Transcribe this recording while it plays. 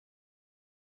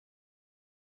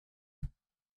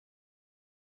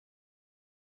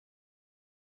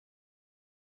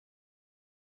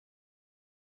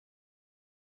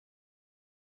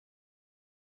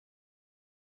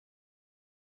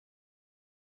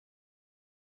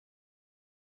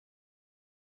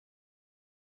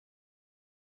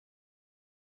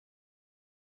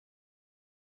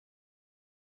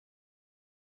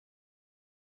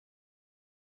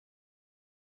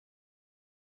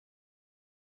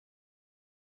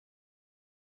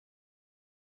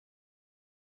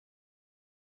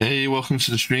Hey, welcome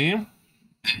to the stream.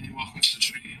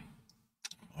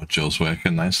 Oh, Joe's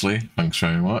working nicely. Thanks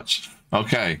very much.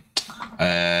 Okay,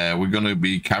 we're going to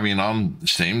be carrying on the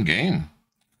same game.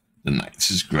 The Nights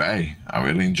is Grey. I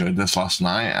really enjoyed this last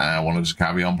night. I wanted to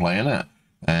carry on playing it.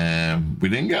 We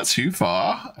didn't get too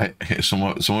far. Some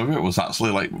of it was actually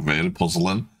like really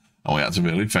puzzling, and we had to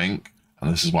really think.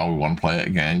 And this is why we want to play it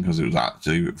again, because it was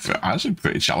actually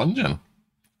pretty challenging.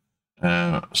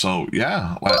 So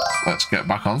yeah, let's get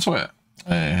back onto it.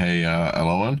 Hey,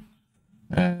 Eloan.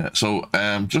 So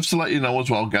just to let you know as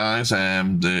well, guys,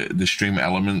 the stream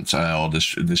element or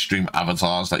the stream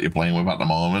avatars that you're playing with at the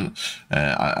moment,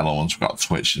 Eloan's got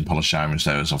Twitch and Polishirins,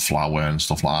 there's a flower and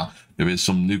stuff like that. There is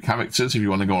some new characters if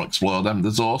you want to go and explore them.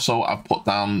 There's also, I've put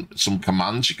down some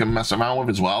commands you can mess around with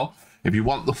as well. If you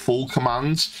want the full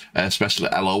commands, especially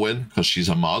Eloan, because she's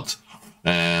a mod,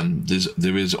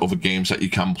 there is other games that you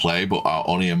can play, but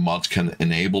only a mod can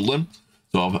enable them.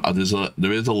 So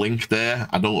there is a link there.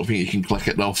 I don't think you can click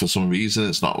it though for some reason.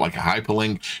 It's not like a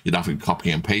hyperlink. You'd have to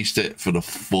copy and paste it for the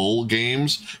full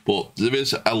games. But there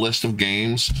is a list of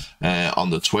games on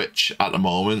the Twitch at the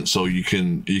moment, so you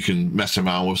can mess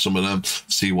around with some of them,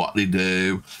 see what they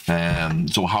do,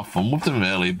 so have fun with them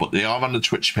really. But they are on the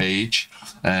Twitch page.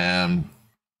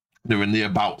 They're in the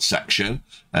About section,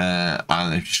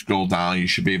 and if you scroll down, you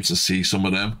should be able to see some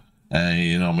of them.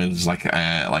 You know what I mean? There's like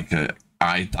a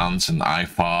I dance and I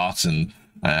fart, and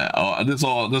there's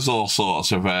all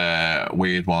sorts of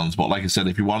weird ones. But like I said,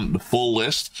 if you want the full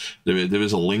list, there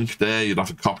is a link there. You'd have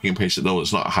to copy and paste it though.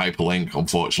 It's not a hyperlink,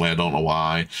 unfortunately. I don't know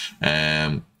why.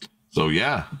 So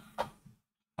yeah,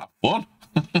 have fun.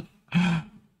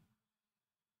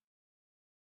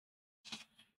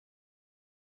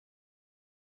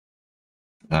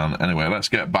 Anyway, let's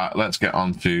get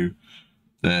on to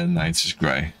the Night is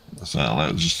Grey. So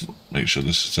let's just make sure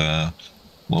this is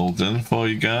loaded in for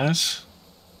you guys.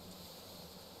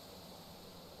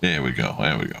 Here we go.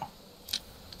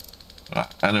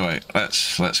 Anyway,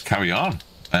 let's carry on.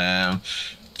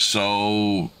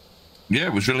 So yeah,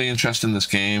 it was really interesting, this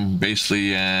game.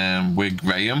 Basically, we're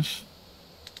Graham.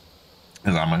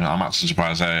 And I'm actually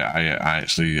surprised I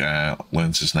actually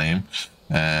learned his name.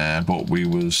 But we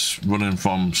was running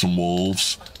from some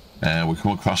wolves. We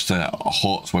come across a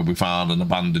hut where we found an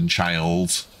abandoned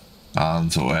child,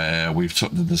 and we've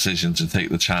took the decision to take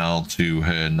the child to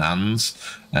her nan's,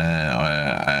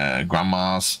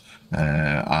 grandma's,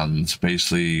 and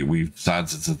basically we've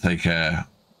decided to take a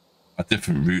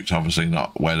different route, obviously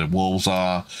not where the wolves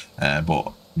are,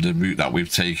 but the route that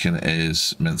we've taken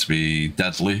is meant to be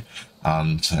deadly.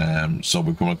 And so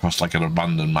we've come across like an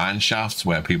abandoned mine shaft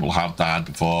where people have died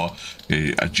before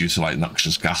due to like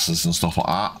noxious gases and stuff like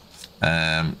that.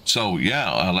 So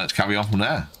yeah, let's carry on from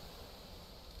there.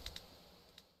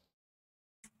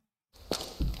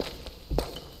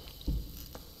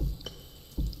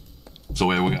 So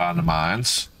here we are in the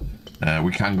mines.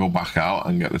 We can go back out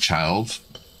and get the child.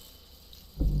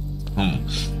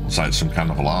 It's like some kind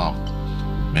of alarm.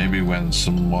 Maybe when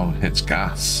someone hits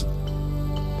gas.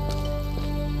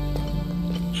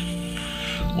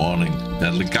 Warning,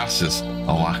 deadly gases and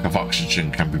lack of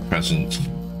oxygen can be present.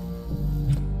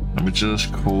 Let me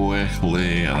just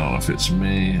quickly, I don't know if it's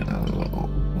me, a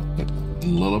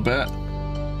little bit.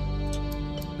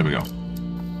 There we go.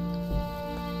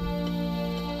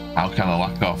 How can a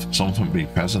lack of something be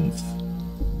present?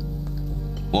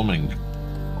 Plumbing.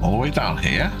 All the way down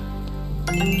here?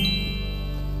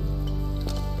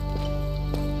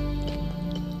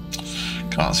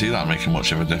 Can't see that making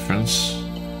much of a difference.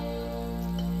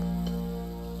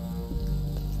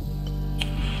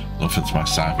 Nothing to my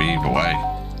side either way.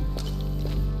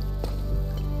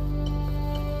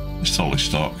 It's totally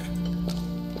stuck.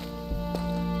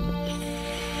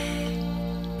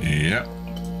 Yep.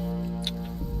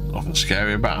 Nothing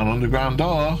scary about an underground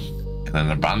door in an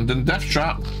abandoned death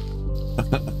trap.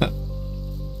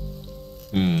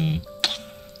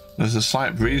 There's a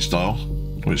slight breeze though,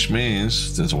 which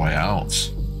means there's a way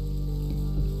out.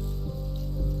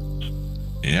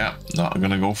 Yep, not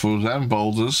gonna go through them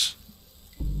boulders.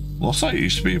 Looks like it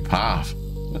used to be a path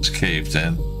that's caved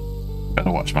in.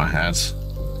 Better watch my head.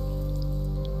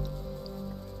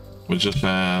 We just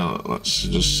let's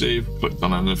just see if we clicked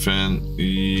on anything.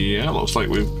 Yeah, looks like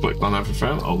we've clicked on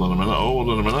everything. Hold on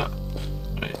a minute.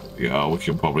 Right, yeah, we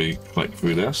can probably click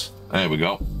through this. There we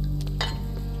go.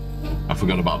 I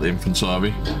forgot about the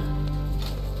inventory.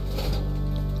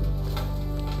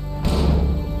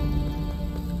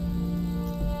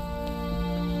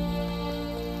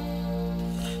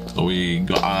 So we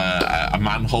got a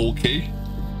manhole key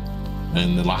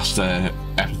in the last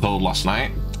episode last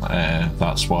night.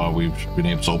 That's why we've been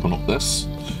able to open up this.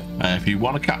 If you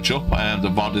want to catch up, the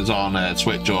VOD is on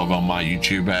Twitch or on my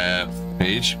YouTube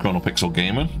page,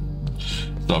 ChronoPixelGaming.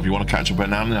 So if you want to catch up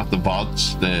on any of the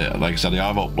VODs, like I said,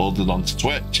 I've uploaded onto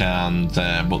Twitch, and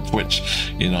but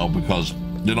Twitch, you know, because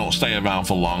they don't stay around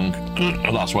for long,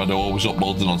 that's why they're always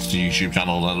uploaded onto the YouTube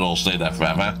channel, and they'll stay there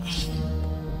forever.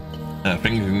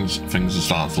 Things are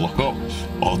starting to look up,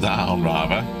 or down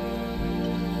rather.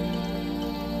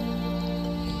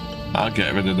 I'll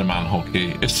get rid of the man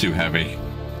hooky, it's too heavy.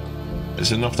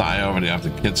 It's enough that I already have the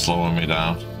kids slowing me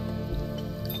down.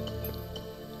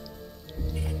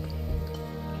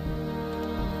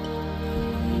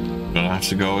 Gonna have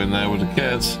to go in there with the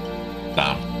kids.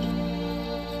 Damn.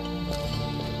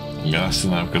 I'm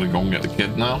guessing I've got to go and get the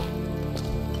kid now.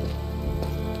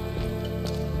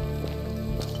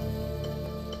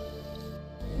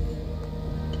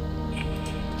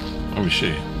 Where is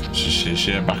she? Is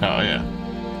she back out here?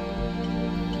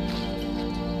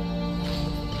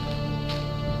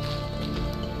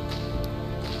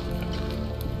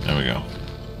 There we go.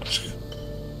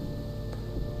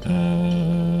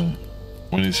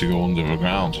 We need to go under the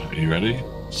ground. Are you ready?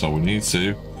 So we need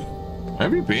to... Where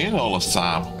have you been all this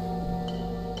time?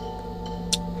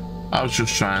 I was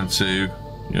just trying to...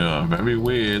 You know, very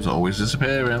weird, always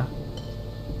disappearing.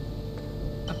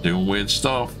 Doing weird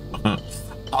stuff.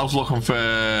 I was looking for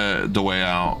the way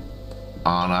out,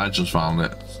 and I just found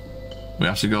it. We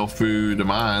have to go through the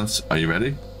mines. Are you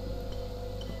ready?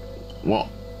 What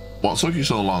took you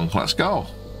so long? Let's go.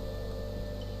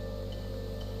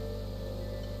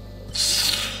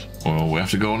 Well, we have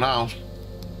to go now.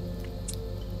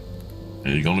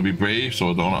 Are you going to be brave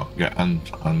so don't get and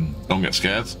don't get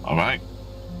scared? All right.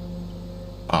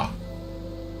 Ah.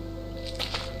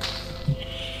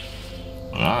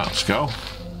 All right, let's go.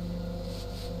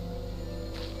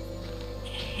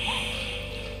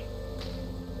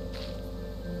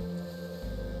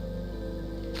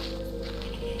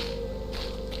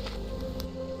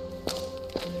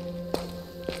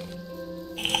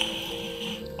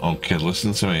 Okay,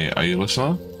 listen to me. Are you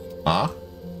listening? Huh?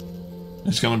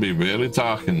 It's gonna be really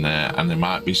dark in there, and it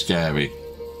might be scary.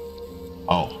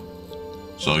 Oh,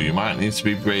 so you might need to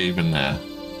be brave in there.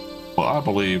 But I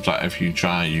believe that if you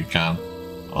try, you can.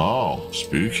 Oh,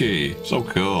 spooky. So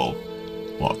cool.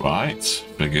 What, right?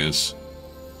 Figures.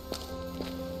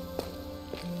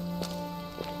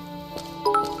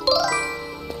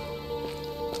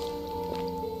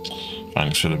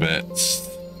 Thanks for the bits.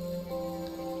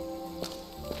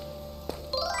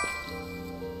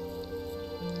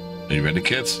 Are you ready,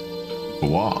 kids? For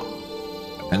what?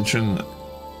 Entering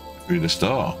through the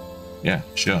store? Yeah,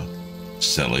 sure.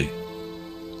 Silly.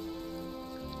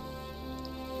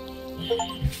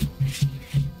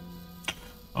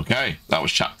 Okay, that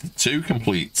was chapter 2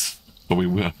 complete. So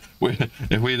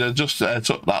if we'd have just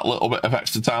took that little bit of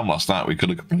extra time last night, we could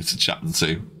have completed chapter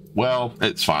 2. Well,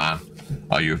 it's fine.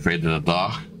 Are you afraid of the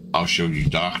dark? I'll show you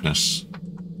darkness.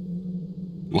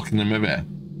 Look in the mirror.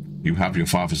 You have your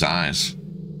father's eyes.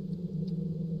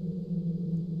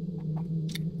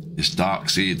 This dark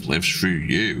seed lives through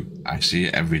you. I see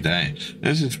it every day.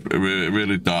 This is a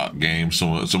really dark game.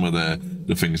 Some of the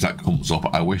things that comes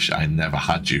up. I wish I never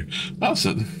had you. That's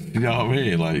it. You know what I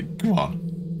mean? Like, come on.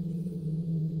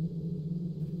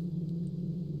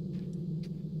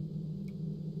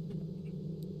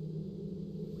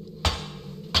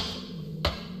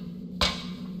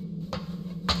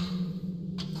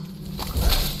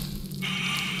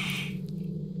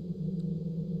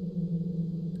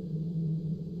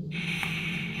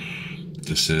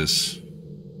 This is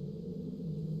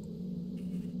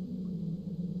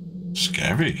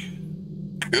scary.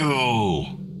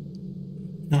 Cool.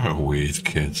 You're a weird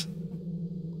kid.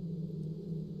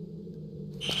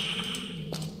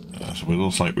 So it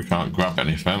looks like we can't grab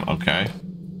anything. Okay.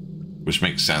 Which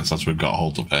makes sense as we've got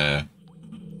hold of here.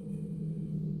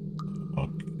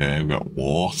 Okay, we've got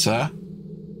water.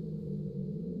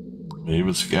 Are we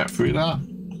able to get through that?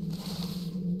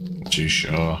 Not too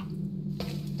sure.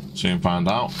 Soon find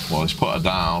out. Well, he's put her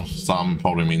down. So that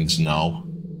probably means no.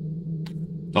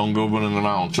 Don't go running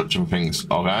around touching things,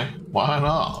 okay? Why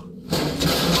not?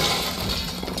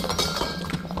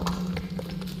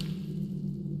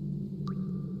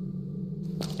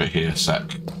 Wait here a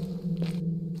sec.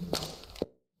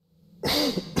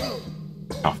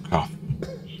 Cough, cough.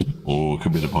 Oh, it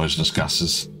could be the poisonous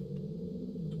gases.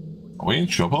 Are we in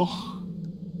trouble?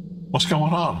 What's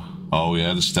going on? Oh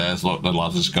yeah, the stairs. Look, the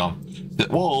ladder's gone. Is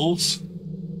it wolves?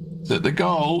 Is it the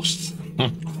ghost?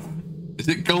 Is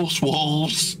it ghost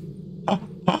wolves?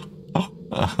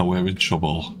 We're in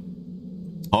trouble.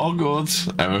 All good.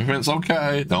 Everything's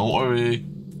okay. Don't worry.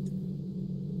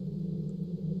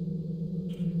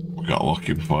 got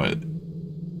lucky before it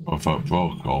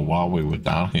broke, or while we were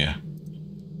down here.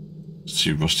 It's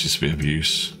too rusty to be of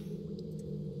use.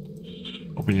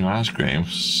 Open your eyes, Graham.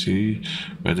 See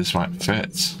where this might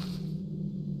fit.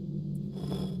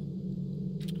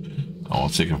 I will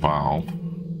take a valve.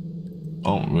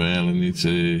 Don't really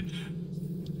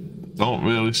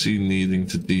see needing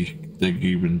to dig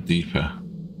even deeper.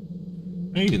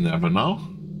 Hey, you never know.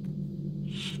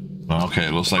 Okay,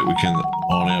 it looks like we can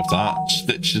only have that.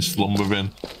 Stitch is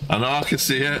slumbering. I know, I can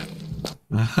see it.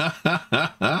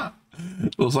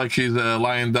 Looks like he's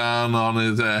lying down on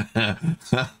his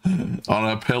on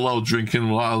a pillow drinking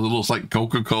what looks like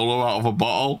Coca-Cola out of a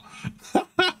bottle.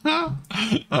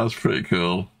 That's pretty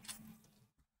cool.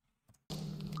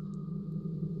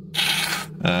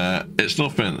 It's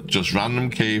nothing, just random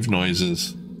cave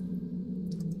noises.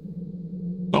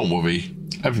 Don't worry,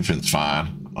 everything's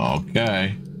fine.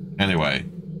 Okay. Anyway,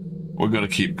 we're gonna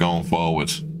keep going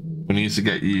forward. We need to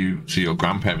get you to your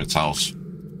grandparents' house.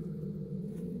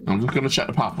 I'm just gonna check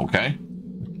the path, okay?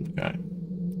 Okay.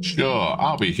 Sure,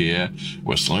 I'll be here,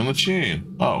 whistling the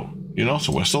tune. Oh, you know how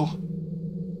to whistle?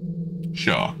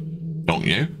 Sure. Don't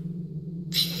you?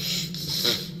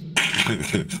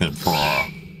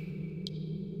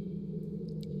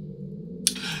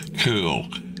 Cool.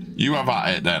 You have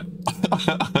at it then.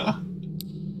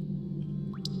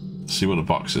 See what the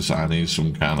box is. I need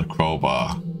some kind of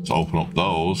crowbar to open up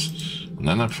those, and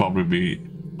then I'd probably be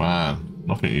fine.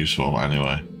 Nothing useful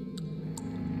anyway.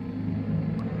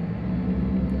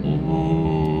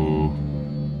 Ooh.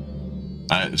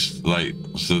 It's like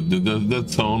so the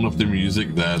tone of the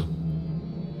music there.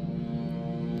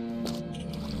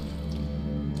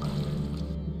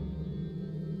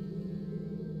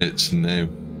 It's new.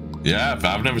 Yeah,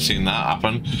 I've never seen that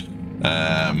happen.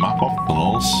 Map of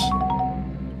tunnels.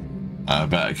 I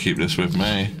better keep this with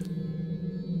me.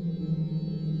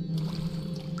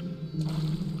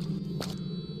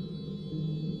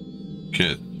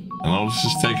 Kid, I know this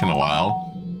is taking a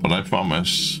while, but I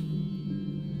promise.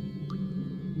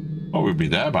 Oh, we'll be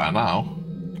there by now.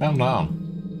 Calm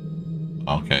down.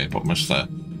 Okay, but mister,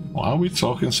 why are we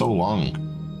talking so long?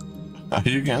 Are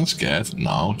you getting scared?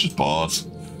 No, just bored.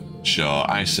 Sure,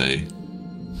 I see.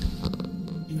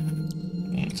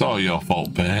 It's all your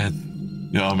fault, babe.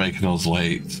 You're making us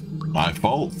late. My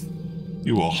fault?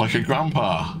 You walk like a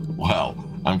grandpa. Well,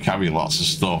 I'm carrying lots of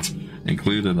stuff,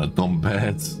 including a dumb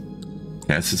bed.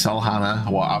 Care to tell Hannah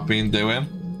what I've been doing?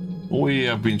 We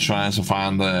have been trying to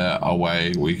find a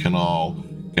way we can all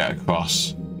get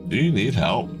across. Do you need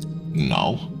help?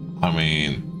 No. I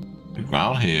mean, the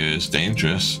ground here is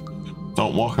dangerous.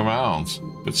 Don't walk around.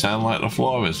 Pretend like the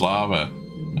floor is lava.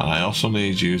 And I also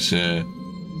need you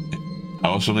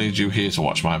here to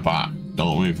watch my back.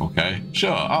 Don't move, okay?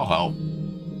 Sure, I'll help.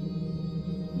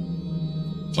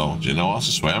 So, do you know how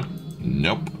to swim?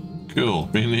 Nope. Cool,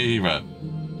 me neither.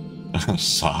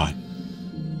 Sigh.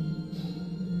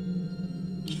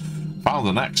 Found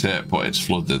an exit, but it's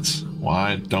flooded.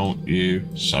 Why don't you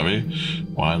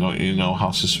know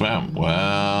how to swim?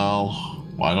 Well,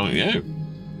 why don't you?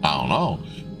 I don't know.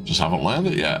 Just haven't learned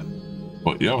it yet.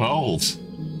 But you're old.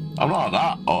 I'm not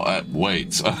that. Oh,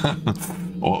 wait.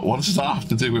 What does that have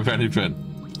to do with anything?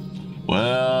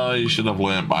 Well, you should have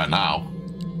learned by now.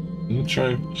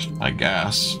 True, I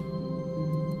guess.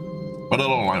 But I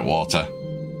don't like water.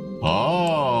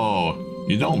 Oh,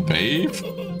 you don't bathe?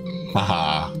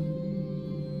 Haha.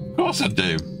 Of course I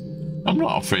do. I'm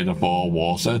not afraid of all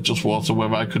water, just water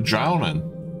where I could drown in.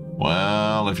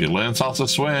 Well, if you learned how to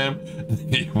swim,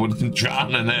 you wouldn't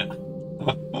drown in it.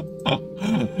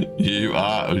 You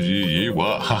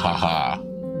what? Ha ha ha.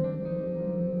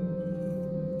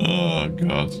 Oh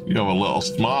god, you have a little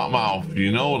smart mouth,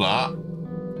 you know that?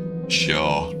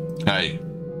 Sure. Hey.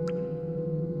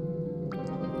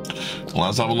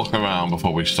 Let's have a look around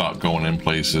before we start going in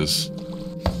places.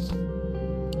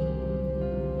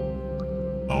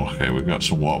 Okay, we've got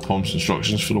some water pumps.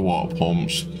 Instructions for the water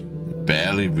pumps.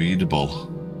 Barely readable.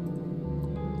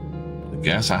 I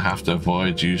guess I have to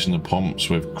avoid using the pumps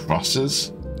with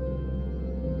crosses.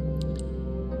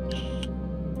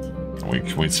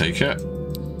 Can we take it?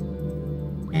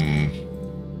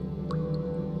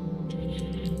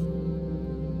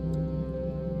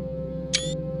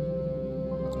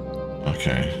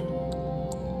 Okay.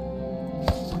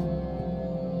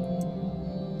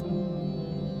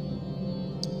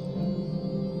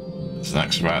 There's an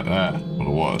exit right there, but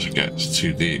the water gets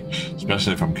too deep,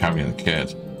 especially if I'm carrying a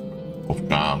kid. Off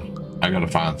ground. I gotta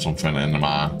find something in the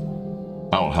mine.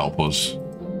 That will help us.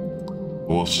 The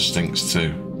water stinks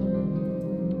too.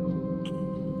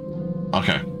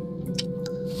 Okay.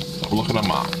 Have a look at the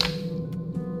map.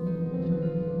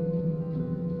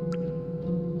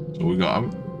 So we got a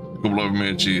couple of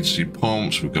emergency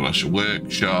pumps. We've got a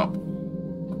workshop.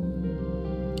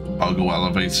 Cargo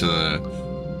elevator.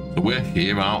 So we're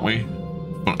here, aren't we?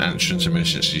 Front entrance,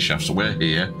 emergency shaft. So we're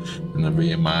here in the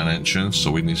rear main entrance.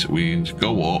 So we need to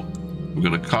go up. We've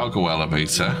got a cargo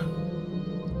elevator.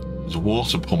 There's a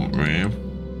water pump room.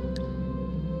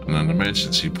 And an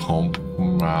emergency pump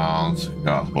around.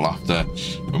 God, we'll have to.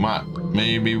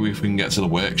 Maybe we can get to the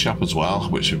workshop as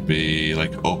well, which would be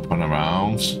like up and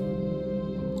around.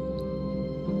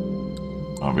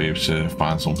 I'll be able to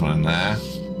find something in there.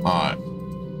 Alright.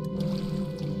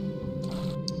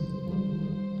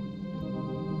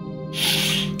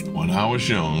 When I was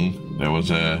young, there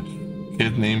was a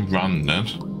kid named Brandon.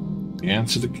 He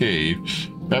entered a cave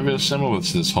very similar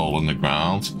to this hole in the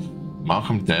ground.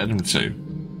 Malcolm dared him to.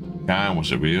 The guy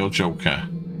was a real joker.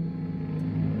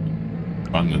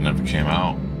 Brandon never came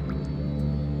out.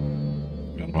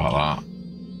 Forgot about that.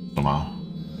 Somehow.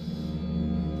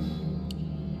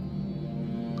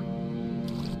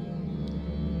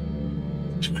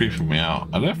 It's creeping me out.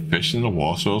 Are there fish in the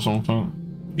water or something?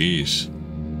 Jeez.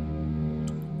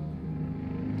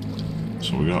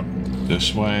 So we got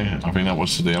this way. I think that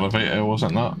was to the elevator,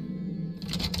 wasn't that?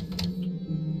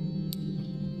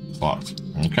 It's locked.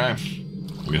 Okay.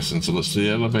 I guess until it's the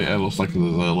elevator, looks like there's a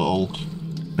little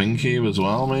thing here as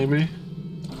well, maybe?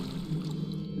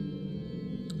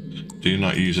 Do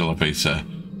not use elevator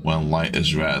when light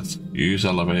is red. Use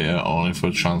elevator only for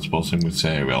transporting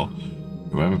material.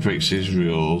 Whoever breaks these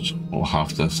rules will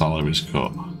have their salaries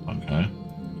cut. Okay.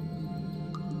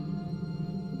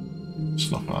 There's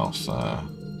nothing else there.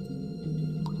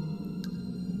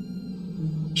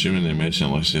 Assuming the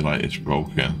emergency light is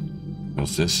broken,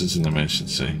 because this is an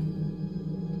emergency.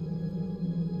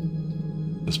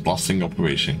 This blasting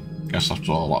operation. Guess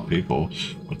after all, a lot of people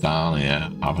were down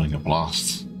here having a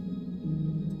blast.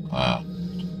 Alright,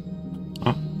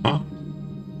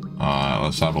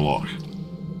 let's have a look.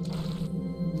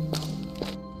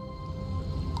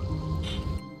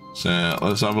 So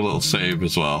let's have a little save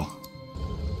as well.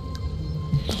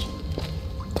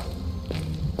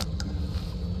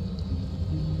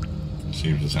 See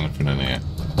if there's anything in here.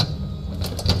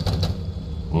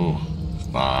 Oh,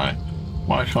 fly.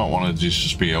 Why can't one of these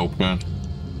just be open?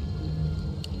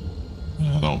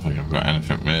 I don't think I've got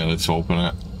anything really to open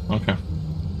it. Okay.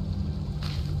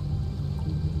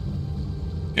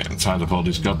 Getting tired of all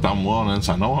these goddamn warnings.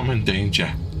 I know I'm in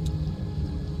danger.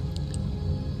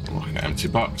 Look at empty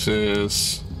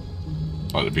boxes.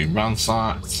 Like they've been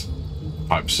ransacked.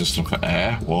 Pipe system for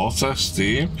air, water,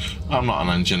 steam. I'm not an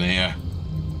engineer.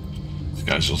 These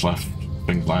guys just left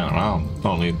things lying around.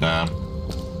 Don't need them.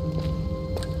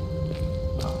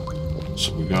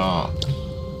 So we got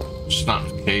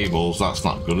snapped cables. That's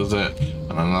not good, is it?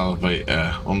 And an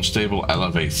elevator. Unstable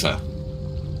elevator.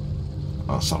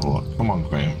 Let's have a look. Come on,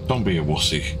 Graham. Don't be a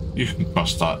wussy. You can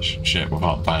cross that shit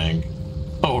without dying.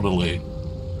 Totally.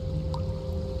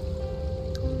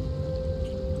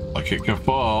 Like it can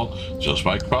fall just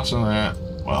by crossing it.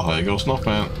 Well, there goes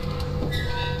nothing.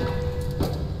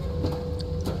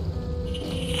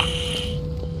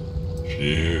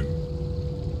 Phew.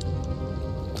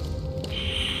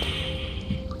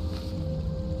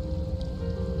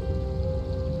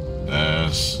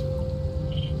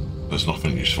 There's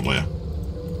nothing useful here.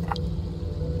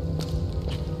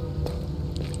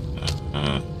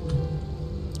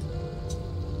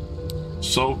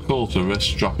 So cool to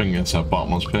risk dropping into a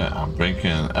bottomless pit and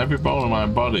breaking every bone in my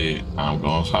body. I'm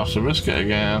going to have to risk it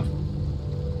again.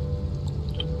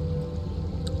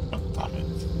 God damn it.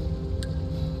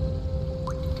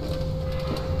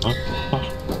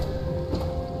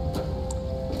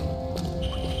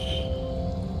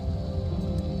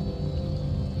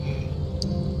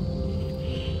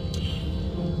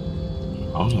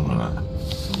 Hold on a minute.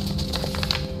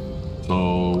 So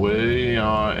we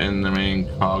are in the main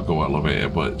cargo elevator,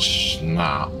 but it's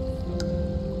not.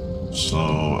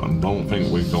 So I don't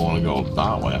think we're going to go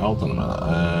that way. Hold on a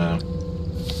minute.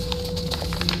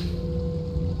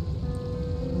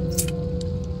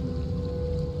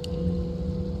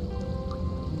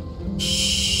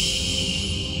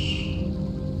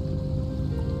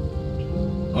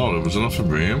 Oh, there was enough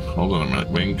room. Hold on a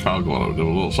minute. Main cargo elevator. It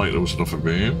looks like there was enough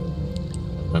room.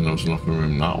 And there was enough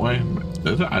room that way.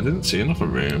 I didn't see enough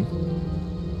room.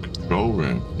 Control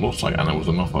room. Looks like, and there was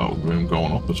enough room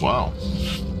going up as well.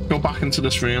 Go back into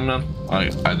this room then. I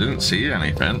didn't see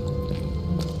anything.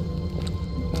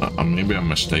 Maybe I'm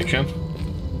mistaken.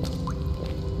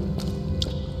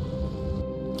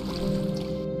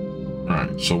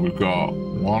 Alright, so we've got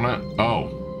one. Oh.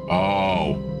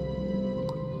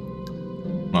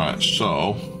 Right,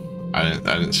 so I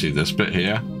didn't see this bit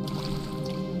here.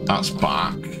 That's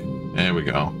back. Here we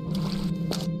go.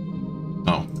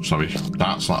 Oh, sorry.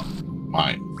 That's not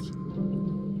right.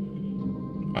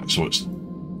 Right, so it's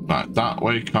right. That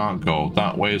way can't go.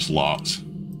 That way is locked.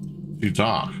 Too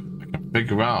dark. I can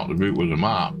figure out the route with the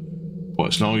map, but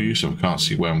it's no use if I can't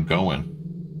see where I'm going.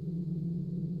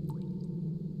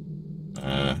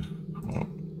 Oh,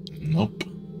 nope.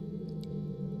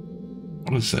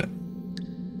 What is it?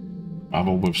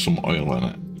 Gravel with some oil in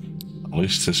it. At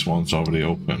least this one's already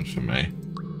open for me.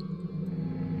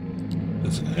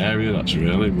 There's an area that's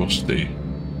really rusty.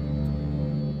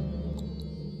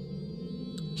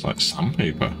 It's like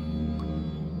sandpaper.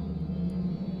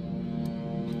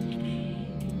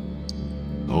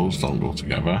 Those don't go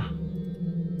together.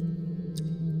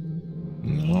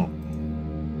 No.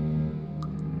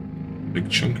 Big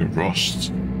chunk of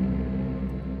rust.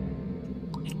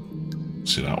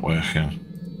 See that working?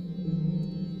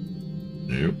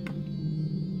 Nope.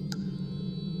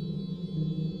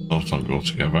 Those don't go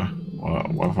together.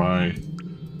 What have I?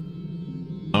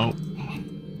 Nope.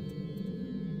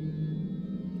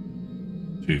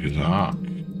 Too dark.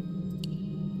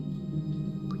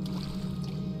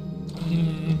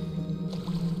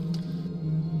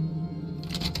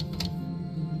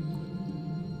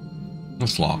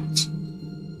 It's locked.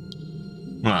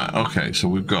 Right, okay, so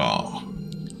we've got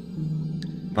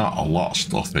not a lot of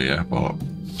stuff here, but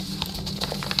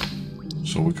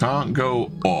so we can't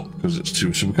go up because it's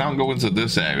too, so we can't go into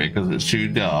this area because it's too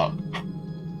dark.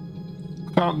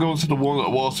 We can't go into the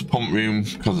water pump room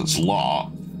because it's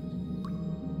locked.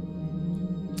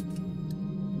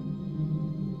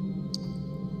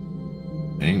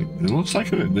 It looks like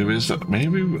there is,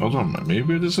 maybe, hold on,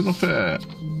 maybe there's enough there.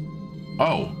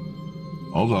 Oh,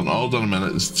 hold on a minute,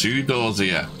 there's 2 doors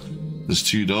here. There's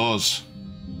 2 doors.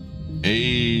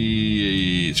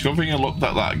 Hey, it's a good thing I looked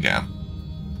at that again.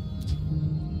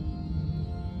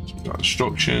 So we've got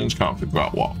instructions, can't figure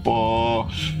out what for.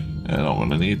 I don't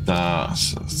want to need that.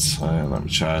 So let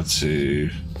me try to.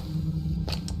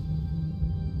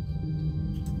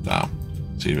 Damn,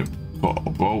 it's either put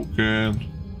or broken.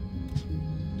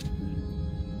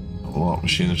 A lot of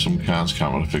machine of some kinds,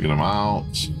 can't really figure them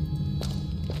out.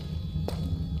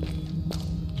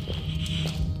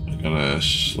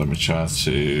 Let me try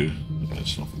to.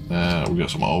 There's nothing there. We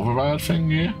got some override thing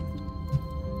here.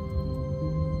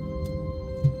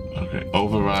 Okay,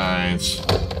 overrides.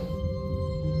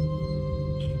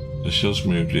 This just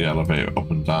moved the elevator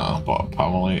up and down, but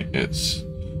apparently it's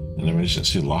an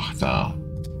emergency lockdown.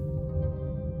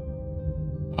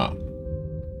 Oh.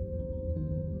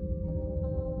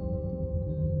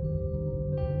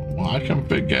 Well, I can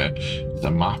figure the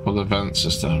map of the vent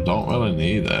system. Don't really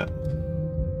need it.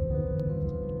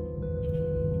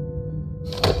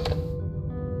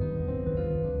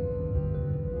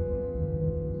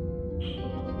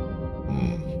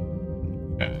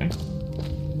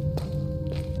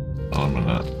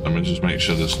 Let me just make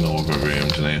sure there's no other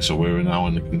rooms in here. So we're now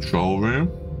in the control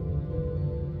room.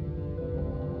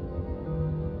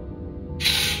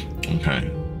 Okay.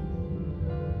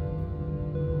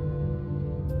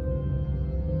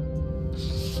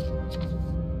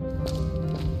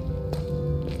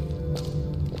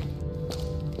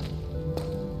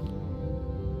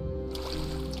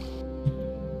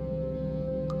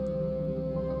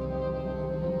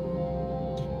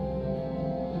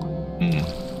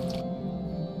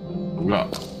 We've got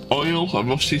oil, a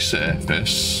rusty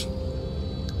surface.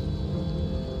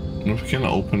 And if we can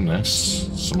open this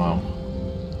somehow.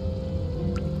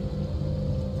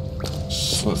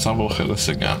 So let's have a look at this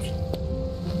again.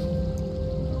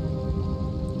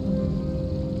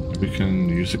 We can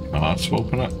use a card to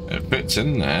open it. It fits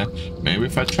in there. Maybe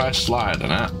if I try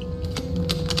sliding it.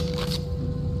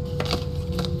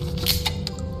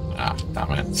 Ah,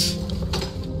 damn it.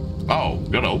 Oh,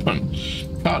 got open.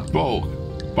 Card broke,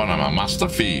 but I'm a master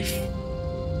thief.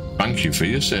 Thank you for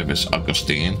your service,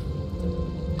 Augustine.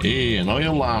 Hey, an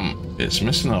oil lamp. It's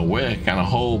missing a wick and a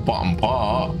whole bottom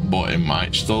part, but it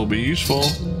might still be useful.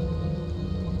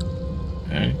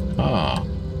 Okay. Ah,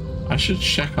 I should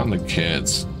check on the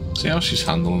kids. See how she's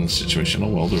handling the situation. I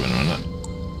will do in a minute.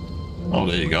 Oh,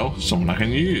 there you go. Something I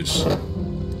can use.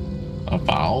 A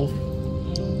valve.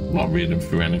 I'm not reading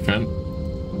through anything.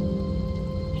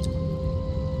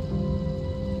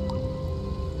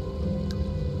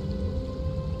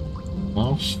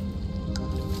 Else?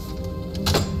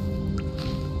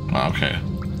 Okay.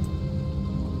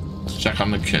 Let's check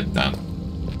on the kid then.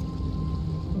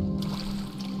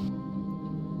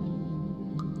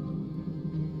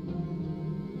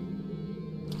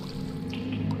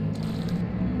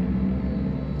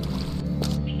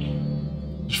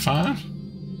 It's fine.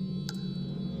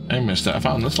 Hey mister. I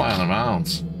found this lying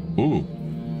around. Ooh,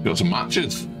 got some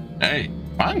matches. Hey,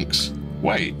 thanks.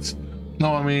 Wait.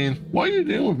 No, I mean, what are you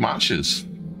doing with matches?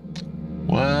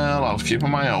 Well, I was keeping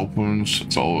my eye open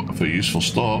for useful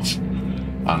stuff,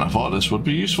 and I thought this would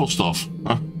be useful stuff.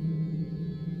 Huh.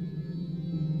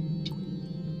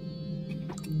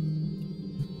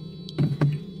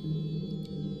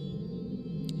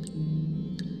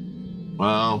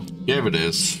 Well, here it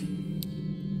is.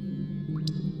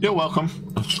 You're welcome.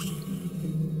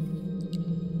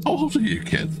 How old are you,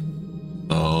 kid?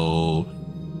 Oh,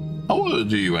 how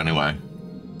old are you anyway?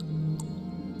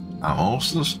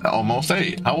 Almost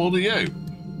 8. How old are you?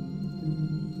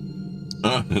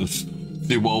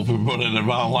 You've all been running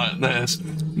around like this.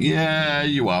 Yeah,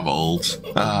 you have old.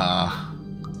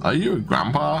 Are you a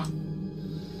grandpa?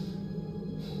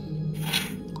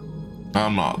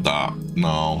 I'm not that.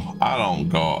 No, I don't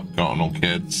got no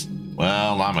kids.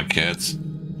 Well, I'm a kid.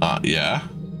 Yeah.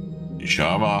 You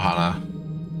sure about Hannah?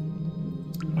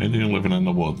 Why do you living in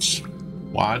the woods?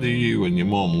 Why do you and your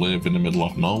mum live in the middle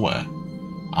of nowhere?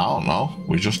 I don't know.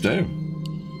 We just do.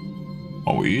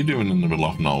 What were you doing in the middle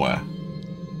of nowhere?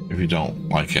 If you don't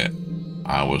like it,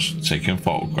 I was taking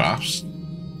photographs.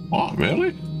 What,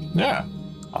 really? Yeah.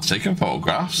 I was taking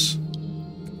photographs.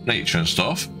 Nature and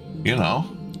stuff. You know.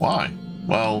 Why?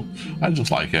 Well, I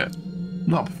just like it.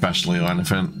 Not professionally or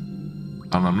anything.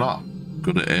 And I'm not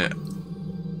good at it.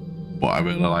 But I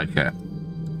really like it.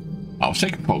 I was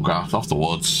taking photographs off the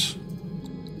woods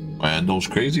when those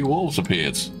crazy wolves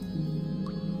appeared.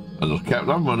 I just kept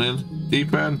on running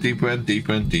deeper and deeper and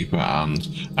deeper and deeper, and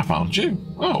I found you.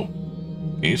 Oh,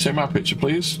 can you take my picture,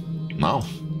 please? No.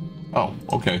 Oh,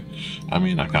 okay. I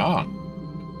mean, I can't.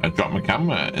 I dropped my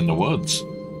camera in the woods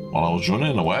while I was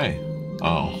running away.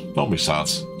 Oh, don't be sad.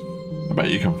 I bet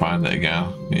you can find it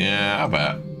again. Yeah, I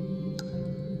bet.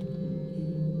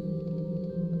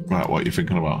 Right, what are you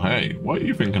thinking about? Hey, what are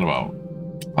you thinking about?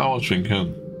 I was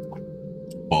thinking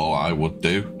all I would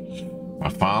do. I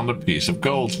found a piece of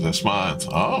gold in this mine.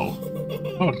 Oh,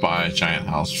 I would buy a giant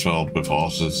house filled with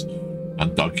horses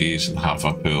and doggies and have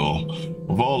a pool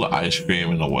with all the ice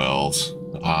cream in the world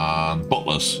and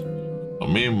butlers. But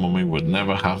me and Mummy would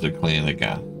never have to clean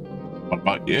again. What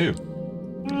about you?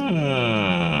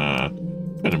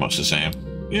 Pretty much the same.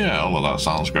 Yeah, all of that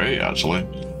sounds great, actually.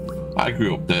 I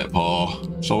grew up dirt poor,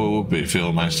 so it would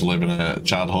feel nice to live in a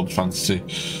childhood fantasy.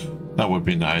 That would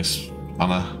be nice.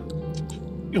 Anna,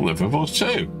 you live with us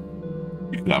too.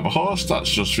 You can have a horse that's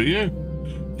just for you.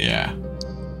 Yeah.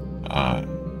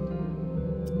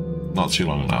 Not too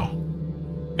long now.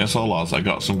 Guess all lads, I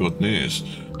got some good news.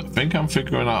 I think I'm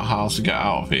figuring out how to get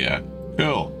out of here.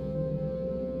 Cool.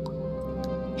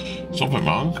 Something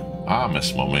wrong? I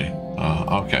miss Mummy.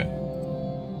 Okay.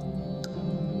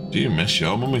 Do you miss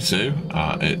your Mummy too?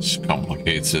 It's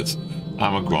complicated.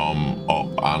 I'm a grown up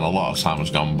and a lot of time has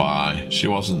gone by. She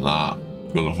wasn't that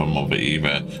good of a mother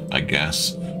either, I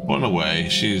guess. But in a way,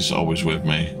 she's always with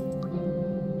me.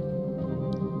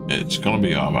 It's gonna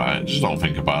be alright. Just don't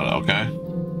think about it, okay?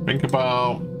 Think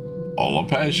about all the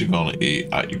pears you're gonna eat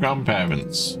at your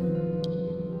grandparents'.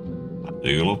 Do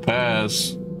you love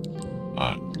pears?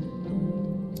 Alright.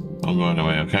 I'm going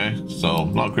away, okay? So,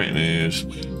 not great news.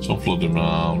 Some flooding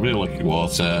around, really lucky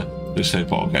water. Please stay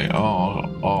put, okay?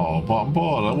 Oh, but I'm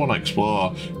bored. I want to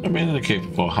explore. I'm in the cave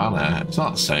before Hannah. It's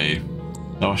not safe.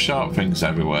 There are sharp things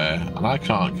everywhere, and I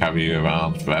can't carry you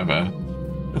around forever.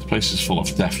 This place is full of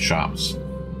death traps,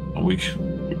 and we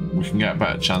can get a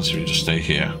better chance if you just stay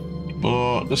here.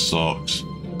 But this sucks.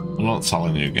 I'm not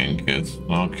telling you again, kid.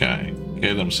 Okay.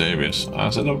 Kid, I'm serious. I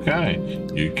said okay.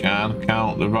 You can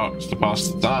count the rocks to pass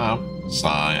the time.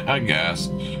 Sigh, I guess.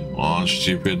 1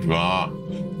 stupid rock.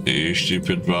 2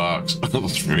 stupid rocks.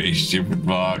 3 stupid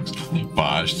rocks.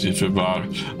 5 stupid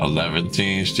rocks.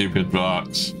 11 stupid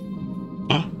rocks.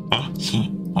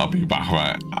 I'll be back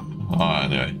right.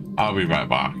 Anyway, I'll be right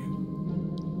back.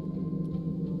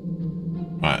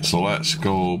 Right, so let's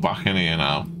go back in here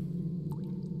now.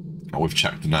 We've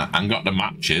checked in there and got the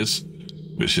matches,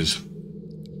 which is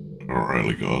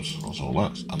really good. So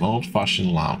let's an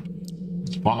old-fashioned lamp.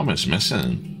 The bottom is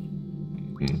missing.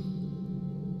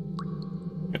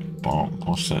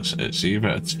 What's this? It's either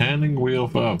a turning wheel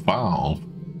for a valve,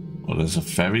 or there's a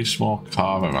very small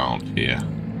car around here.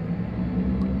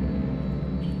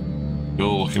 Good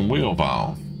looking wheel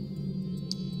valve.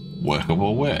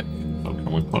 Workable wick. So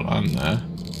can we put that in there?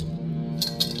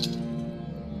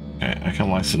 Okay, I can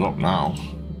light it up now.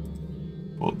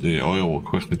 But the oil will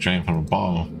quickly drain from the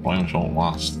bottom. Flames won't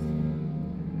last.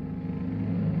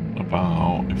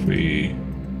 About if we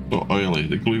put oily,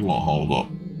 the glue won't hold up.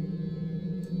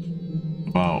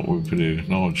 About we produce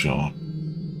no job.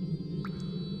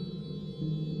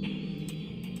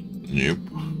 Nope.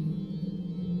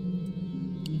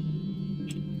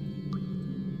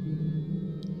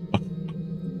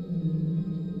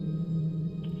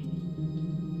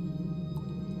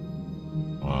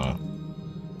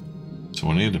 So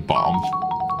we need a bottom.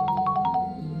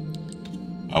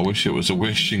 I wish it was a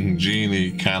wishing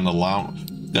genie kind of lamp.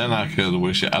 Then I could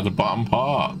wish it had a bottom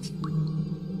part.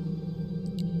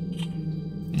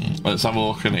 Let's have a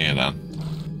look in here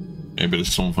then. Maybe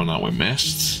there's something that we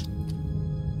missed.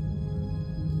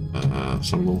 Let's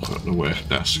have a look at the work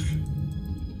desk.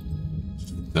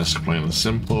 Desk plain and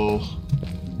simple.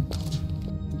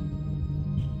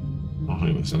 I don't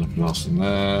think there's anything else in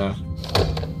there.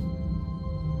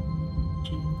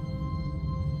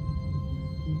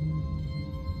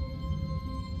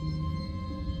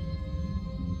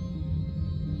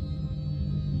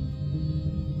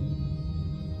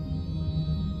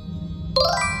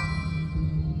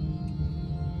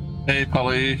 Hey,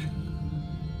 Polly.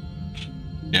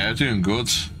 Yeah, doing good.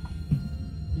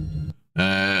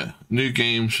 New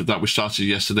games that we started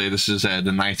yesterday. This is The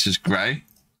Night is Grey.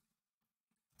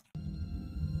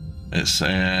 It's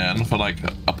nothing like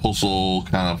a puzzle,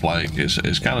 kind of like,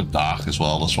 it's kind of dark as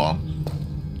well, this one.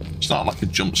 It's not like a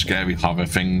jump scary horror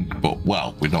thing, but,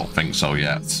 well, we don't think so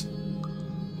yet.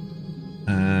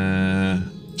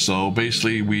 So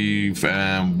basically we're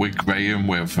Graham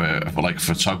with like a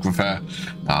photographer,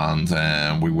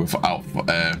 and we were out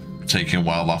taking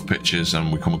wildlife pictures,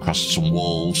 and we come across some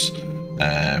wolves.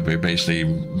 We basically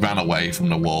ran away from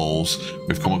the wolves.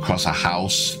 We've come across a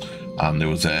house, and there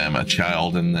was a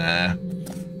child in there.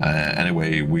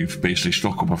 Anyway, we've basically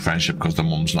struck up a friendship because the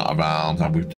mum's not around,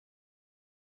 and we've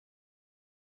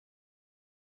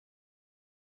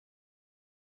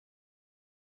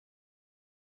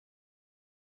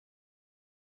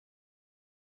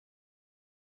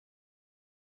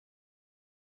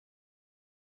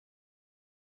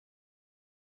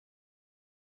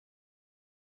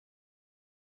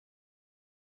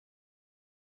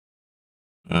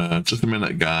just a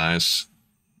minute, guys.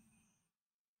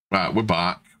 Right, we're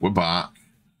back. We're back.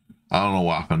 I don't know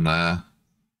what happened there.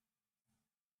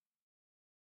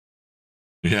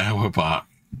 Yeah, we're back.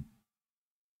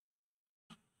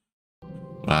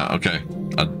 Right, okay.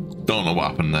 I don't know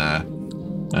what happened there.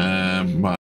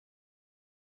 Right.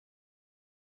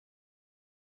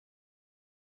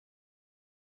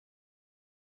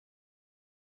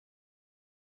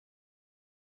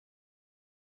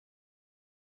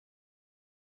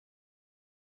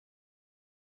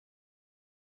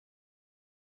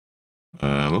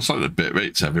 Looks like the bit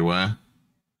rate's everywhere.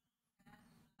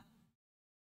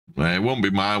 It won't be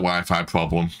my Wi-Fi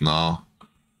problem, no.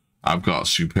 I've got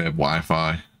superb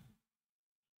Wi-Fi.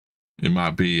 It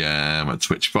might be a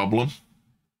Twitch problem.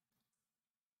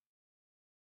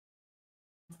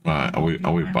 Right, are we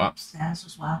back? Upstairs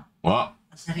as well. What?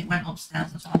 I said it went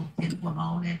upstairs as well in the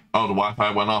morning. Oh, the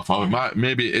Wi-Fi went off. Oh,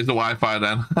 maybe it is a Wi-Fi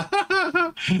then.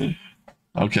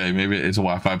 Okay, maybe it is a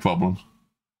Wi-Fi problem.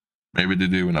 Maybe they're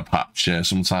doing a patch.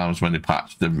 Sometimes when they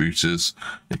patch the routers,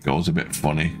 it goes a bit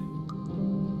funny.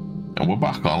 And we're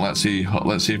back on. Let's see if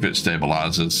it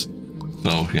stabilizes.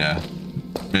 So yeah,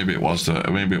 maybe it was the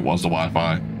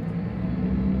Wi-Fi.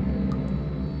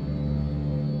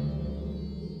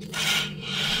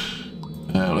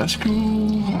 Let's go.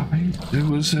 I think there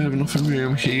was enough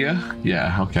room here.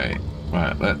 Yeah. Okay.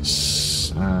 Right.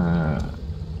 Let's. I'm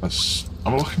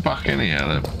looking back in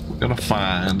here. We're gonna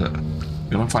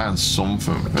find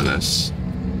something for this.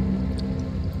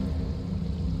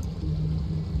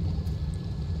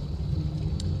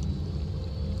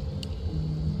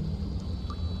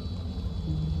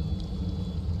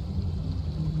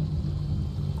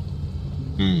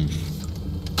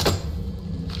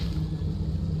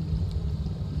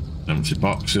 Empty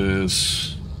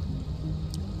boxes.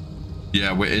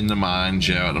 Yeah, we're in the mines,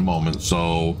 yeah, at the moment.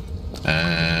 So,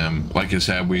 like I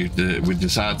said, we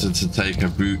decided to take a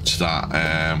route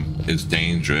that is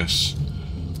dangerous.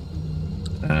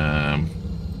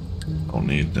 Don't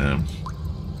need them.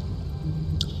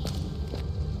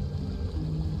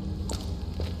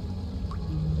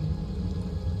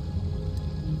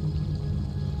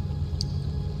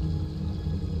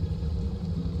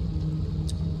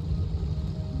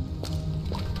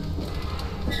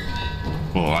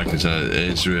 Well, like I said,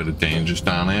 it's really dangerous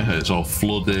down here. It's all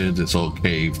flooded, it's all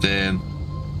caved in.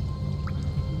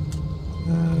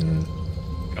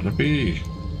 Gotta be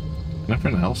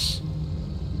anything else.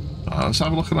 Let's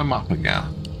have a look at the map again.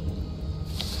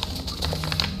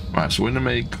 Right, so we're in the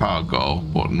main cargo,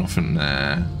 but nothing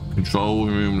there. Control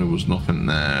room, there was nothing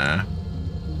there.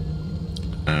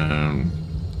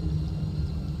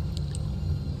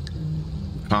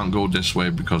 can't go this way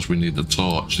because we need the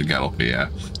torch to get up here.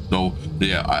 So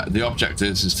the object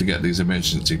is to get these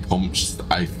emergency pumps,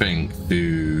 I think,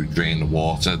 to drain the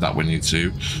water that we need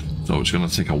to. So it's going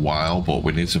to take a while, but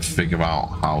we need to figure out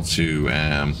how to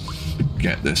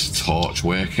get this torch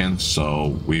working.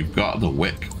 So we've got the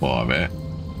wick for it,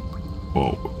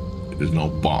 but there's no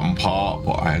bottom part.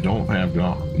 But I don't think I've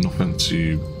got nothing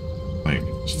to, like,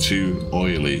 it's too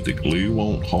oily. The glue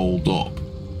won't hold up.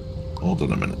 Hold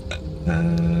on a minute.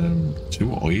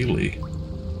 Too oily.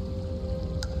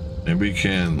 Maybe we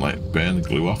can, like, burn the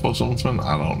glue off or something.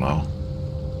 I don't know.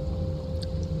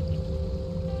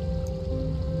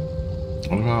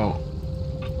 What about?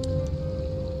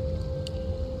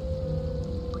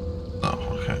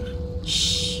 Oh, okay.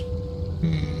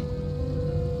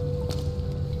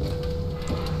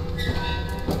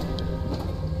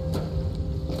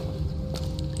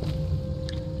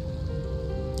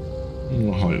 I don't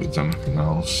know if there's anything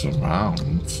else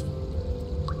around.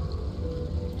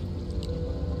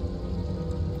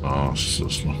 Oh, it's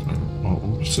just nothing. Oh,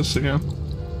 what was this again?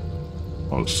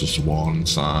 Oh, it's just warning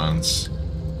signs.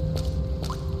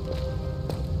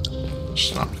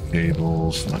 Snap the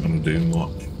cables, not going to do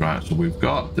much. Right, so we've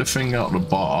got the thing out the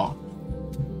bottom.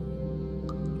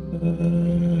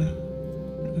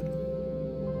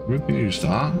 We can use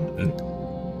that.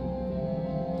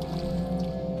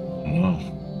 No.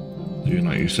 Do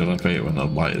not use the elevator when the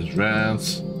light is red.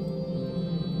 So,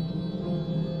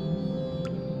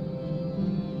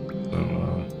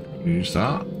 use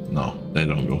that? No, they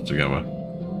don't go together.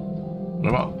 What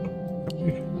about?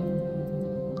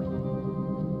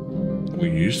 We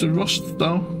use the rust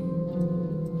though.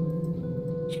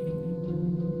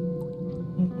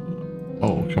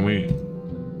 Oh, can we?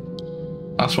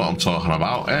 That's what I'm talking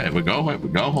about. Hey, here we go. Here we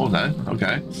go. Hold on.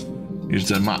 Okay. Use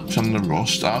the match on the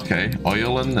rust. Okay.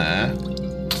 Oil in there.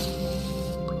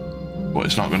 But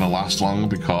it's not going to last long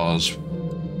because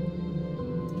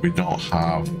we don't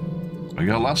have. We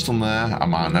got last on there. I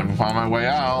might never find my way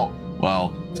out.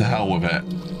 Well, to hell with it.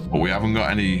 But we haven't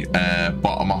got any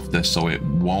bottom off this, so it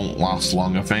won't last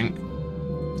long, I think.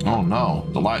 Oh no,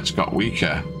 the lights got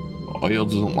weaker. Oil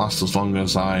doesn't last as long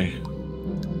as Oil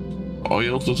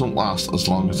doesn't last as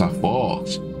long as I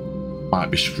thought.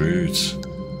 Might be screwed.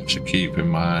 I should keep in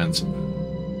mind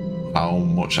how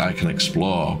much I can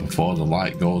explore before the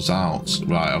light goes out.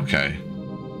 Right, okay.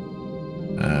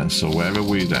 So where are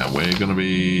we then? We're going to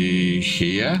be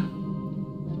here.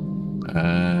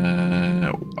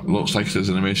 Looks like there's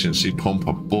an emergency pump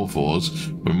above us.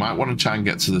 We might want to try and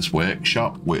get to this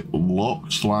workshop. It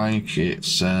looks like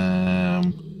it's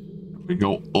we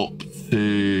go up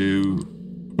to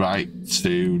right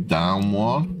to down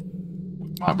one. We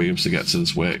might be able to get to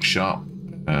this workshop.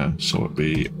 So it'd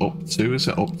be up to, is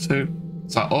it up to?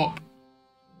 Is that up?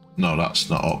 No, that's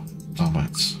not up. Damn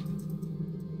it.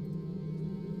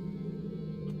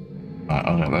 Right,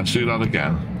 okay, let's do that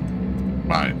again.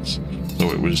 Right,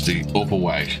 so it was the other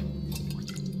way.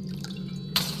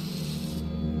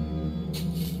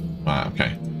 Right,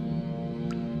 okay.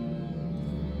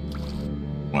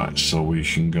 Right, so we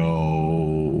can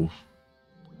go...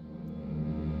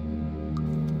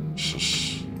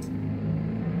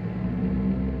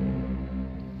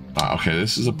 Right, okay,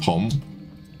 this is a pump.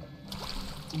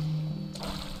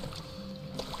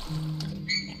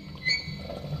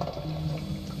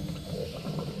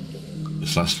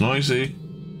 It's less noisy.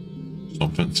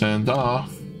 Something turned off.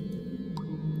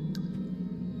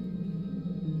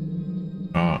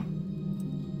 Right.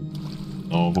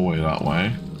 No other way that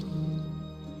way.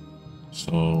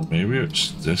 So maybe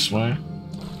it's this way.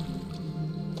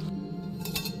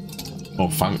 Oh,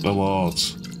 thank the Lord.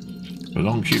 If I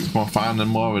don't keep on finding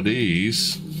more of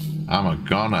these, I'm a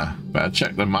goner. Better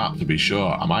check the map to be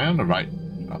sure. Am I on the right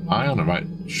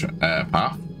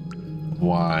path?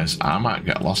 Otherwise, I might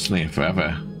get lost in here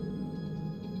forever.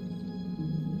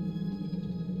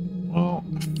 Well,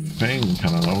 I think,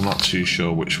 and I'm not too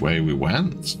sure which way we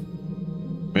went.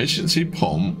 Emergency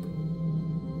pump.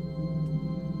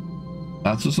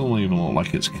 That doesn't even look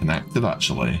like it's connected,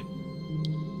 actually.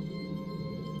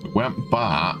 We went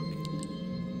back.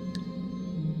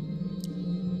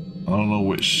 I don't know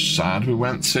which side we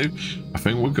went to. I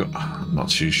think we got. I'm not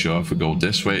too sure. If we go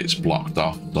this way, it's blocked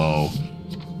off, though.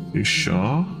 You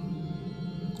sure?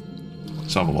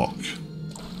 Let's have a look.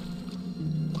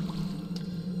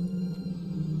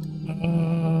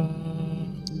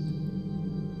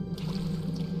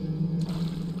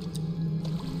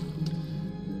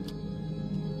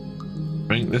 I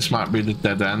think this might be the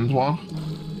dead end one.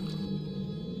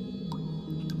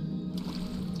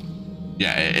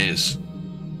 Yeah, it is.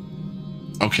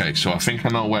 Okay, so I think I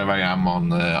know where I am on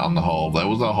the hole. There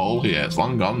was a hole here. It's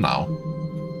long gone now.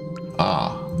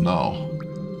 Ah, no.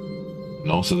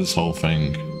 No to this whole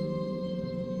thing.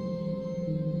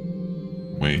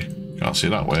 We can't see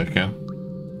that working.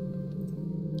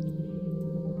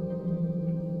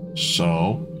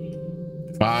 So,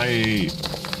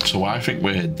 so I think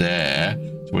we're there.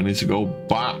 So we need to go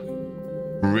back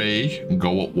 3 and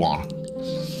go up 1.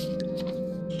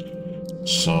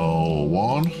 So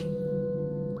 1.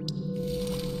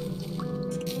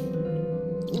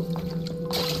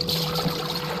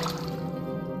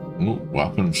 Ooh,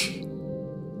 weapons.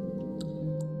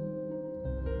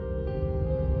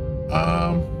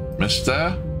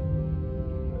 Mister?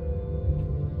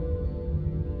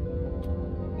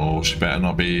 Oh, she better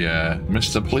not be,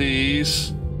 Mister,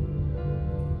 please.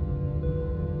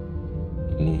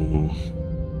 Ooh.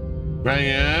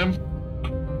 Graham.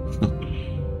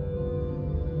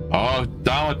 Oh,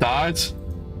 damn, I died.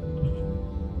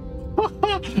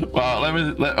 Well,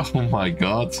 oh my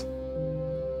god.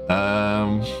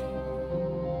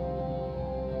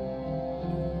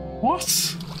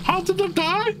 What? How did I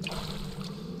die?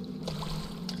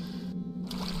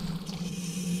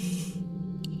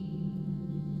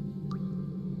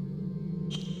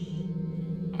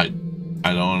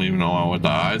 I don't even know how I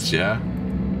died, yeah.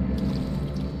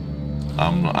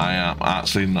 I am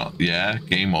actually not, yeah,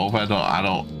 game over. I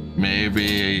don't,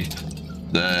 maybe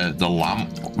the lamp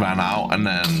ran out and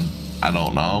then, I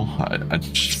don't know. I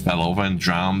just fell over and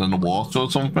drowned in the water or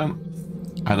something.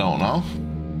 I don't know.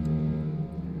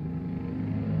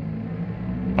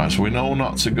 Right, so we know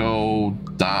not to go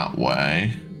that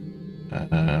way.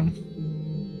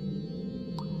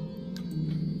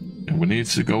 We need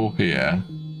to go here.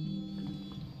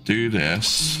 Do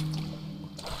this.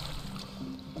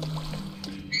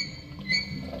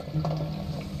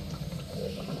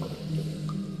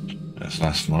 It's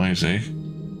less noisy.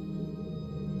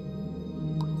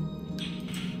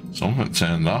 Something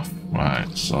turned off. Right,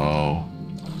 so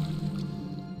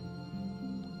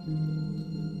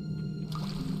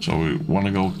we want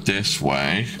to go this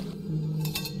way.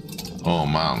 Oh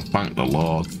man, thank the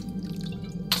Lord.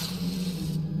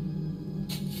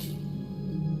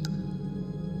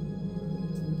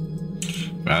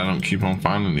 But I don't keep on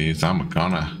finding these, I'm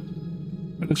gonna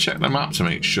check the map to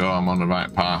make sure I'm on the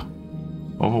right path.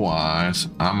 Otherwise,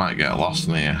 I might get lost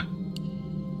in here.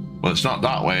 Well, it's not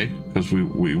that way, because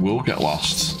we will get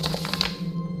lost.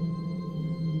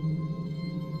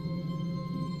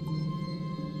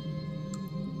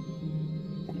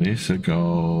 We need to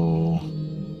go...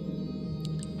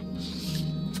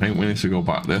 I think we need to go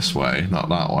back this way, not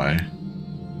that way.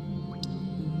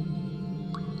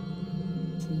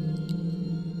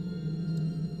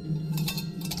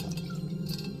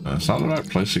 Is that the right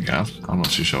place again? I'm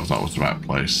not too sure if that was the right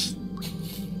place.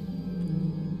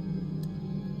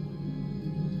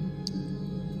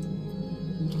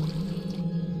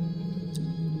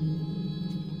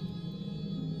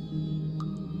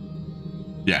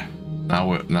 Yeah, now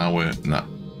we're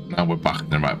back in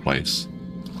the right place.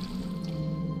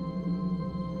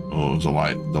 Oh, the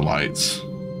lights.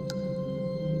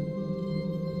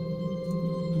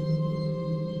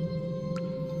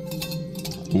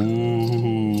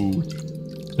 Ooh,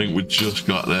 I think we just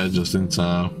got there just in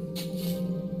time.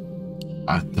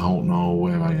 I don't know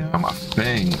where I am. I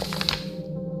think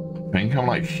I'm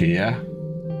like here.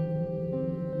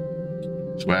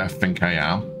 It's where I think I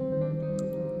am.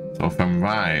 So if I'm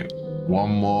right,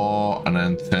 1 more and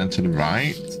then turn to the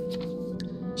right.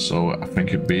 So I think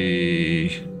it'd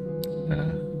be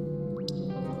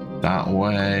that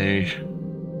way.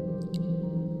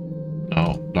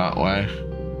 No, that way.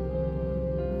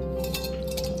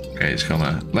 Okay, it's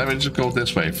gonna... Let me just go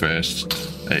this way first.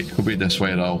 It could be this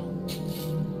way though.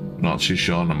 Not too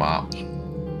sure on the map.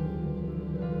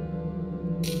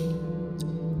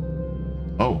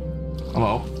 Oh,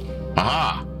 hello.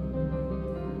 Aha!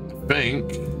 I think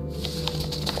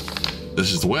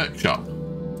this is the workshop.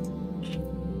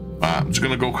 Right, I'm just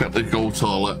gonna go quickly go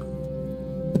toilet.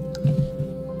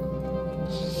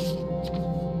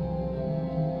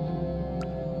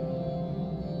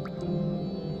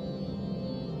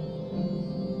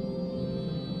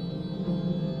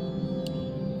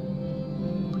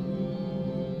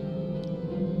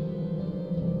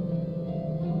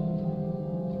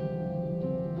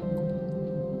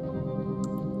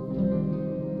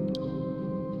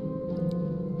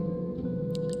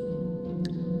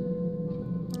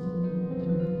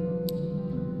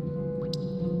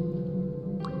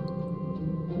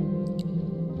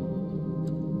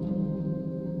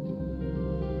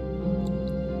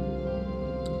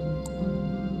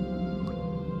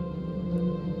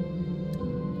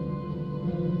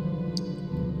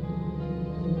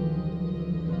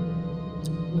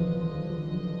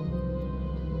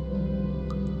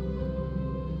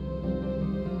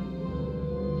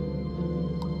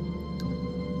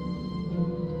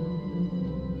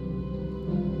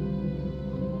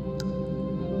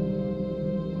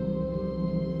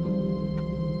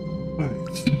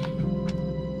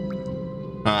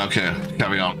 Okay,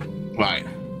 carry on. Right.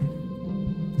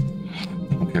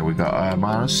 Okay, we got our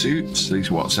miner suits.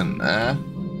 These what's in there.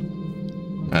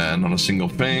 Not a single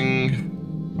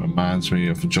thing. Reminds me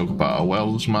of a joke about a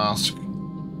welder's mask.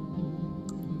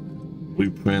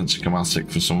 Blueprint,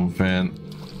 schematic for something.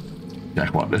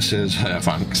 Check what this is.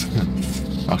 Thanks.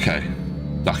 Okay.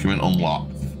 Document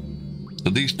unlocked. So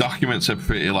these documents are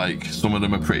pretty like, some of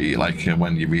them are pretty like,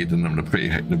 when you're reading them,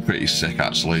 they're pretty sick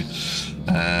actually.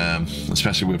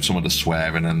 Especially with some of the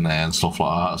swearing in there and stuff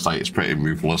like that. It's like, it's pretty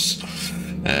ruthless.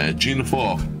 June the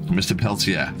 4th, Mr.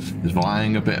 Peltier is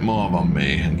relying a bit more on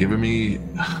me and giving me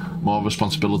more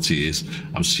responsibilities.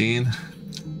 I've seen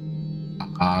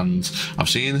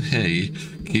he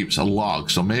keeps a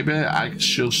log, so maybe I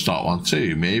should start one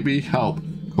too. Maybe help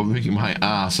covering my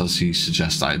ass as he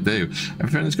suggests I do.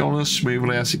 Everything is going as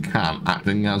smoothly as it can.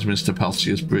 Acting as Mr.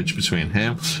 Peltier's bridge between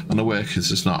him and the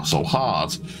workers is not so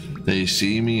hard. They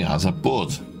see me as a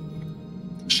bud.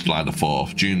 July the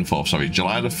 4th, June the 4th, sorry,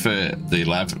 July the 3rd, the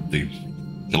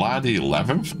 11th, July the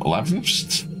 11th,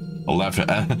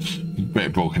 11th,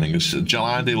 bit broken English,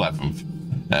 July the 11th.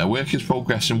 Work is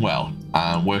progressing well,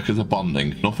 and workers are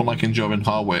bonding. Nothing like enjoying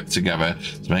hard work together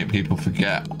to make people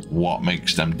forget what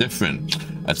makes them different.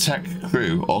 A tech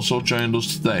crew also joined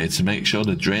us today to make sure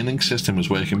the draining system is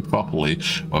working properly.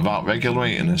 Without regular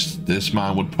maintenance, this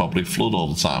mine would probably flood all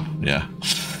the time. Yeah.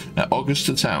 August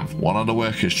the 10th, one of the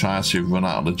workers tried to run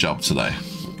out of the job today.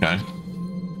 Okay.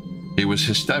 He was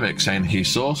hysteric, saying he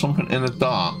saw something in the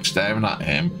dark staring at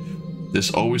him.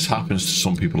 This always happens to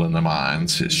some people in their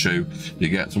minds. It's true. You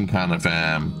get some kind of,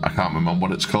 I can't remember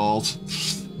what it's called,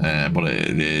 but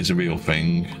it is a real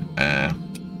thing.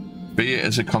 Be it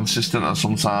as a consistent and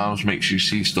sometimes makes you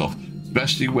see stuff,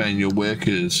 especially when your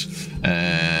workers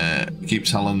keep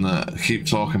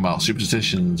talking about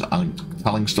superstitions and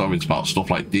telling stories about stuff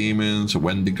like demons,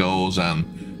 wendigos, and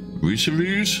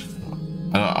roosaroos.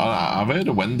 I've heard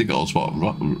of wendigos, but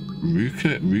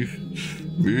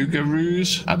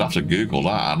Rugaroos? I'd have to Google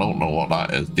that. I don't know what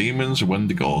that is. Demons,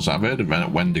 wendigos. I've heard of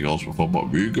wendigos before,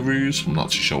 but Rugaroos? I'm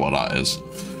not too sure what that is.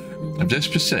 If this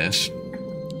persists,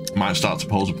 it might start to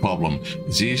pose a problem.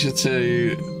 It's easier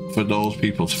for those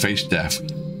people to face death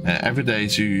every day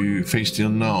to face the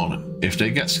unknown. If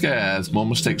they get scared, more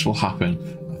mistakes will happen.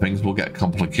 Things will get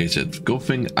complicated. Good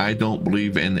thing I don't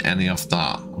believe in any of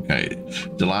that. Okay,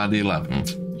 July the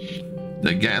 11th.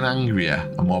 They're getting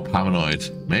angrier and more paranoid.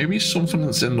 Maybe something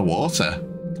that's in the water.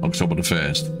 October the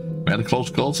 1st. We had a close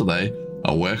call today.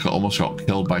 A worker almost got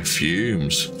killed by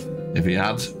fumes. If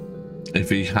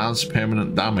he has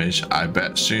permanent damage, I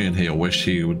bet soon he'll wish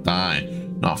he would die.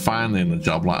 Not finding a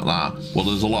job like that. Well,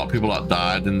 there's a lot of people that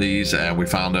died in these. We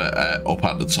found it up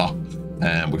at the top.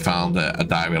 We found a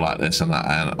diary like this, and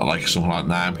like something like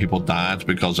 9 people died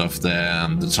because of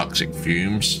the toxic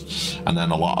fumes, and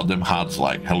then a lot of them had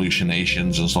like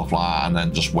hallucinations and stuff like that, and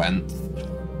then just went.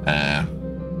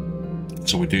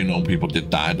 So we do know people did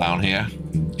die down here.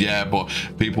 Yeah, but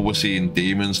people were seeing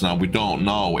demons. Now we don't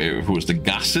know if it was the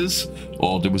gases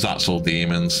or there was actual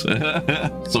demons.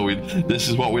 So this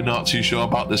is what we're not too sure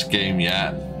about this game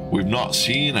yet. We've not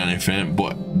seen anything,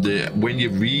 but when you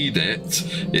read it,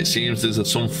 it seems there's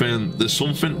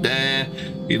something there.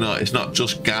 You know, it's not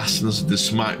just gas.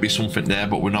 This might be something there,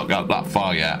 but we're not got that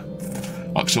far yet.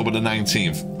 October the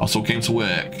 19th, also came to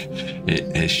work.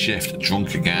 His shift,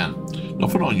 drunk again.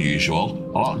 Nothing unusual.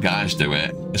 A lot of guys do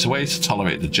it. It's a way to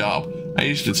tolerate the job. I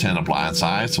usually turn a blind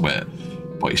eye to it.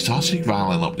 But he started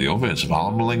riling up the others,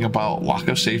 rambling about lack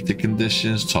of safety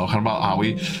conditions, talking about how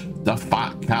the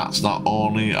fat cats not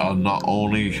only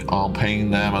aren't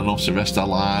paying them enough to rest their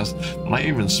lives, they're not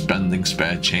even spending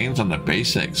spare change on the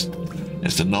basics.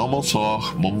 It's the normal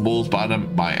talk, mumbled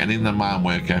by any of the mine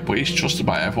worker, but he's trusted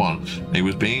by everyone. He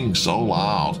was being so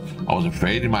loud, I was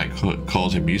afraid he might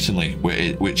cause a mutiny,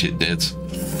 which it did.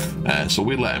 So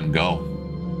we let him go.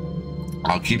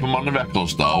 I'll keep him on the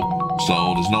records though,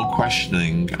 so there's no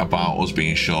questioning about us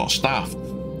being short-staffed.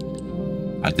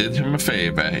 I did him a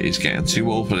favour, he's getting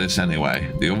too old for this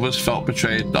anyway. The others felt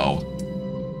betrayed though.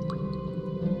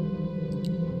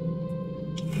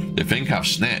 They think I've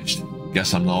snitched.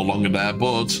 Guess I'm no longer their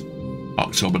bud.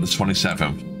 October the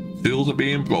 27th. Tools are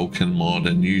being broken more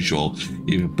than usual,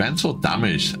 either bent or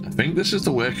damaged. I think this is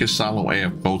the workers' silent way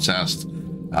of protest.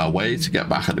 A way to get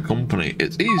back at the company.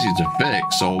 It's easy to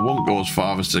fix, so I won't go as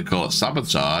far as to call it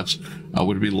sabotage. I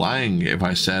would be lying if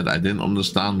I said I didn't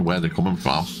understand where they're coming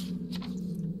from.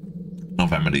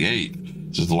 November the 8th.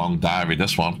 This is the long diary,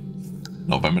 this one.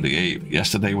 November the 8th.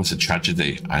 Yesterday was a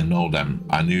tragedy. I know them.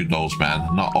 I knew those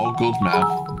men. Not all good men,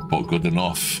 but good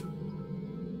enough.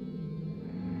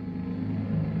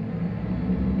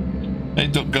 Hey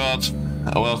Duck God,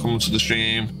 welcome to the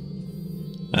stream.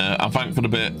 And thanks for the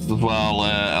bits as well,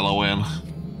 LON.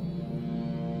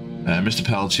 Mr.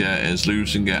 Peltier is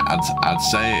losing it. I'd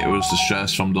say it was the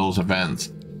stress from those events,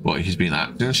 but he's been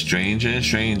acting stranger and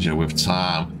stranger with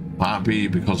time. Might be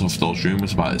because of those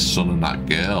rumors about his son and that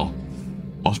girl.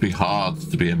 Must be hard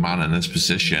to be a man in this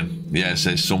position. Yeah, it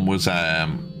says his son was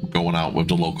going out with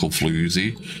the local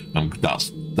floozy, and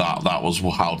that was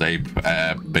how they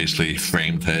basically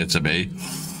framed her to be.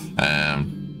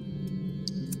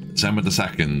 December the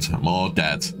 2nd, more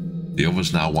dead. The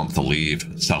others now want to leave.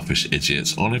 Selfish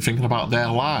idiots, only thinking about their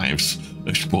lives.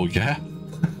 Well, yeah,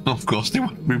 of course they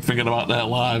would be thinking about their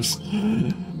lives,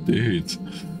 dude.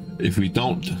 If we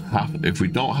don't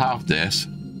have this,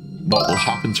 what will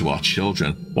happen to our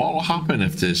children? What will happen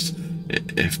if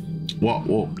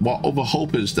what other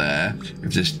hope is there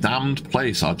if this damned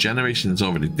place, our generation, is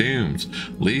already doomed?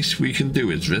 Least we can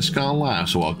do is risk our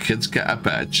lives so our kids get a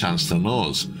better chance than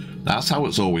us. That's how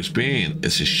it's always been.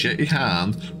 It's a shitty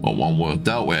hand, but one we're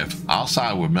dealt with. I'll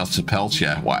side with Mr.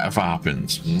 Peltier, whatever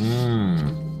happens.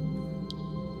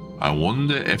 I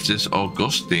wonder if this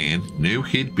Augustine knew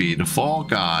he'd be the fall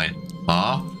guy.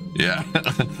 Huh? Yeah.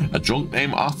 A drunk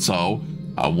named Otto.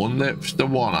 I wonder if it's the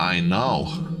one I know.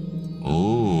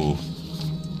 Ooh.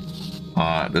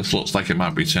 Alright, this looks like it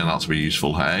might be turning out to be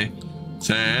useful, hey?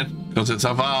 Turn, because it's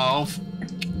a valve.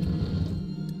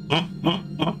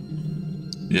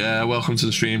 Yeah, welcome to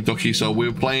the stream, Ducky. So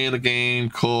we're playing a game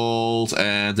called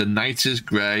The Night is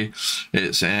Grey.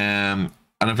 It's an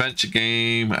adventure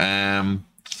game. We're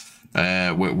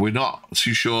not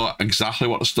too sure exactly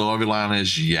what the storyline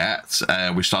is yet.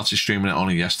 We started streaming it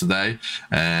only yesterday,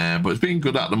 but it's been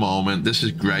good at the moment. This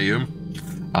is Graham,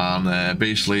 and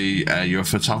basically you're a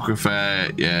photographer.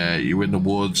 You're in the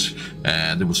woods,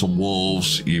 there were some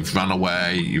wolves. You've ran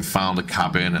away. You found a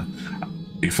cabin.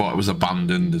 You thought it was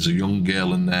abandoned. There's a young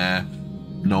girl in there.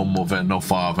 No mother, no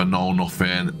father, no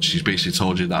nothing. She's basically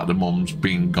told you that the mum's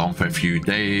been gone for a few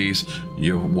days.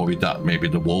 You're worried that maybe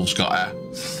the wolves got her.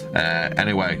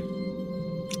 Anyway,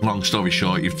 long story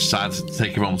short, you've decided to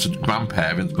take her home to the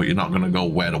grandparents, but you're not going to go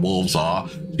where the wolves are.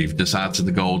 You've decided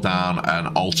to go down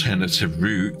an alternative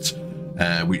route,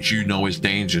 which you know is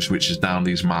dangerous, which is down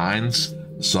these mines.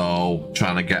 So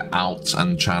trying to get out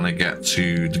and trying to get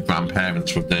to the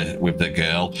grandparents with the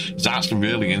girl. It's actually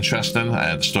really interesting.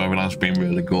 The storyline's been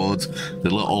really good. The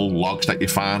little logs that you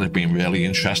find have been really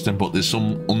interesting, but there's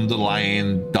some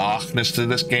underlying darkness to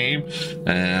this game,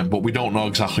 but we don't know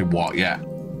exactly what yet.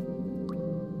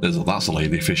 That's a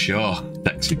lady for sure.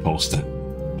 Sexy poster.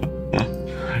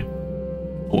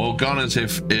 Well, gone is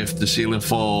if the ceiling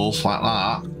falls like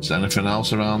that. Is there anything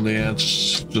else around here?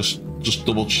 Just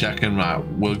double checking. Right,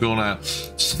 we're gonna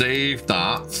save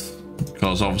that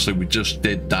because obviously we just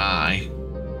did die.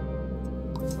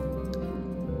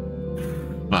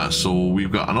 Right, so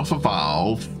we've got another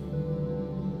valve.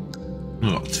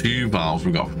 We've got 2 valves.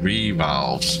 We've got 3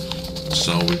 valves.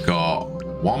 So we've got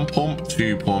 1 pump,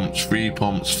 2 pumps, 3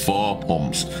 pumps, 4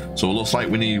 pumps. So it looks like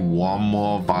we need 1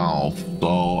 more valve.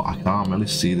 So I can't really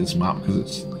see this map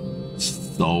because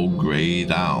it's so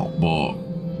grayed out, but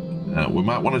we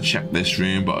might want to check this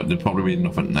room, but there'd probably be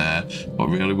nothing there. But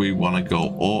really we want to go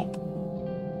up.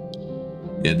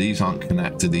 Yeah, these aren't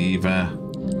connected either.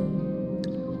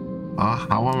 I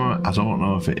don't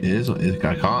know if it is.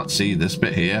 I can't see this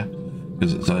bit here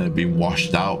because it's been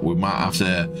washed out. We might have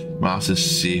to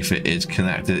see if it is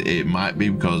connected. It might be,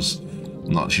 because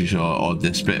I'm not too sure. Or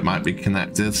this bit might be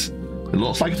connected. It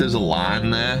looks like there's a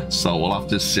line there, so we'll have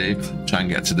to see. Try and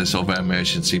get to this other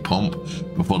emergency pump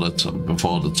before the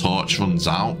torch runs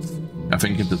out. I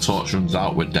think if the torch runs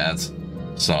out, we're dead.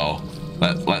 So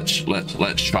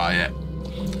let's try it.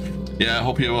 Yeah, I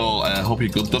hope you're all. Hope you're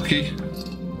good, Ducky.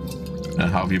 How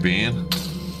have you been?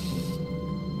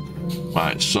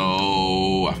 Right,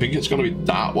 so I think it's gonna be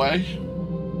that way,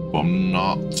 but I'm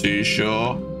not too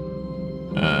sure.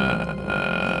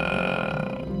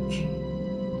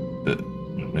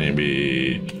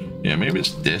 Maybe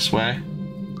it's this way.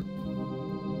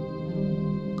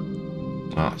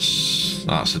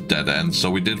 That's a dead end. So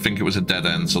we did think it was a dead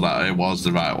end, so that it was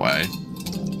the right way.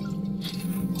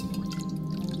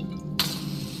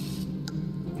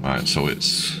 Right, so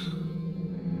it's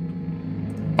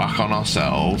back on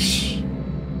ourselves.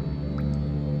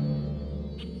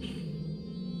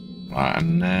 Right,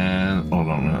 and then hold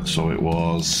on a minute. So it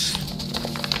was.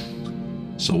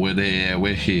 So we're there,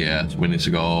 we're here. We need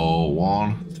to go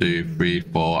 1, 2, 3,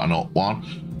 4, and up 1.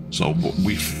 So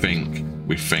we think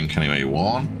anyway.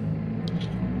 1,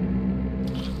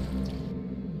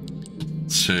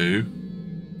 2,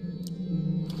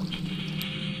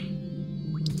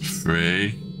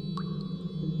 3.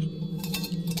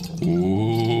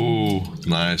 Ooh,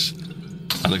 nice.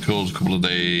 Had a good couple of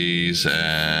days.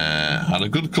 Had a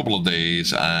good couple of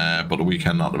days, but the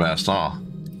weekend not the best. Oh,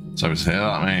 sorry to hear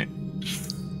that, mate.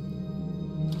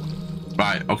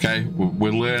 Right, okay,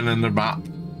 we're learning the map.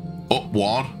 Up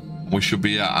 1, we should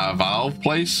be at our valve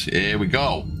place. Here we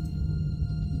go.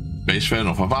 Base for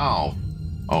enough, a valve.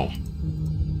 Oh,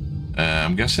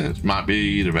 I'm guessing it might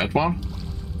be the red one.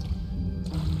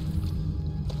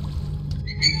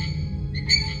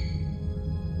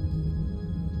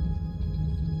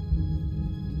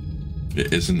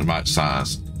 It isn't the right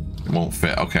size. It won't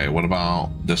fit. Okay, what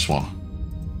about this one?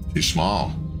 Too small.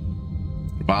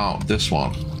 What about this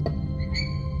one?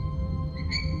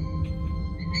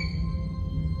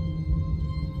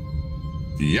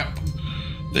 Yep.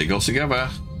 They go together.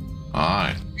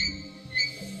 Alright.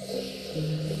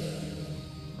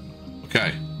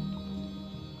 Okay.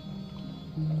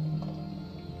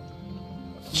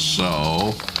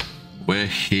 So, we're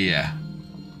here.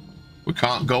 We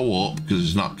can't go up because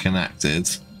it's not connected.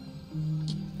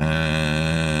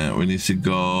 We need to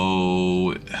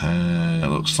go. It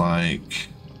looks like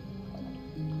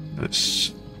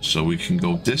it's so we can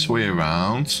go this way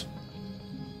around.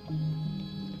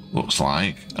 Looks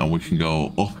like, and we can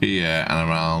go up here and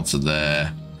around to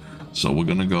there. So we're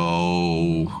gonna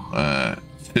go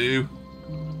 2,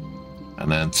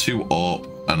 and then 2 up,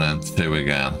 and then 2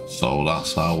 again. So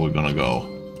that's how we're gonna go.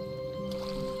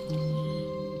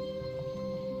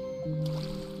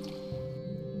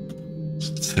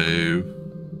 Two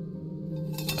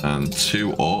and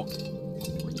 2 up.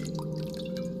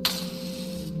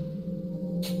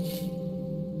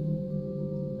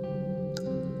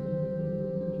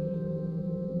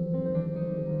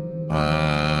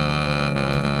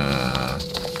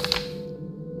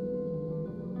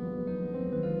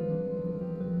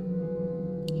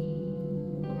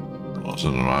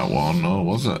 Wasn't the right one, no,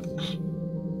 was it?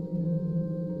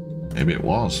 Maybe it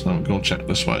was. Let me go check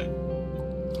this way.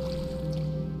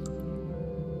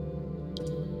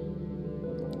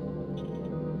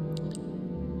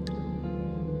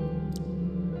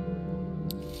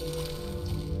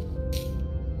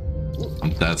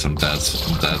 I'm dead, I'm dead,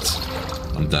 I'm dead,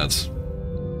 I'm dead.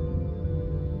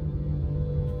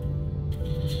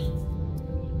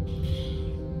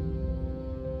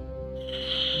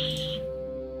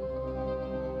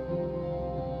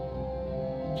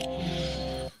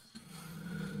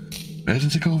 Where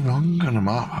did it go wrong on the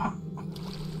map?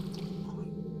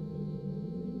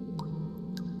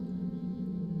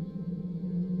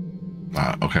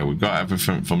 Right, okay, we've got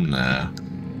everything from there.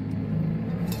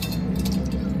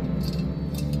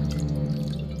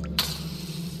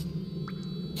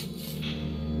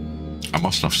 I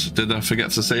must have, did I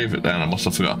forget to save it then? I must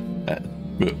have forgot.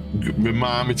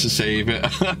 Remind me to save it.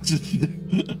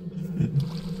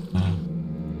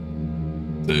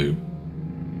 2.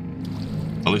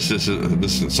 At least this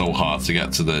isn't so hard to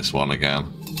get to this one again.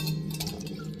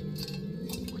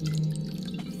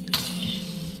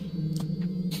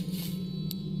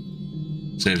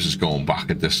 Saves us going back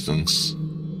a distance.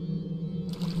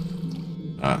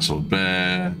 Alright, so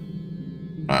there.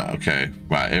 Right, okay.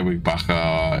 Right, here we back.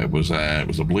 It was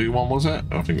a blue one, was it?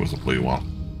 I think it was a blue one.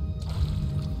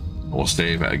 We'll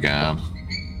save it again.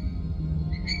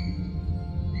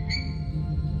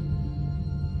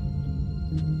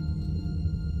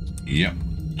 Yep.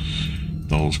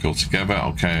 Those go together.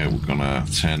 Okay, we're gonna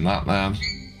turn that then.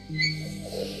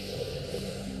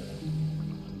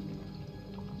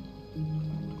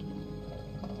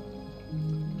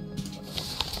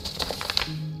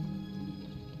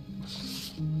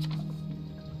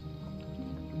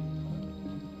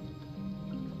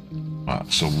 Right,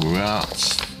 so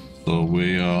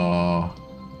we are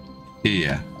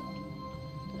here.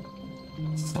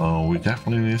 So we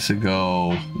definitely need to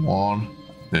go 1,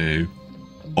 2,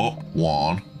 up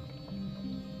 1.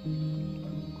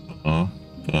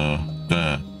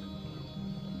 There.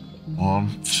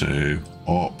 1, 2,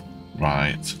 up,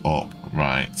 right, up,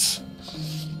 right.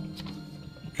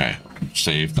 Okay,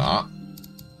 save that.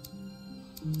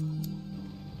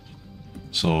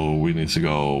 So we need to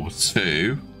go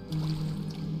 2.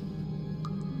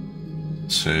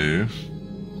 2.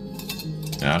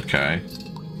 Yeah, okay.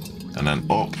 And then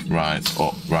up, right,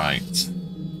 up, right.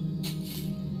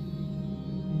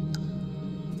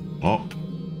 Up.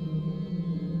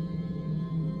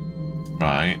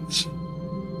 Right.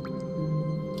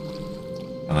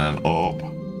 And then up.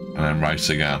 And then right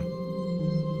again.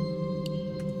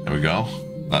 There we go.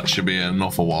 That should be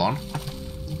enough for 1.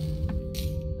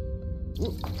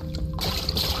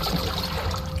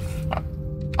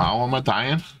 How am I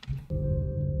dying?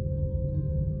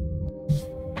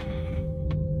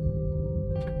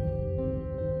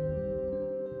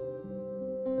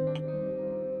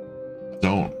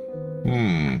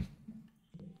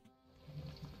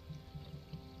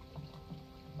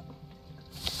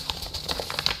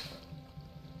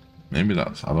 Maybe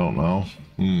that's, I don't know.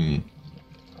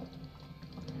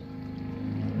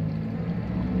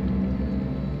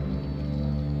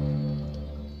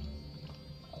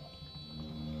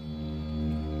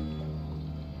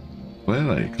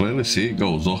 Clearly see it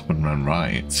goes up and then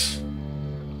right.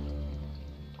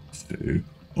 2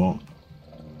 up.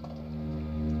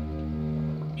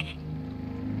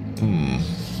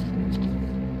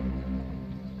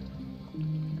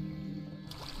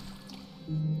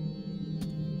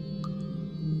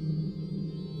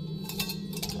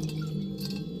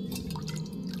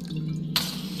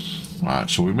 Right,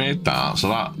 so we made that. So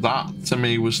that to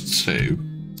me was 2.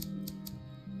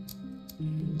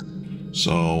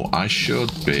 So I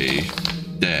should be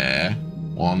there.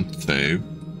 1, 2.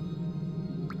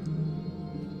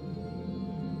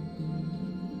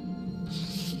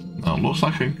 Now it looks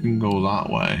like I can go that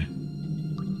way.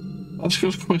 Let's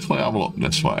just quickly have a look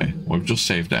this way. We've just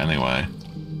saved it anyway.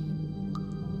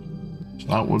 So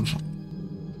that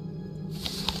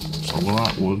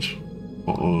would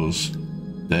put us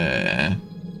there.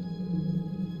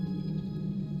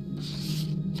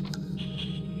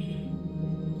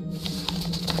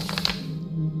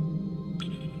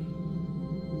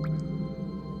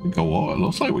 Go up. It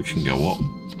looks like we can go up.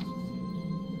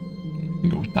 We can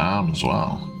go down as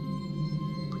well.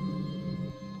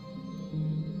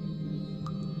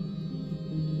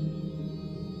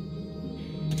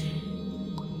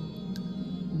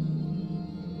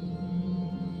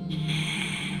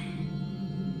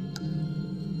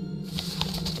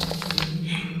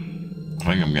 I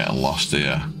think I'm getting lost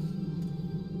here.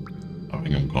 I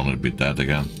think I'm gonna be dead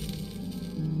again.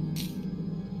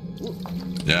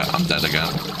 Yeah, I'm dead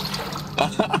again.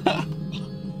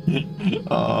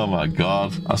 Oh my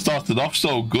god. I started off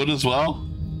so good as well.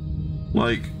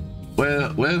 Like, where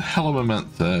the hell am I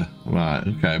meant to? Right,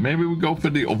 okay. Maybe we go for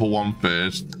the other one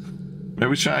first.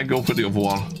 Maybe try and go for the other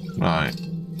one. Right.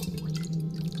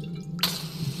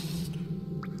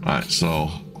 Right,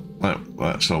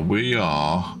 so we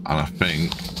are, and I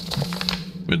think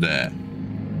we're there.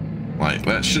 Like,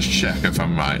 let's just check if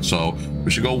I'm right. So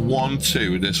we should go 1,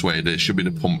 2 this way. This should be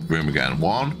the pump room again.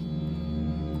 1,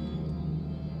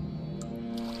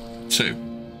 2.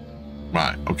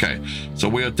 Right, okay. So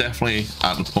we are definitely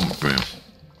at the pump room.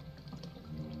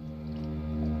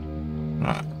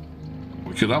 Right.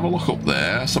 We could have a look up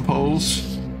there, I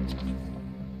suppose.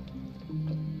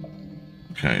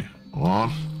 Okay,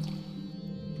 1.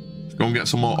 Let's go and get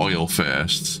some more oil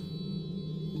first.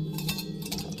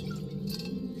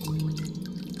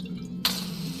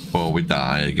 Before we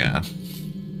die again.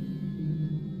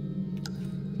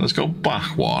 Let's go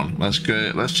back 1. Let's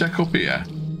check up here.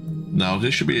 Now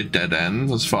this should be a dead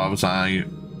end as far as I...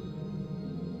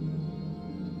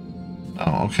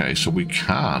 Oh, okay, so we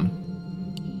can.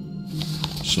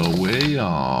 So we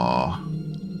are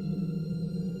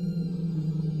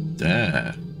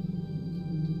there.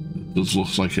 It does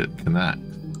look like it connects.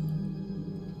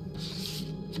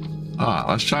 Alright,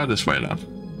 let's try this way then.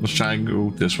 Let's try and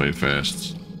go this way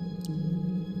first.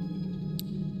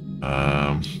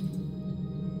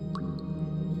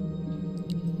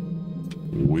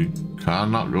 We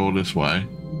cannot go this way.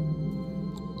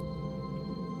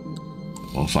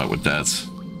 Looks like we're dead.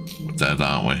 We're dead,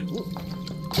 aren't we?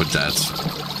 We're dead.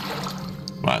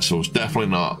 Right, so it's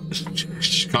definitely not.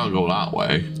 She can't go that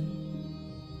way.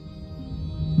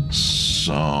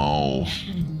 So.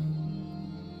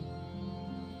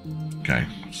 Okay,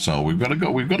 so we've got to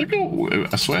go. We've got to go.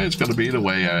 I swear it's going to be the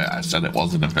way I said it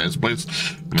was in the first place.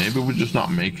 Maybe we're just not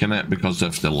making it because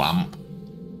of the lamp.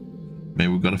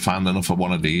 Maybe we've got to find enough of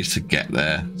one of these to get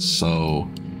there. So,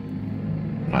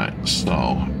 right,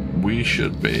 so we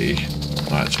should be,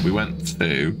 right, so we went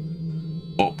 2,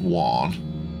 up 1.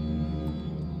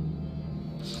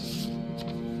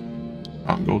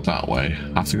 Can't go that way,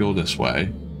 have to go this way.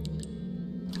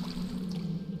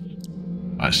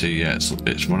 I see, yeah,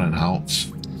 it's running out.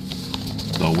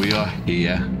 So we are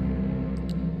here.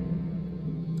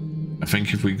 I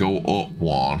think if we go up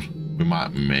 1, we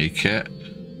might make it.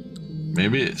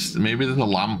 Maybe there's a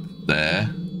lamp there.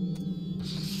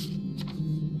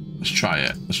 Let's try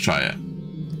it. Let's try it.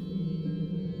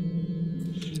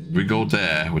 If we go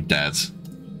there, we're dead.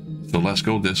 So let's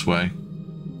go this way.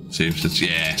 See if it's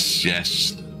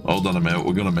yes. Hold on a minute,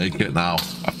 we're gonna make it now,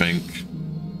 I think.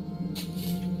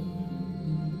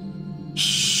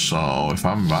 So if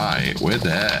I'm right, we're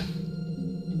there.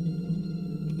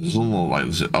 It doesn't look like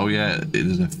this. Oh yeah, it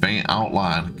is a faint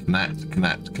outline. Connect.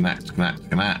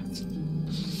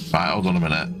 Right, hold on a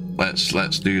minute.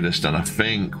 Let's do this then. I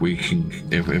think we can,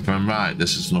 if I'm right,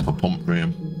 this is another pump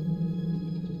room.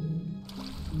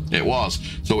 It was.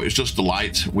 So it's just the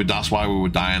light. That's why we were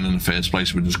dying in the first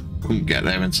place. We just couldn't get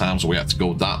there in time, so we had to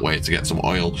go that way to get some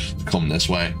oil to come this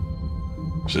way.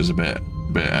 Which is a bit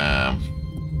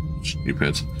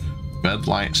stupid. Red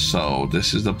light. So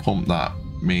this is the pump. That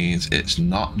means it's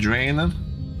not draining.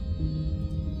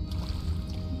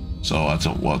 So I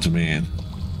don't what to mean.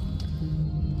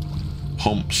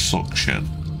 Pump suction.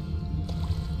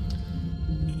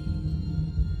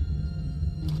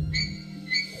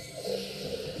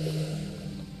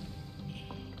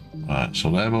 Right,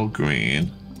 so they're all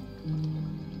green.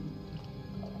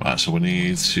 Right, so we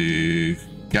need to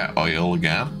get oil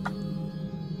again.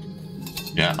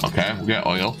 Yeah, okay, we'll get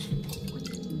oil.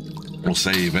 We'll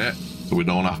save it, so we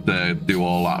don't have to do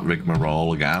all that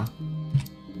rigmarole again.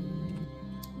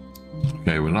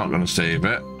 Okay, we're not going to save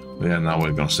it. Yeah, now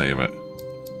we're going to save it.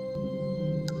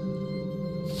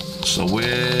 So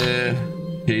we're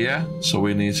here. So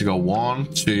we need to go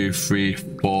 1, 2, 3,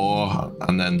 4,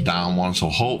 and then down 1. So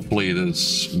hopefully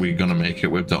we're going to make it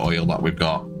with the oil that we've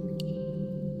got.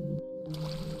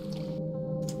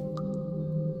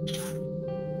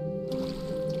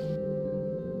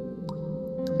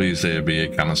 Please there be a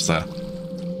canister.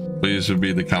 Please would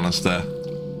be the canister.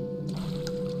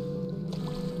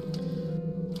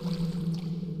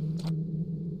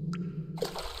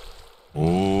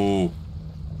 Oh,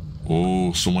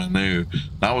 somewhere new.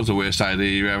 That was the worst idea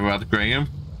you ever had, Graham.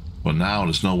 But now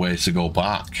there's no way to go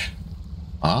back.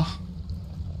 Huh?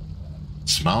 It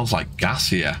smells like gas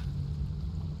here.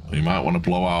 You might want to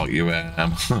blow out your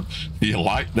your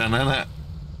light then, innit?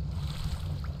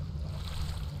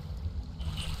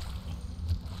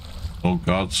 Oh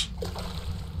God.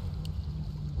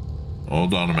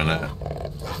 Hold on a minute.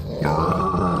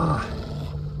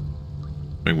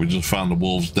 I think we just found the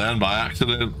wolves den by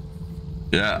accident.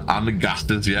 Yeah, and the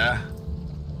gases, yeah.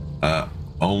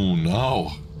 Oh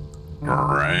no.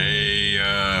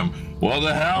 Graham. What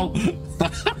the hell?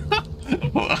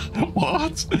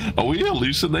 What? Are we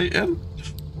hallucinating?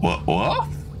 What?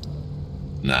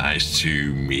 Nice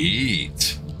to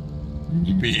meet.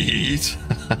 Meet?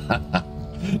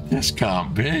 This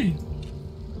can't be.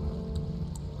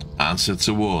 Answer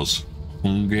to us.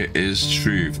 Hunger is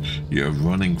truth. You're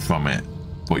running from it.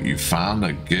 But you found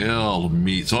a girl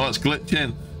meat. Oh, it's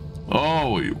glitching.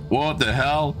 Oh, what the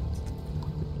hell?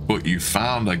 But you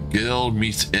found a girl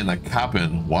meat in a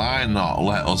cabin. Why not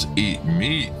let us eat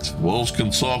meat? Wolves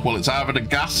can talk. Well, it's either the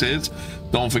gases.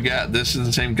 Don't forget, this is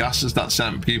the same gases that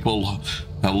sent people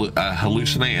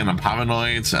hallucinating and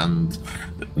paranoid, and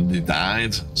they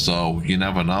died. So you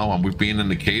never know. And we've been in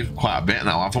the cave quite a bit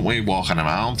now, haven't we? Walking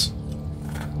around.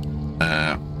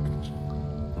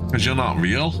 Because you're not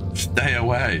real. Stay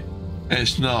away.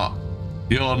 It's not.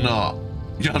 You're not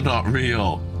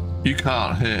real. You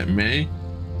can't hurt me.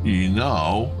 You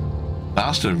know,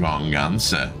 that's the wrong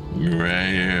answer.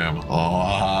 Graham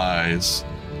lies.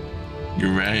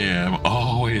 Graham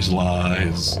always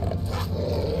lies.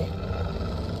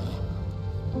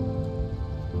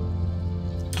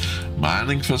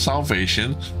 Mining for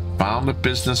salvation. Found the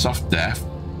business of death.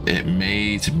 It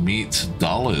made meat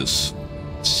dollars.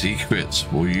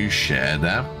 Secrets, will you share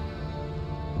them?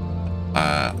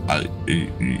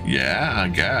 Yeah,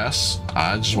 I guess.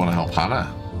 I just want to help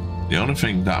Hannah. The only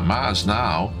thing that matters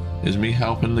now is me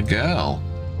helping the girl.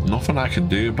 Nothing I can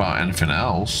do about anything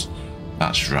else.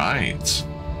 That's right.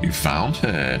 You found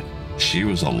her. She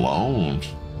was alone.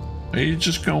 Are you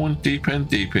just going deeper and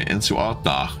deeper into our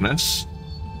darkness?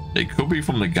 It could be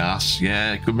from the gas.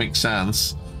 Yeah, it could make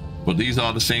sense. But these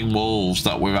are the same wolves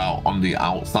that were out on the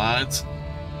outside.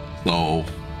 So,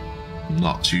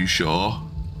 not too sure.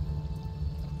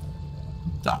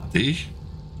 Daddy,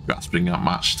 grasping at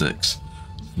matchsticks.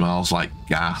 Smells like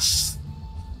gas.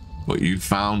 But you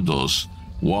found us.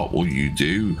 What will you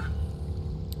do?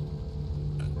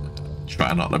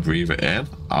 Try not to breathe it in.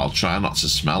 I'll try not to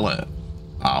smell it.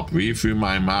 I'll breathe through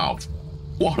my mouth.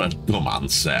 What a dumb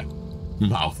answer.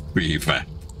 Mouth breather.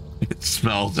 It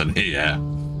smells in here.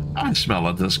 I smell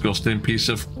a disgusting piece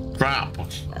of crap.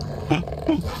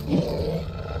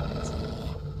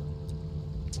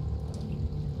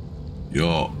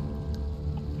 You're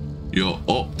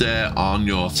up there on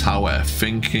your tower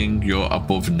thinking you're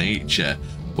above nature,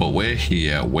 but we're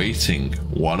here waiting.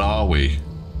 What are we?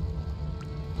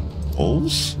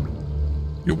 Wolves?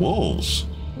 You're wolves?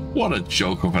 What a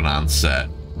joke of an answer.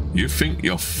 You think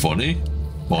you're funny?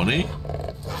 Funny?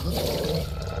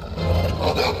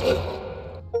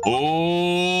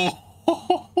 Oh!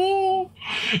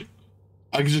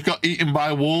 I just got eaten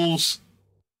by wolves.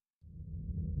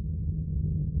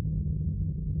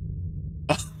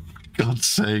 God's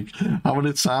sake, how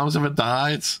many times have I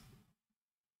died?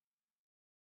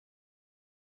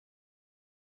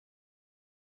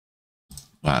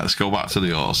 Right, let's go back to the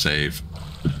autosave.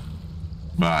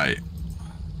 Right.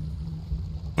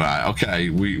 Right, okay,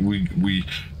 we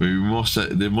must,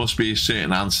 there must be a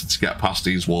certain answer to get past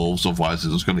these wolves, otherwise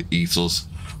they're just going to eat us.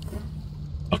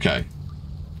 Okay.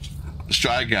 Let's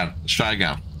try again. Let's try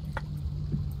again.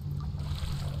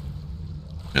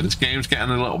 Yeah, this game's getting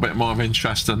a little bit more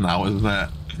interesting now, isn't it?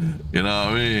 You know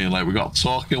what I mean? Like, we got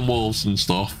talking wolves and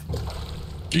stuff.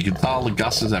 You can tell the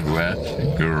gases everywhere.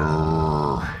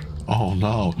 Grrr. Oh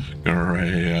no.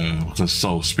 Grrr. That's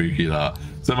so spooky, that.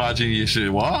 So imagine you say,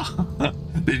 what?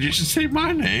 Did you just say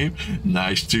my name?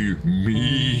 Nice to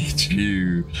meet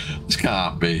you. This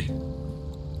can't be.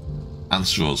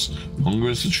 Answer us. Hunger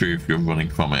is the truth, you're running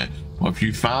from it. Well, if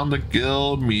you found a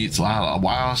girl meat, why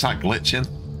was that glitching?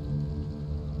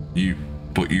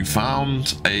 But you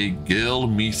found a girl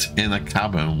meat in a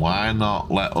cabin. Why not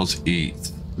let us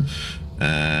eat?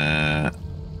 I'm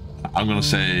gonna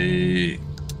say,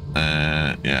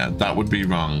 yeah, that would be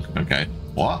wrong. Okay,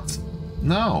 what?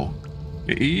 No,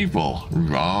 you're evil.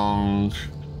 Wrong.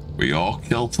 We all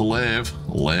kill to live.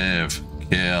 Live,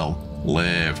 kill,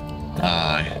 live,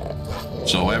 die.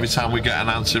 So every time we get an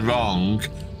answer wrong,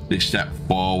 they step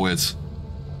forward.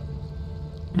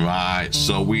 Right,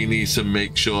 so we need to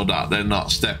make sure that they're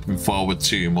not stepping forward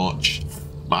too much.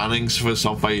 Mannings for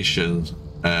salvation.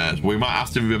 We might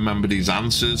have to remember these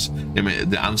answers.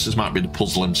 The answers might be the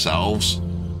puzzle themselves.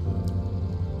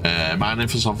 Mining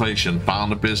for salvation.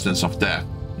 Found a business of death.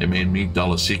 It made me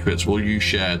dollar secrets. Will you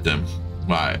share them?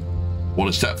 Right. Will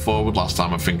it step forward? Last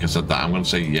time I think I said that. I'm going to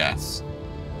say yes.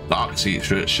 Dark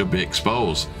secrets should be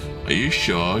exposed. Are you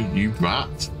sure, you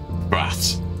brat?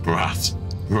 Brat. Brat.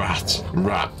 Rat,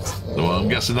 rat. So I'm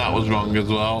guessing that was wrong as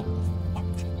well.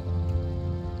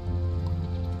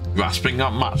 Grasping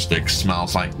at matchsticks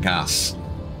smells like gas.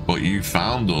 But you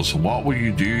found us. What will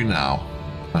you do now?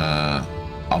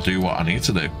 I'll do what I need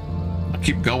to do. I'll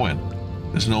keep going.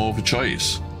 There's no other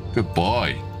choice. Good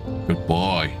boy. Good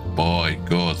boy. Boy,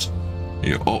 good.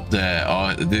 You're up there. Oh,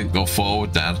 it didn't go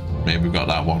forward then. Maybe we got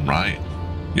that one right.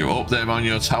 You're up there on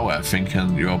your tower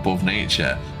thinking you're above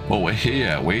nature. But we're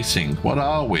here, waiting. What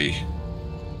are we?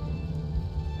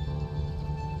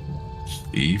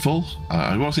 Evil?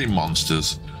 I want to say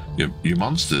monsters. You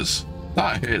monsters.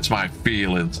 That hurts my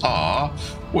feelings. Ah,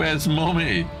 where's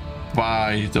Mummy?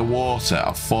 By the water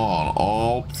of fawn,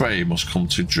 all prey must come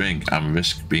to drink and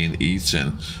risk being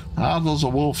eaten. How does a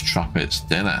wolf trap its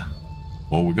dinner?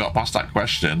 Well, we got past that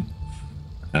question.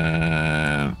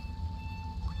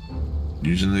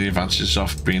 Using the advantages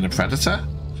of being a predator?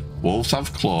 Wolves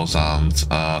have claws and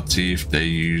teeth. They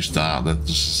use that. That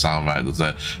doesn't sound right, does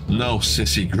it? No,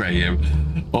 sissy Graham.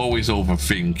 Always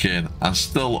overthinking and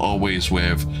still always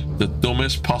with the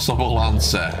dumbest possible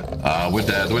answer. We're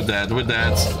dead, we're dead, we're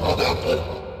dead.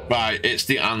 Right, it's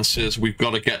the answers. We've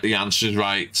got to get the answers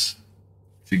right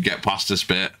to get past this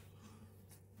bit.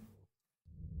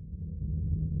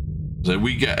 So if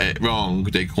we get it wrong,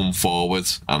 they come forward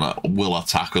and will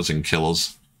attack us and kill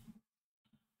us.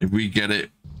 If we get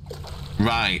it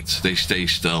right, they stay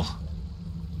still.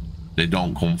 They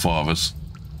don't come for us.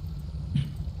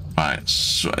 Right,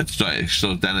 so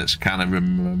then it's kind of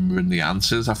remembering the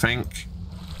answers, I think.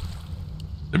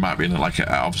 They might be in like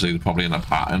obviously they're probably in a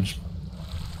pattern.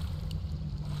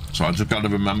 So I just got to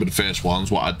remember the first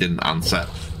ones, what I didn't answer.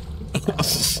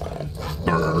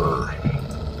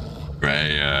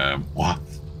 Graham, what?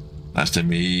 That's the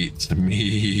meat, the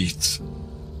meat.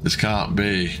 This can't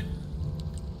be.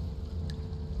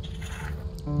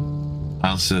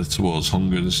 Answer to us,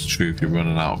 hunger is the truth, you're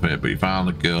running out of it, but you found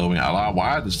a girl.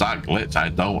 Why does that glitch? I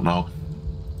don't know.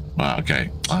 Right,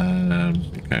 okay.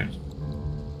 Okay.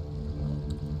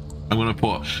 I'm gonna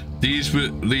put these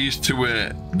two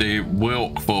they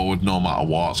walk forward no matter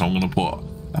what, so I'm gonna put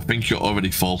I think you're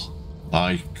already full.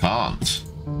 I can't.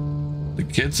 The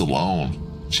kid's alone.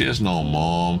 She has no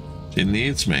mom. She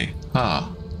needs me. Huh.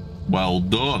 Well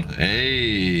done.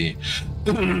 Hey.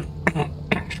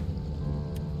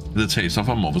 The taste of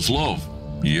a mother's love.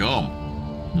 Yum.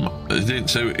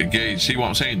 So again, see what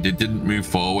I'm saying? They didn't move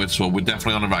forward, so we're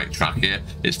definitely on the right track here.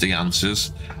 It's the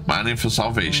answers. Mining for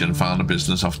salvation, found a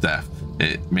business of death.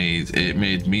 It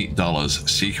made meat dollars.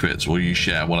 Secrets, will you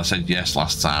share? Well, I said yes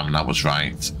last time, and that was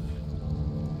right.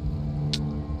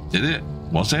 Did it?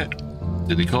 Was it?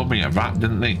 Did he call me a rat,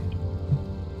 didn't he?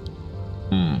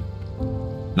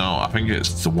 No, I think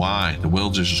it's the why. The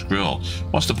world's just a squirrel.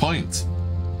 What's the point?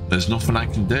 There's nothing I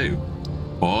can do.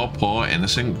 Poor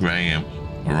innocent Graham.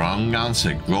 Wrong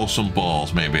answer. Grow some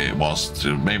balls. Maybe it was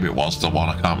the one.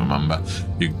 I can't remember.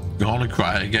 You're gonna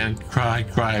cry again.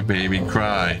 Cry, baby,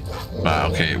 cry. Right,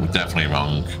 okay, it was definitely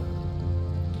wrong.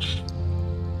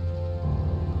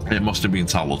 It must have been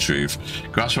tell the truth.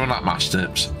 Grass run at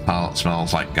matchsticks.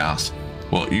 Smells like gas.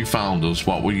 But you found us.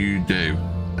 What will you do?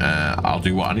 I'll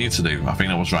do what I need to do. I think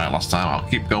I was right last time. I'll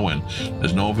keep going.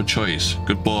 There's no other choice.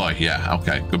 Good boy. Yeah,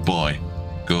 okay. Good boy.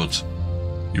 Good.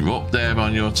 You're up there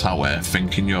on your tower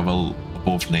thinking you're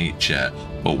above nature.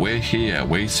 But we're here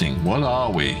waiting. What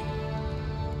are we?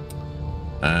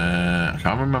 I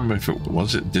can't remember if it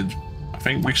was it. I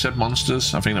think we said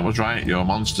monsters. I think that was right. You're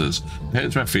monsters.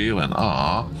 Here's my feeling.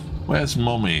 Ah, where's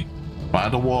mummy? By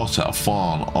the water, a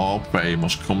fawn, all prey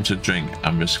must come to drink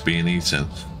and risk being eaten.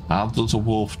 How does a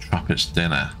wolf trap its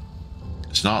dinner?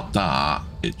 It's not that.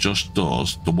 It just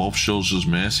does. The wolf shows us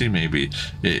mercy, maybe.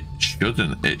 It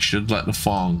shouldn't. It should let the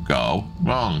fawn go.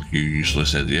 Wrong, you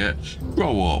useless idiot.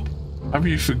 Grow up. Have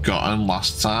you forgotten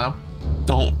last time?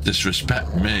 Don't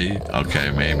disrespect me.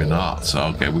 Okay, maybe not.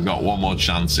 Okay, we got one more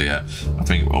chance here. I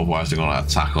think otherwise they're going to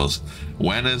attack us.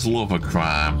 When is love a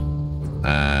crime?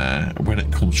 When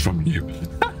it comes from you.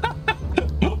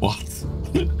 What?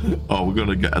 Oh, we're going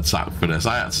to get attacked for this.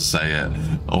 I had to say it.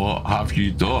 What have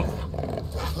you done?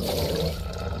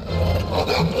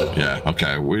 Yeah,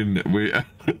 okay. We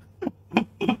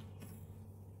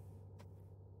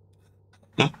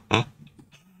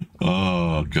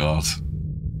Oh, God.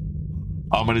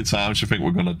 How many times do you think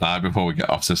we're going to die before we get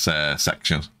off this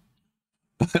section?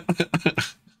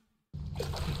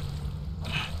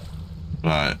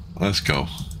 Right, let's go.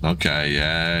 Okay,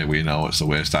 yeah, we know it's the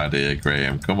worst idea,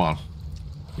 Graham. Come on.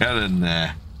 Get in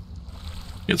there.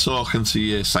 You're talking to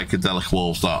your psychedelic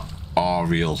wolves that are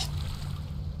real.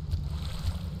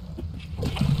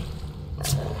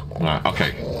 Right,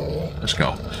 okay. Let's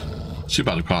go. Too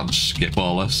bad I can't skip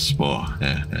all this, but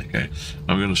yeah, okay.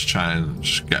 I'm going to try and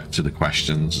just get to the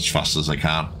questions as fast as I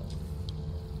can.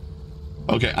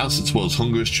 Okay, answer to us.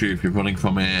 Hunger is truth. You're running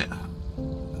from it.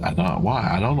 I don't know why.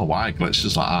 I don't know why it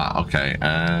glitches like that. Okay.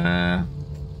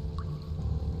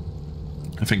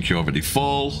 I think you're already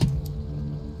full.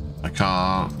 I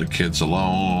can't. The kid's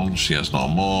alone. She has no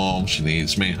mom. She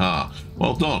needs me. Huh?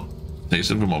 Well done.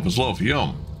 Taste of her mother's love.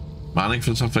 Yum. Mining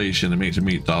for salvation. It makes a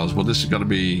meat dollars. Well, this has got to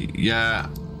be. Yeah.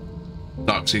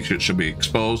 Dark secrets should be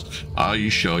exposed. Are you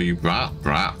sure, you brat?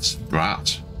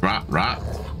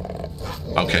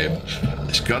 Okay,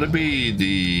 it's got to be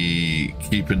the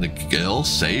keeping the girl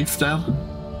safe then.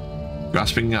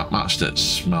 Grasping at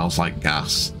matchsticks smells like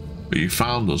gas. But you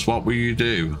found us. What will you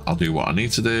do? I'll do what I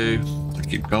need to do. I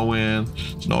keep going.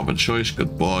 It's no other choice.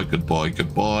 Good boy, good boy,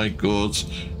 good boy. Good.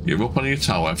 You're up on your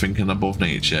tower thinking above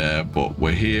nature, but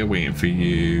we're here waiting for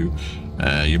you.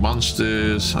 You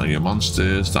monsters, you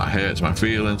monsters, that hurts my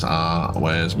feelings. Ah,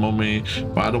 where's mummy?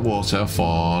 By the water,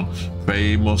 fawn.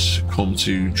 Prey must come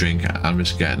to drink and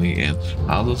risk getting eaten.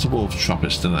 How does the wolf trap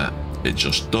its dinner? It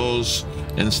just does.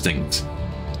 Instinct.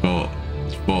 But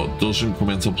doesn't come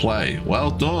into play.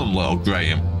 Well done, little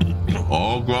Graham.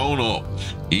 All grown up.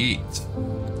 Eat.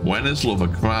 When is love a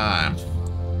crime?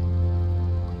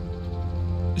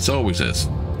 It always is.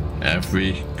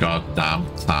 Every goddamn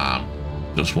time.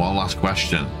 Just one last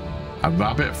question. A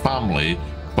rabbit family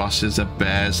crosses a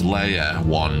bear's lair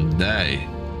one day.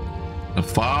 The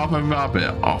father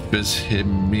rabbit offers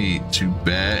him meat to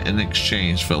bear in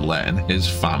exchange for letting his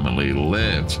family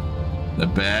live. The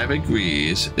bear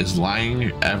agrees. Is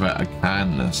lying ever a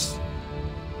kindness?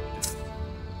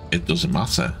 It doesn't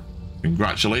matter.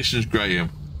 Congratulations, Graham.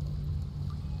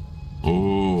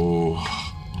 Oh.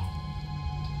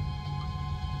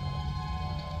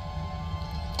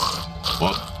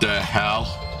 What the hell?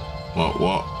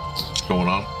 What's going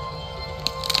on?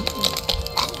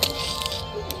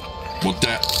 What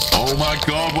the? Oh my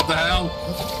God, what the hell?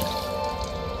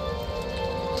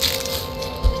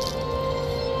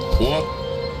 What?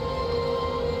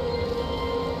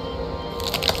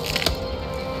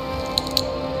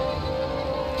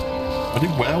 Are they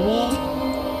werewolves?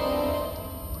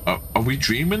 Are we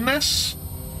dreaming this?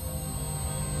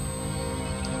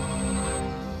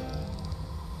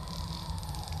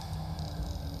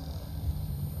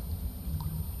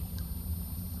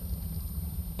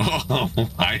 Oh,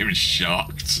 I am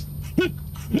shocked.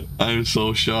 I am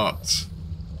so shocked.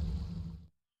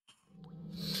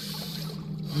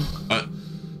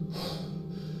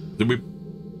 Did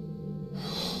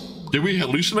we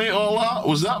hallucinate all that?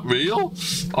 Was that real?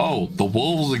 Oh, the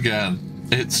wolves again.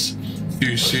 It's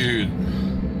too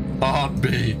soon. Can't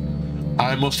be.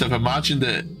 I must have imagined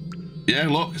it. Yeah,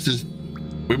 look,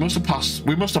 we must have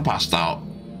passed out.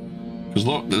 Because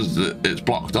look, it's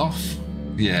blocked off.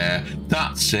 Yeah,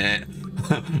 that's it.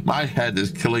 My head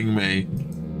is killing me.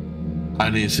 I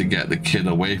need to get the kid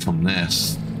away from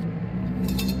this.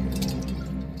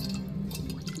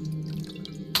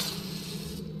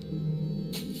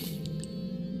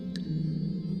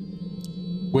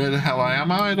 Where the hell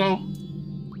am I though?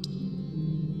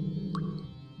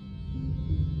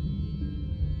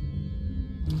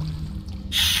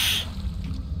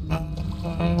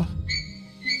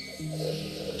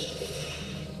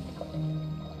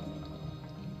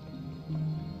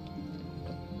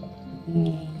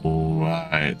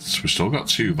 Right, we still got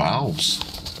 2 valves.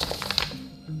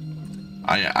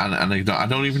 I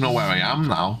don't even know where I am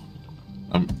now.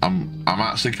 I'm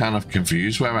actually kind of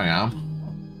confused where I am.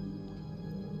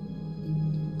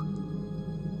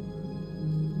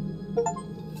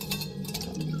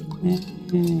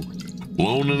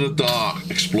 Alone in the dark,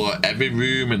 explore every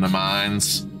room in the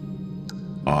mines.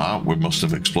 Alright, we must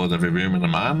have explored every room in the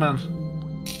mine then.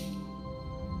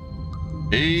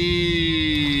 Hey.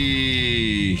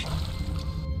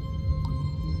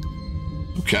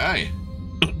 Okay.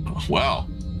 Well,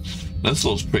 this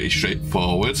looks pretty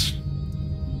straightforward.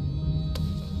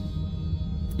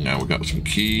 Now we got some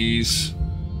keys.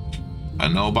 I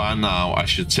know by now I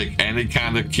should take any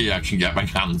kind of key I can get my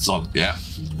hands on. Yeah,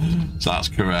 so that's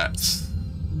correct.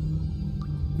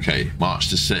 Okay, March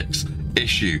the 6th.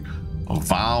 Issue: a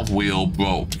valve wheel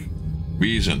broke.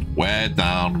 Reason: wear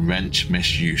down, wrench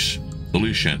misuse.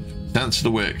 Solution: sent to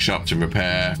the workshop to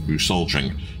repair through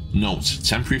soldering. Note: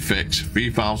 temporary fix. 3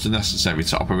 valves are necessary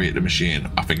to operate the machine.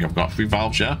 I think I've got 3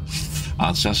 valves, yeah?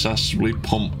 And successfully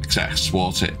pump excess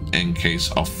water in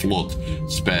case of flood.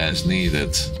 Spares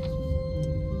needed.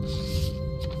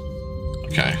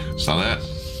 Okay, is that it?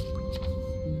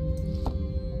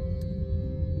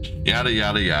 Yada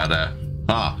yada yada.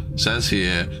 Says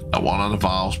here that one of the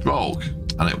valves broke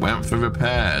and it went for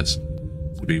repairs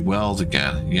to be welded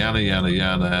again. Yada yada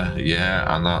yada.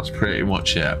 Yeah, and that's pretty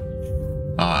much it.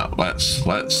 Alright,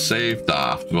 let's save that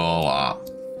after all that.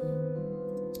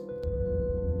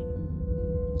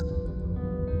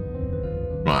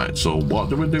 Right, so what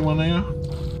do we do on here?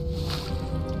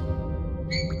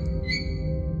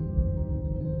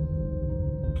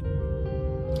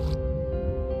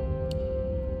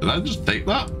 Did I just take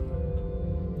that?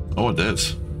 Oh, I did.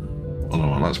 Hold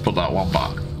on, let's put that one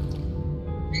back.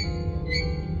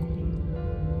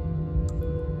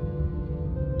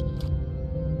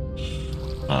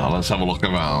 Let's have a look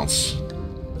around.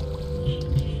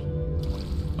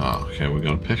 Okay, we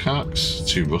got a pickaxe,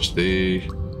 2 rusty.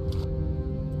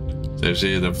 There's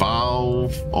here the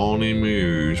valve only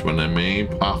moves when the main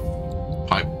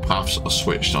pipe paths are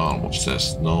switched on. What's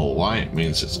this? No light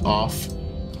means it's off.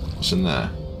 What's in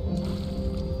there?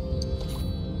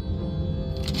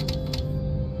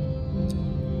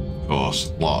 Of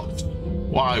course, locked.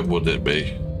 Why would it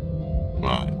be?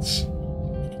 Right.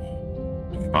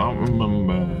 Can't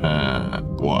remember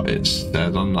what it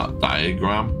said on that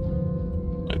diagram.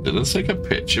 I didn't take a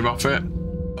picture of it.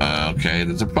 Okay,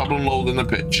 there's a problem loading the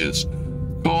pictures.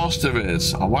 Of course there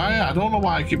is. Why? I don't know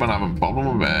why I keep on having a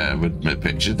problem with my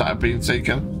pictures that have been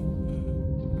taken.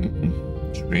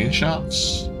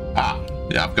 Screenshots.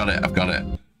 Yeah, I've got it.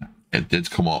 It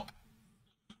did come up.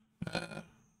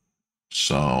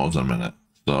 So hold on a minute.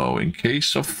 So in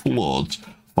case of flood,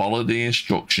 follow the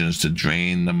instructions to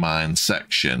drain the mine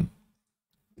section.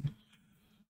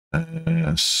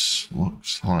 Yes,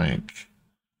 looks like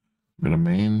with a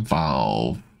main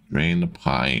valve, drain the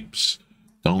pipes.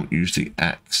 Don't use the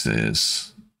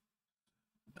X's.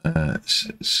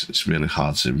 It's really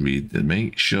hard to read.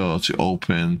 Make sure to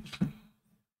open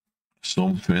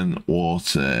something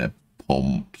water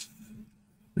pump,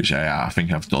 which I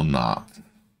think I've done that.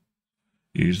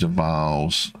 Use the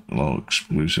valves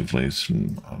exclusively.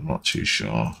 I'm not too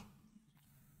sure.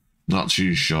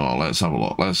 Let's have a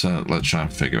look. Let's try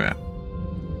and figure it.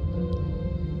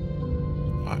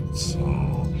 Right,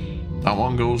 so that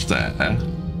one goes there.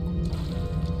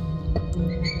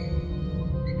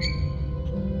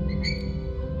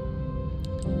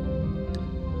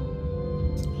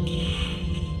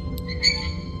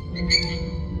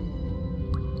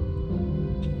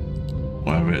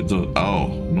 Whatever it does. Oh,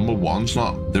 number 1's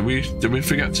not. Did we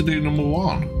forget to do number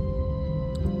 1?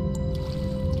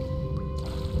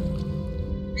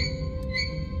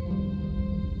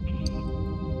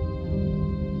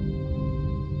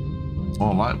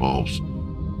 Oh, light bulbs.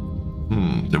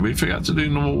 Did we forget to do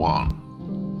number 1?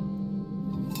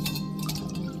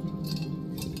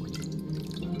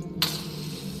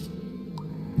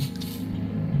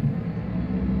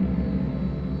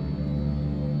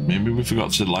 Maybe we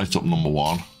forgot to light up number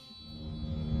 1.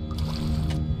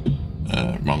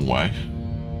 Wrong way.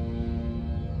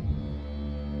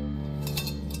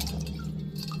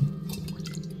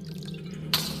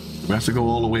 We have to go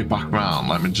all the way back around.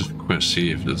 Let me just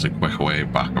see if there's a quicker way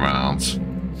back around.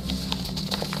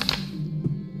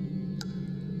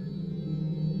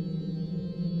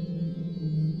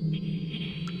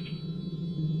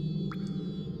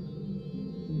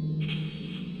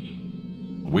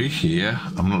 we here?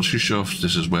 I'm not too sure if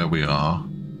this is where we are.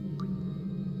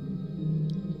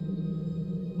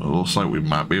 It looks like we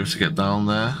might be able to get down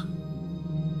there.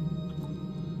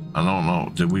 I don't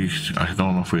know. Did we? I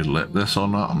don't know if we lit this or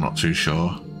not. I'm not too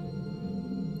sure.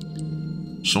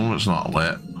 Some of it's not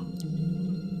lit.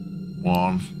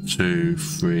 1, 2,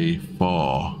 3,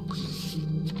 4.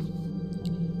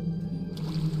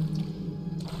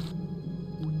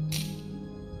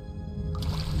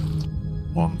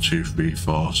 One, two, three,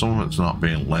 four. Some of it's not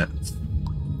being lit.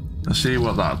 Let's see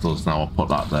what that does now. I'll put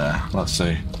that there. Let's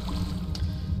see. I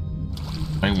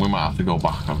think we might have to go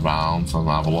back around and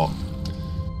have a look.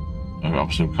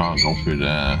 Obviously, we can't go through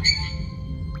there.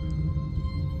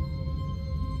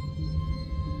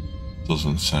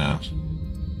 Doesn't say.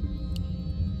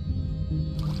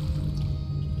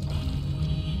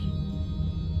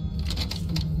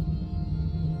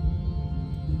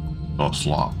 Oh, it's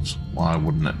locked. Why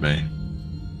wouldn't it be?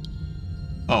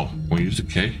 Oh, we used a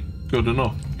key. Good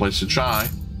enough. Place to try.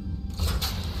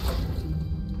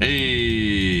 Hey,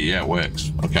 yeah, it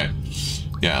works. Okay.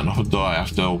 Yeah, another door I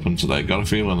have to open today. Got a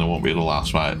feeling it won't be the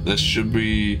last. Right, this should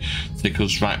be take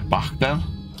us right back then.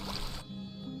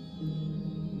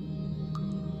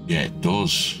 Yeah, it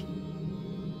does.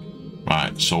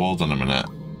 Right, so hold on a minute.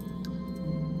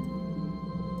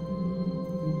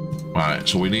 Right,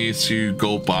 so we need to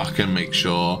go back and make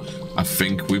sure. I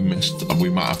think we might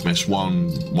have missed one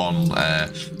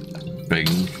thing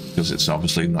because it's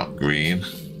obviously not green.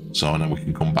 So then we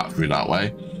can come back through that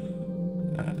way.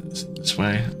 This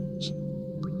way.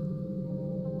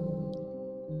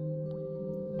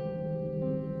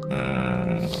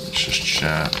 Let's just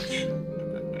check.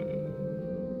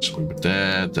 So we were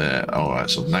there. Alright,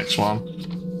 so the next one.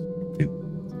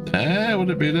 There, would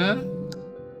it be there?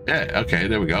 Yeah, okay,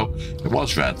 there we go. It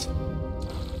was red.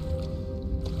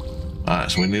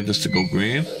 Alright, so we need this to go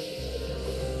green.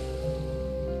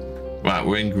 Right,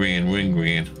 we're in green.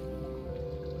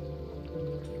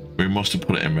 We must have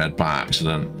put it in red by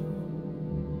accident.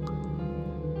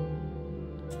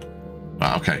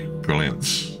 Right, okay,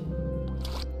 brilliant.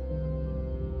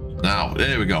 Now,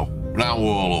 there we go. Now we're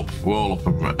all up.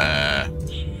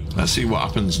 And, let's see what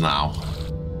happens now.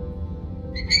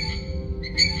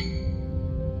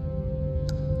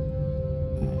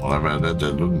 Whatever, they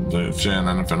didn't turn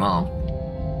anything on.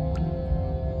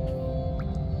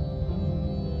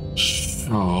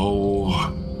 So,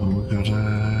 we've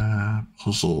got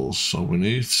puzzles. So we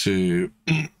need to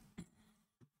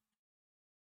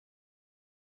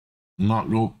not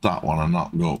go up that one and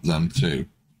not go up them too.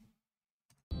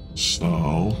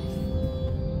 So,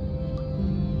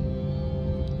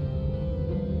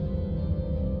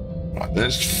 right,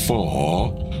 there's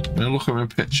 4. I'm gonna look at my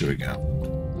picture again.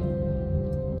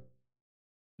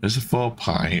 There's the 4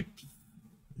 pipes.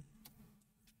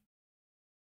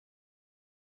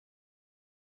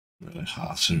 Really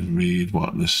hard to read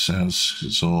what this says.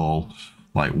 It's all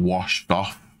like washed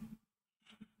off.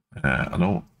 I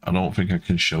don't think I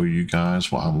can show you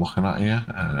guys what I'm looking at here.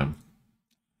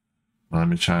 Let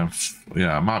me try and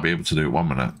yeah, I might be able to do it 1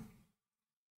 minute.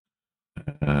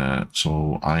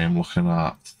 So I am looking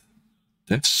at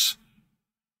this.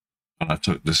 And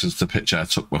this is the picture I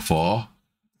took before.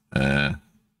 So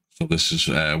this is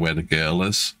where the girl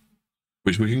is,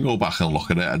 which we can go back and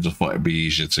look at it. I just thought it'd be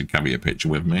easier to carry a picture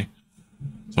with me.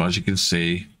 So as you can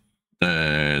see,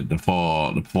 the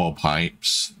four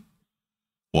pipes,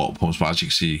 water pumps. But as you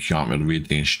can see, you can't really read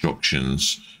the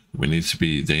instructions. They need to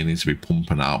be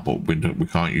pumping out, but we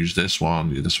can't use this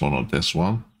one, or this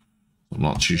one. I'm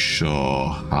not too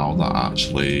sure how that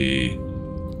actually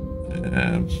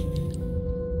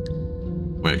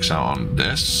works out on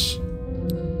this.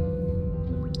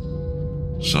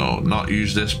 So not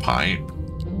use this pipe,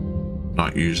 I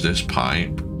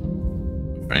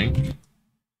think.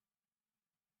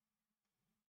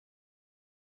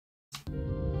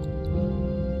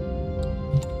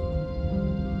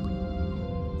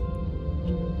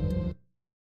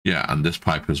 Yeah, and this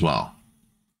pipe as well.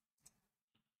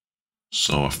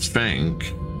 So I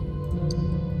think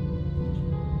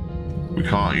we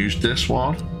can't use this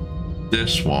one,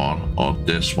 or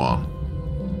this one.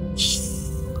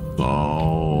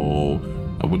 So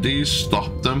would these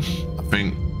stop them? I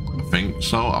think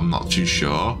so. I'm not too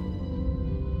sure.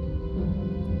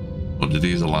 Or do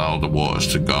these allow the waters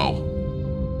to go?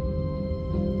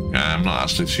 Yeah, I'm not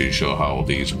actually too sure how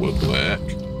these would work.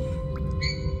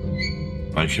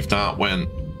 Like if that went.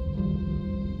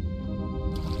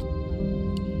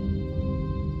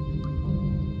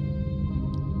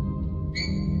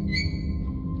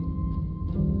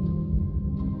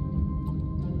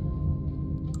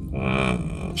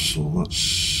 So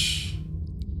let's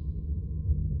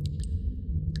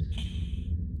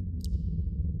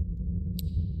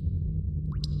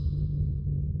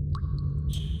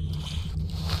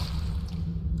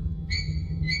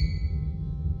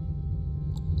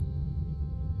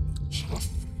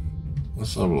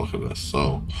let's have a look at this.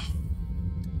 So,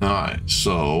 alright,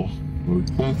 so we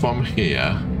come from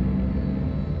here,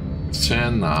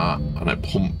 turn that, and it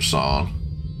pumps on.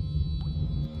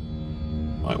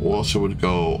 Like water would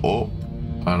go up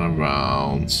and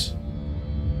around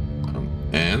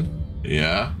and in,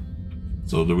 yeah.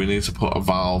 So do we need to put a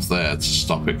valve there to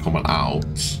stop it coming out?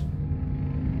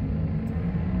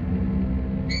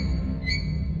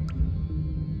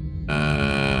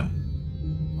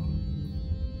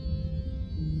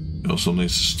 We also need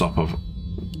to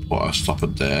put a stopper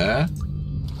there.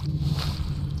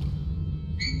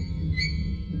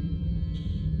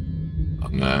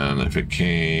 And then if it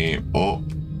came up,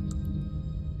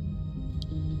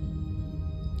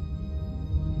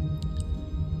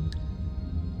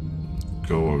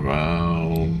 go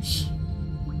around.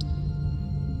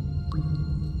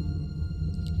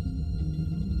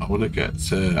 How would it get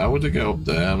up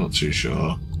there? I'm not too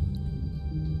sure.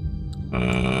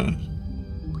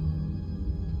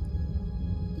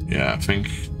 Yeah, I think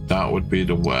that would be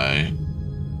the way.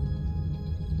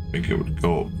 I think it would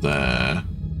go up there.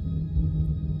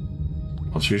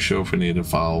 Not too sure if we need a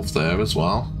valve there as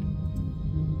well.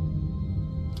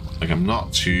 Like, I'm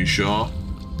not too sure.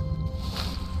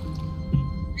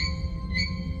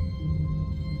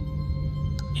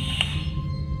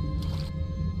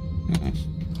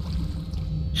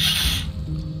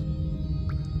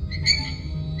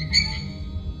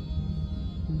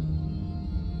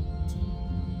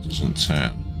 Doesn't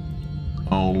it?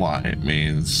 No light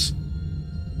means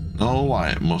no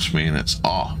light must mean it's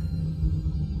off.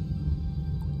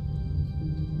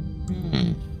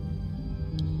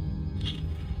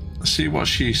 Let's see what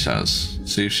she says.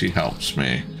 See if she helps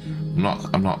me.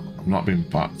 I'm not being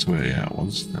back to it yet.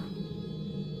 What's that?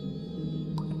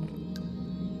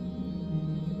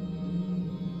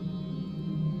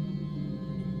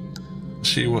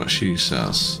 See what she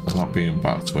says. I'm not being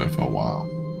back to it for a while.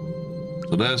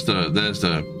 So there's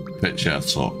the picture I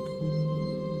took.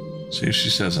 See if she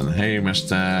says, and hey,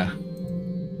 mister.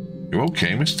 You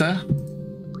okay, mister?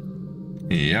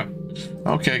 Yep.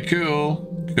 Okay, cool.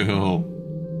 Cool.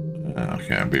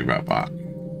 Okay, I'll be right back.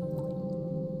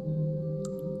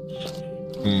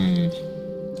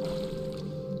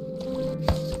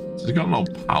 Has it got no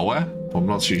power? I'm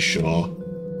not too sure.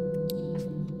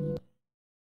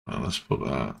 Let's put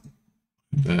that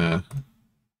there.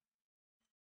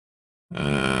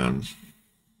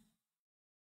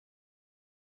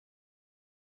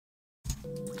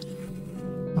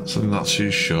 I'm not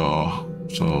too sure.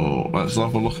 So let's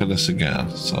have a look at this again.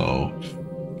 So,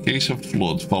 in case of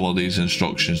flood, follow these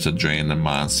instructions to drain the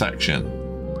mine section.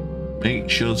 Make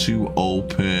sure to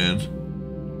open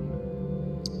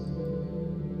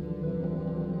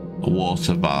the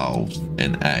water valves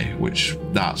in A, which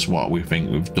that's what we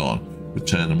think we've done. We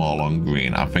turn them all on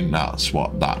green. I think that's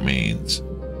what that means.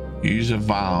 Use the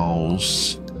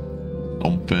valves,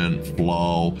 open,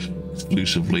 flow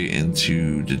exclusively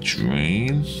into the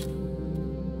drain.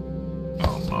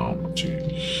 Oh no, I'm not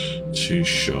too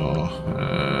sure.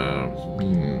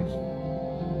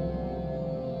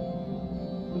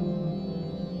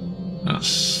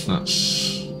 That's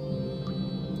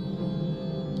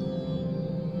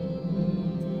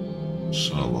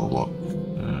so look.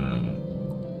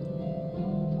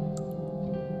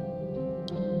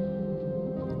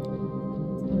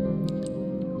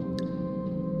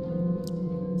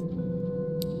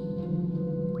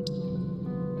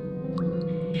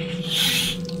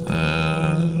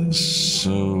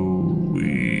 So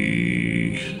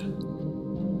we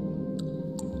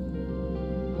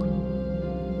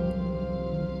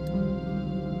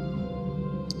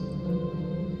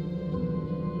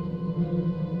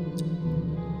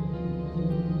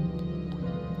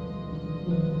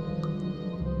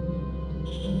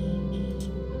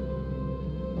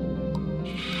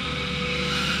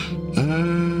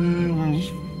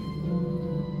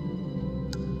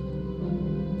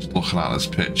just looking at this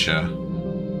picture.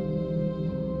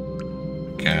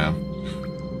 Yeah.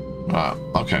 Right,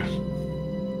 okay.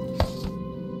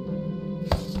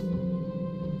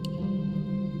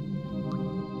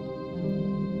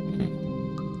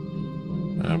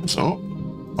 So,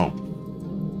 oh.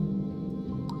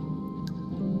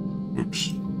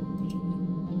 Oops.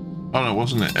 Oh no,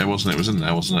 wasn't it? It wasn't. It was in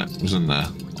there, wasn't it? It was in there.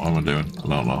 What am I doing? I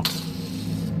don't know.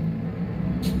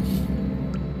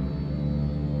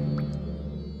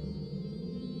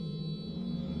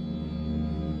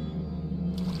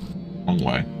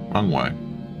 Wrong way.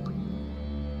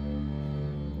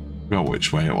 Go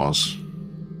which way it was.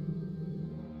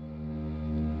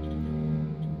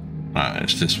 Right,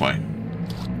 it's this way.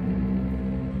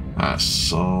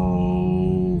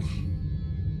 So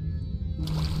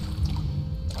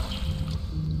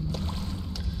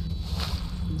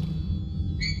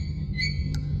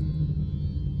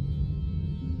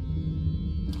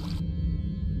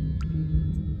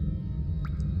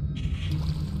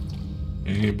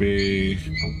Maybe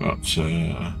I've got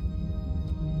to...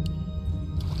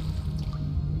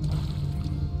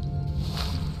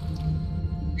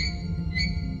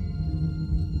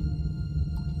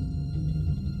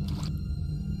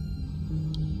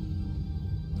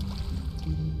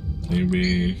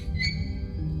 Maybe...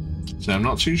 So I'm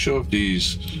not too sure if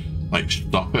these like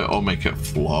stop it or make it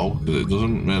flow, because it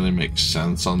doesn't really make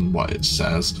sense on what it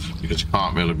says, because you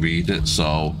can't really read it.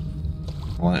 So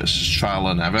let's just trial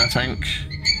and error, I think.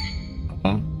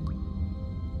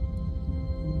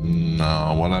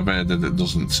 No, whatever I did, it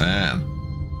doesn't turn.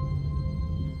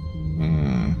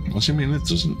 What do you mean it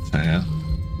doesn't turn?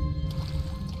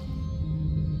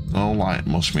 No light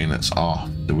must mean it's off.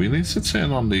 Do we need to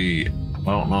turn on the... I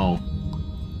don't know.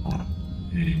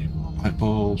 Light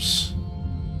bulbs.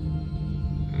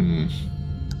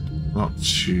 Not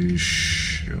too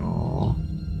sure.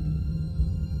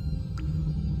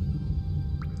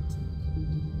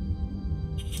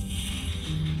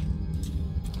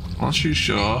 Not too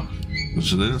sure,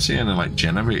 because I didn't see any like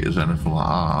generators or anything like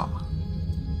that.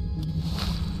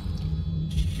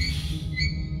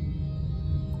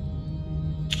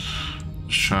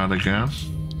 Let's try it again.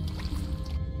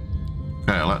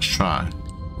 Okay, let's try.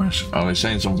 Oh, it's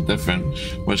saying something different.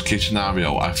 Worst case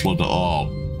scenario, I flood it all,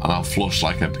 and I'll flush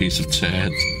like a piece of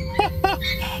turd.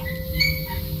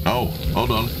 Oh,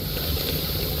 hold on.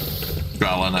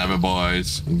 Trial and error,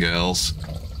 boys and girls.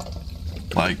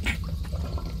 Like,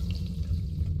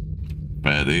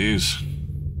 where are these?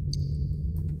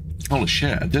 Holy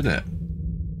shit, I did it.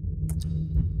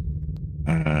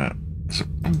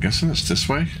 I'm guessing it's this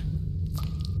way.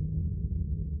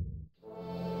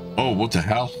 Oh, what the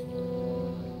hell?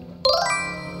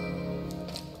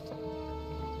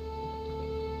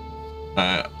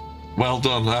 Well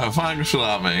done. Thanks for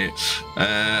that, mate.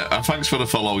 And thanks for the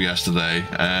follow yesterday.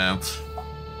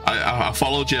 I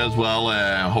followed you as well.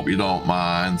 I hope you don't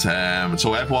mind.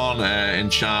 So everyone in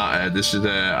chat, this is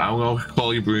I'm gonna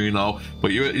call you Bruno,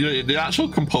 but you're the actual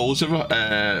composer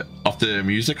of the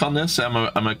music on this. Am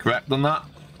I correct on that?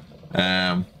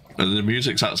 The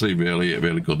music's actually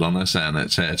really good on this, and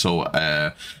it's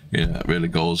yeah, it really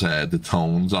goes. The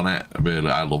tones on it,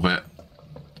 I love it.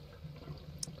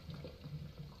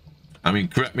 I mean,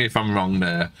 correct me if I'm wrong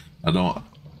there. I don't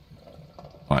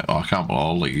like. Oh, I can't put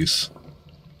all these.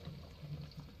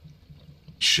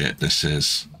 Shit, this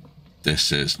is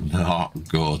not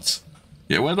good.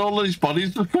 Yeah, where'd all these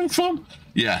bodies come from?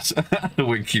 Yes,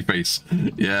 winky face.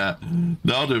 Yeah,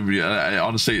 no,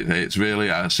 honestly, it's really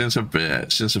since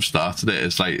I've started it,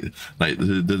 it's like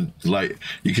like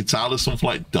you can tell there's something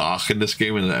like dark in this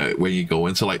game, and when you go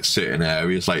into like certain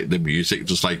areas, like the music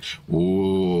just like,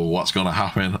 ooh, what's gonna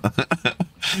happen?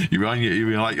 you're on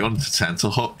the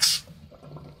tental hooks.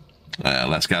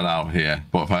 Let's get out of here.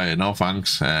 But no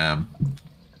thanks.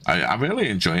 I'm really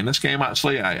enjoying this game,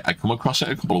 actually. I come across it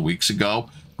a couple of weeks ago.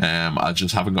 I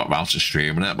just haven't got around to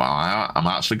streaming it, but I'm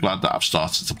actually glad that I've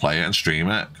started to play it and stream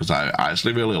it, because I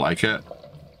actually really like it.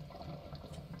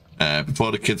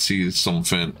 Before the kids see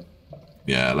something,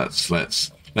 yeah, let's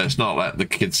not let the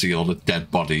kids see all the dead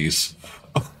bodies.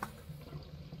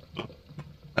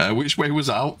 Which way was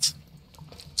out?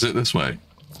 Is it this way?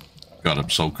 God,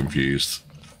 I'm so confused.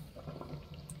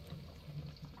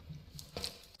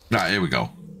 Right, here we go.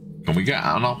 Can we get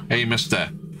out now? Hey, mister.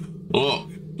 Look,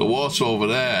 the water over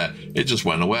there, it just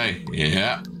went away.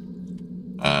 Yeah.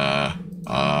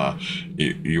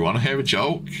 You want to hear a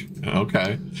joke?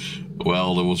 Okay.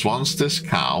 Well, there was once this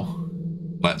cow.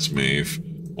 Let's move.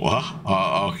 What?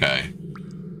 Oh, okay.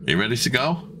 You ready to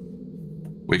go?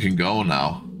 We can go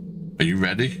now. Are you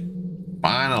ready?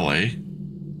 Finally.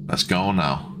 Let's go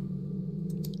now.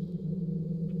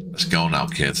 Let's go now,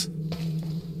 kid.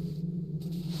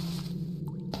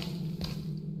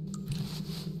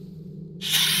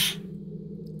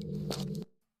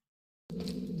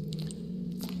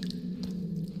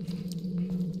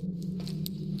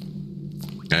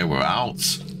 Okay, we're out.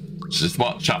 This is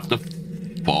what, chapter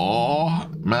 4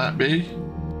 might be?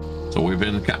 So we've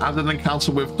had an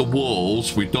encounter with the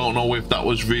wolves. We don't know if that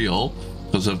was real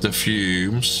because of the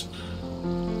fumes,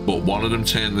 but one of them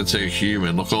turned into a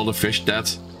human. Look, all the fish dead.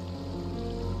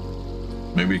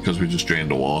 Maybe because we just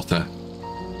drained the water.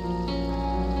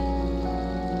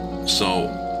 So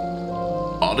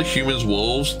are the humans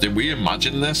wolves? Did we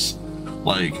imagine this?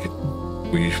 Like,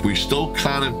 we still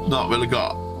kind of not really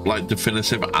got like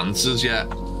definitive answers yet.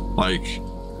 Like,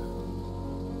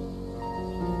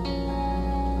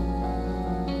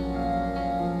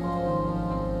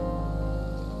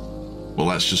 well,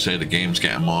 let's just say the game's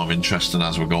getting more interesting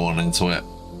as we're going into it.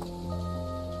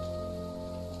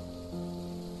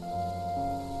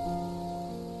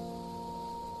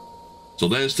 So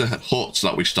there's the huts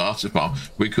that we started from.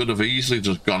 We could have easily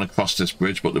just gone across this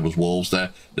bridge, but there was wolves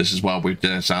there. This is why we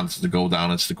decided to go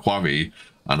down into the quarry.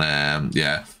 And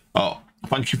yeah. Oh,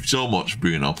 thank you so much,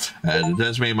 Bruno.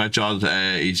 There's me, my job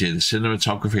easy. The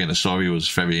cinematography and the story was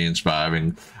very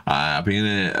inspiring. I've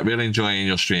been really enjoying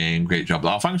your stream. Great job.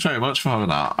 Oh, thanks very much for having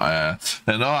that.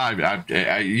 No,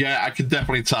 yeah, I can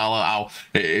definitely tell how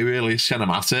it really is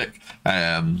cinematic.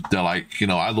 They're like, you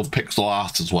know, I love pixel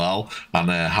art as well, and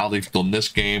how they've done this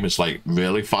game is like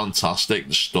really fantastic.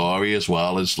 The story as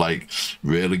well is like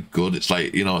really good. It's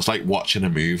like, you know, it's like watching a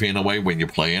movie in a way when you're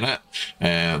playing it.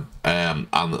 And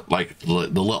like the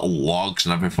little logs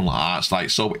and everything like that, it's like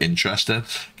so interesting.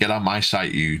 Get on my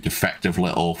site, you defective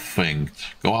little thing.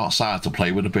 Go outside to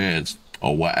play with the birds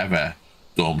or whatever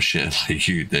dumb shit like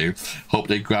you do. Hope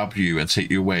they grab you and take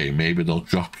you away. Maybe they'll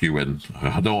drop you in.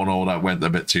 I don't know, that went a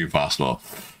bit too fast though.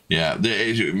 Yeah,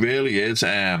 it really is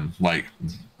like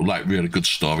really good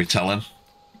storytelling.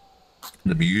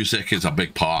 The music is a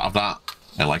big part of that.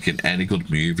 And like in any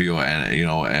good movie or any, you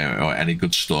know, or any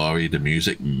good story, the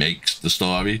music makes the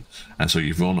story. And so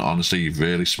honestly, you've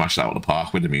really smashed it out of the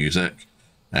park with the music.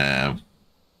 Hey,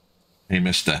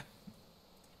 mister.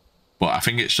 But I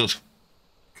think it's just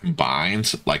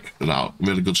combined, like, you know,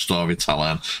 really good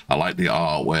storytelling. I like the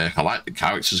artwork. I like the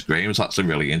characters. Graham is actually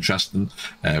really interesting.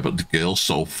 But the girl's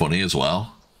so funny as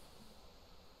well.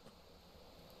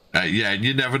 Yeah,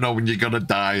 you never know when you're gonna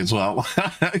die as well.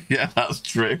 Yeah, that's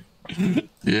true.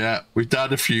 Yeah, we've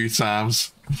died a few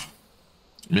times.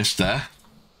 Mister. Are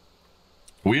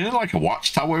we in like a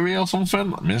watchtower here or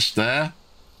something? Mister.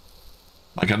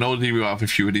 Like, I know that we have a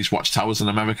few of these watchtowers in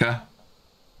America.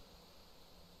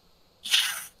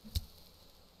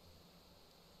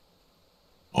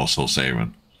 Also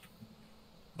Siren.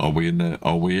 Are we in that?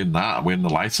 Are we in the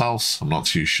lighthouse? I'm not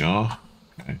too sure.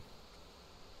 Okay.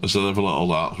 Let's have a little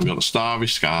that. We've got the starry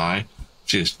sky.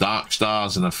 She has dark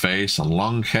stars in her face and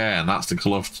long hair, and that's the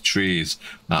colour of the trees.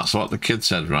 That's what the kid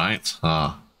said, right?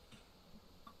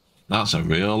 That's a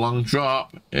real long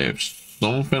drop. If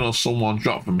something or someone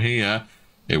dropped from here,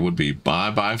 it would be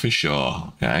bye-bye for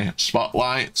sure. Okay,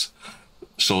 spotlight.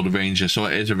 So the ranger, so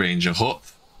it is a ranger hut.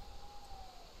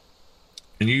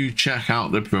 Can you check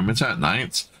out the perimeter at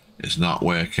night? It's not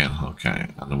working. Okay,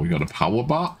 and then we got a power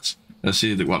box. Let's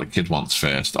see what the kid wants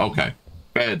first. Okay,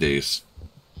 fair dues.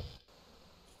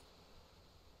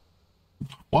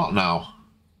 What now?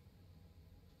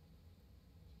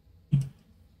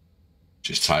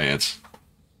 She's tired.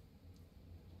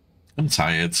 I'm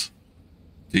tired.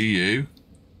 Do you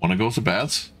want to go to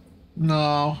bed?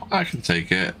 No, I can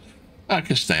take it. I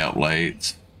can stay up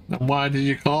late. Then why did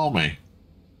you call me?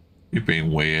 You've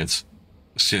been weird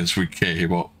since we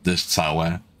came up this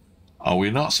tower. Are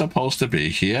we not supposed to be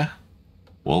here?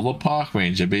 Will the park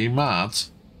ranger be mad?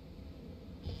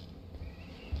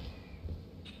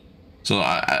 So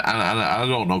I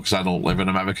don't know, because I don't live in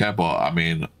America, but I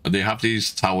mean, they have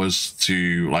these towers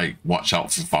to like watch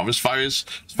out for forest fires,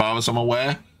 as far as I'm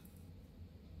aware,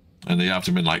 and they have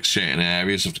them in like certain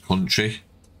areas of the country.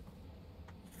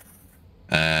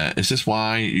 Is this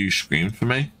why you screamed for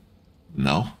me?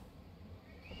 No.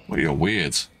 Well, you're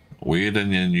weird. Weird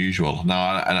and unusual.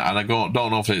 Now, and I don't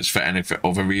know if it's for any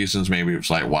other reasons. Maybe it's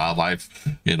like wildlife,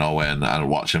 you know, and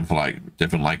watching for like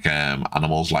different like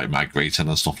animals like migrating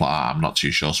and stuff like that. I'm not too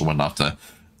sure, so we'll have to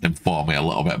inform me a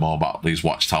little bit more about these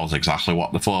watchtowers, exactly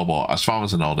what they're for. But as far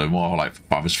as I know, they're more like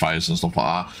forest fires and stuff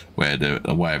like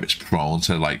that, where it's prone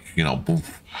to, like, you know,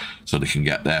 boof, so they can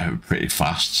get there pretty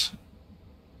fast.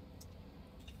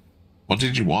 What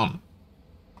did you want?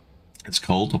 It's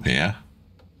cold up here.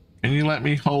 Can you let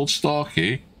me hold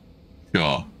Storky?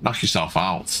 Sure. Knock yourself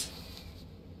out.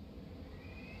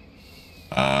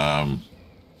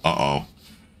 Uh-oh.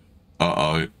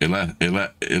 Uh-oh. He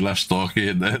left Storky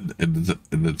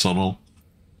in the tunnel.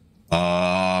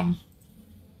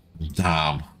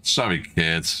 Damn. Sorry,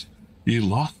 kids. You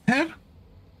lost him?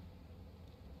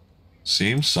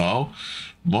 Seems so.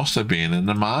 Must have been in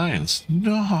the mines.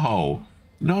 No.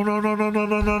 No, no, no, no, no,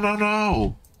 no, no, no,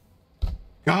 no.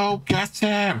 Go get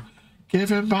him. Give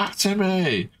him back to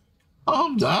me.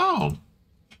 Calm down.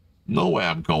 No way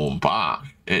I'm going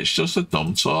back. It's just a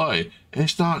dumb toy.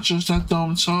 It's not just a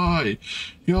dumb toy.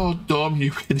 You're dumb,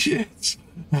 you idiot.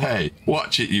 Hey,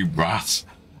 watch it, you brat.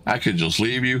 I could just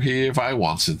leave you here if I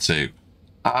wanted to.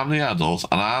 I'm the adult,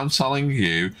 and I'm telling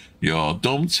you, your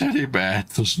dumb teddy bear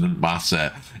doesn't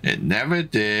matter. It never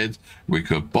did. We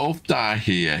could both die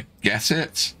here. Get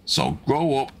it? So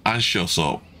grow up and shut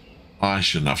up. I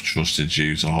shouldn't have trusted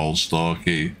you to hold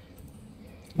Storky.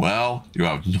 Well, you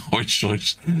have no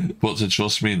choice but to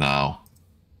trust me now.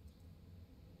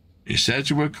 You said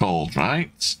you were cold,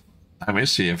 right? Let me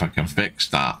see if I can fix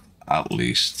that, at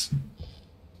least.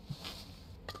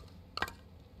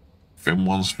 Thin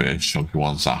one's first, chunky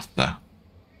one's after.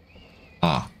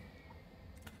 Ah.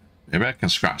 Maybe I can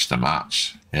scratch the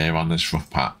match here on this rough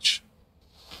patch.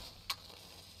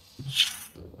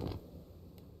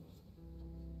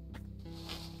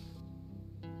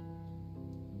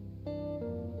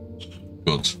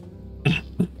 Good.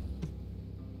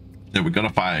 Yeah, we got a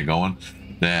fire going.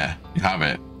 There, you have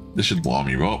it. This should warm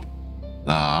you up.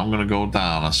 Now, I'm going to go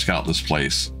down and scout this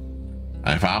place.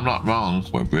 And if I'm not wrong,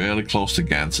 we're really close to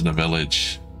getting to the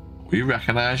village. Will you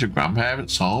recognize your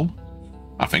grandparents' home?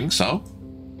 I think so.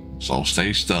 So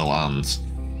stay still and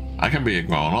I can be a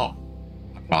grown-up.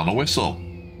 I found a whistle.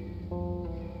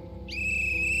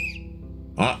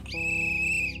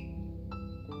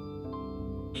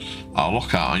 I'll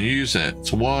look out and use it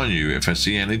to warn you if I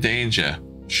see any danger.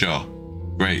 Sure.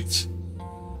 Great.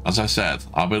 As I said,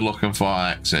 I'll be looking for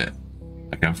our exit.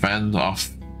 I can fend off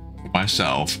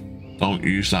myself. Don't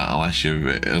use that unless you're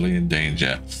really in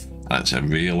danger and it's a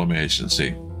real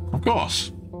emergency. Of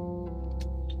course.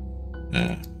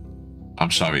 Yeah. I'm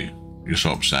sorry. You're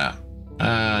so upset.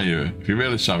 If you're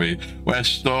really sorry,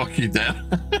 where's Storky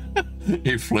then?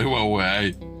 He flew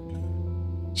away.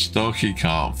 Storky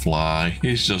can't fly.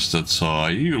 He's just a toy.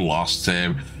 You lost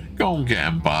him. Go and get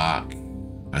him back.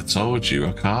 I told you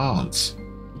I can't.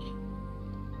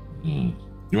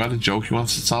 You had a joke you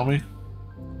wanted to tell me?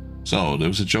 So, there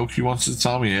was a joke you wanted to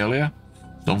tell me earlier?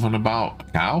 Something about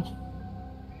a cow?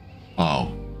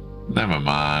 Oh, never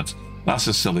mind. That's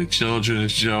a silly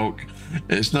children's joke.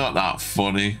 It's not that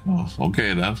funny. Oh,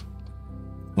 okay then.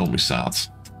 Don't be sad.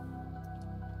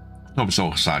 Don't be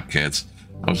so sad, kids.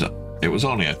 It was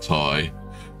only a toy.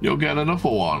 You'll get another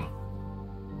one.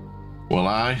 Will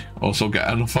I also get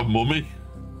another mummy?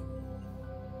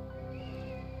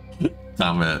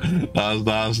 Damn it.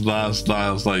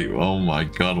 That's like, oh my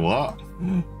god, what?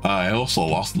 I also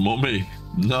lost mummy.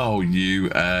 No, you,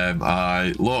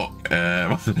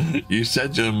 you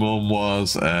said your mum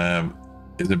was,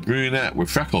 is a brunette with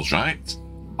freckles, right?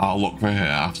 I'll look for her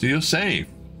after you're safe.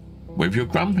 With your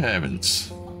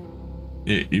grandparents.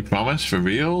 You promise for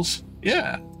reals?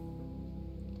 Yeah.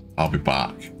 I'll be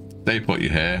back. They put you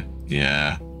here?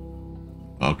 Yeah.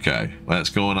 Okay, let's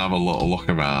go and have a little look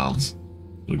around.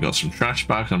 We've got some trash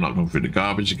bags. I'm not going through the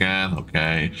garbage again.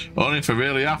 Okay. Only if I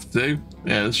really have to.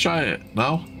 Yeah, let's try it.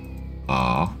 No?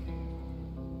 Aw.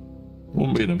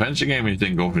 Wouldn't be an adventure game if you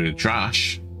didn't go through the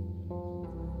trash.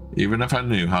 Even if I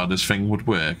knew how this thing would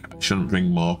work, I shouldn't bring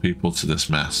more people to this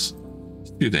mess.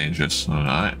 It's too dangerous.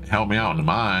 Alright. Help me out in the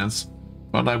mines.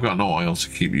 But I've got no oil to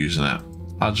keep using it.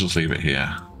 I'll just leave it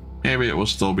here. Maybe it will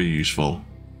still be useful.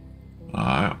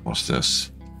 Alright, what's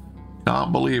this?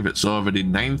 Can't believe it's already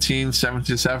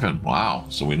 1977. Wow,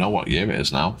 so we know what year it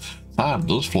is now. Time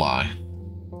does fly.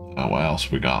 Oh, what else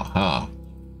we got? Huh.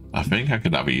 I think I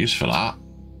could have a use for that.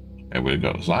 Okay, we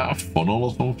got, is that a funnel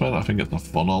or something? I think it's a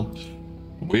funnel.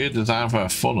 Weird design for a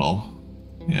funnel.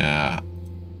 Yeah.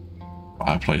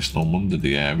 Fireplace no wonder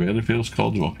the air really feels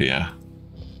colder up here.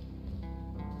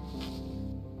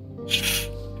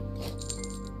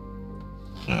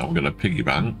 Yeah, we're gonna piggy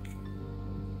bank.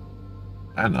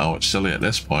 I know it's silly at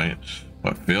this point,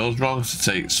 but it feels wrong to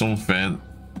take something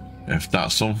if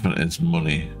that something is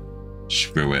money.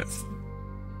 Screw it.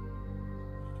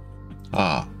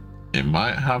 Ah, it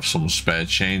might have some spare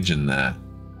change in there.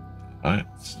 Right.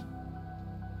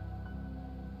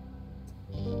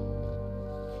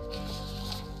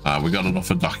 We got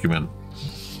another document.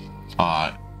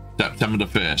 Alright, September the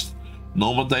 1st.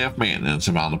 Normal day of maintenance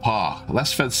around the park.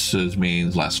 Less visitors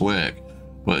means less work.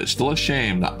 But it's still a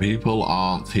shame that people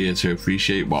aren't here to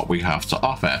appreciate what we have to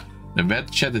offer. The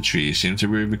red cheddar trees seem to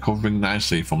be recovering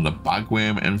nicely from the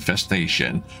bagworm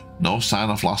infestation. No sign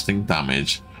of lasting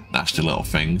damage. Nasty little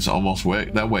things almost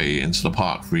worked their way into the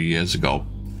park 3 years ago.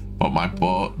 But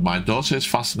my daughter is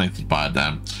fascinated by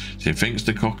them. She thinks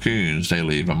the cocoons they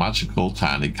leave are magical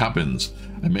tiny cabins.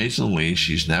 Amazingly,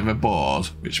 she's never bored,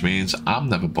 which means I'm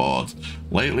never bored.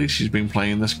 Lately, she's been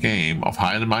playing this game of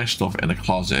hiding my stuff in a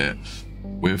closet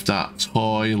with that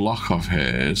toy lock of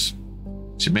hers.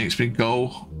 She makes me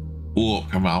go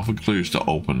look around for clues to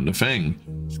open the thing.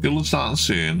 School is starting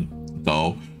soon,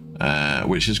 though,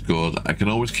 which is good. I can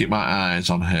always keep my eyes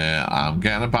on her. I'm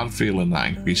getting a bad feeling that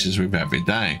increases with every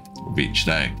day, with each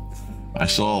day. I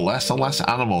saw less and less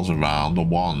animals around. The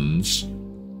ones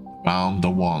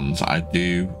I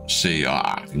do see are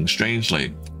acting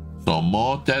strangely. So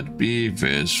more dead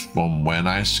beavers from when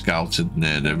I scouted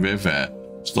near the river.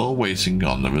 Still waiting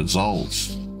on the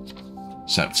results.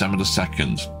 September the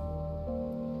 2nd.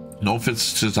 No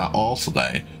visitors at all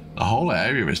today. The whole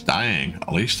area is dying,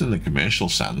 at least in the commercial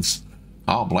sense.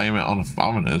 Can't blame it on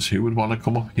foreigners who would want to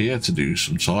come up here to do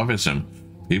some tourism.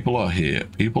 People here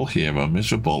are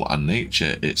miserable, and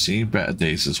nature, it's seen better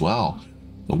days as well.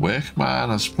 The workman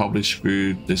has probably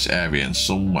screwed this area in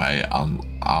some way, and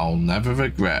I'll never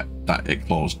regret that it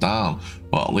closed down.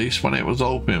 But at least when it was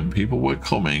open, people were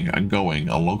coming and going,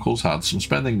 and locals had some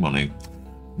spending money.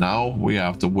 Now we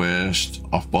have the worst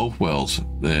of both worlds.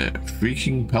 The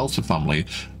freaking Pelter family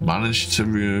managed to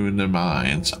ruin their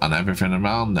minds and everything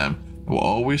around them. They were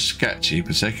always sketchy,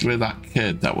 particularly that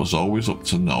kid that was always up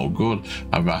to no good,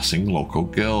 harassing local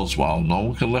girls while no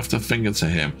one could lift a finger to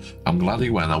him. I'm glad he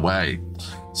went away.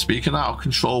 Speaking out of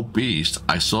control beast,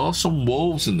 I saw some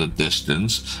wolves in the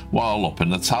distance while up in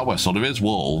the tower. So there is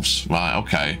wolves, right?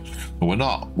 Okay, but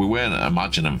we weren't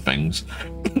imagining things.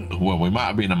 Well, we might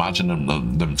have been imagining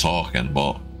them talking,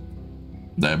 but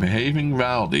they're behaving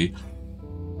rowdy.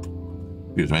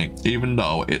 Excuse me. Even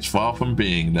though it's far from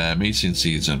being their mating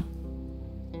season.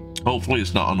 Hopefully,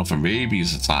 it's not another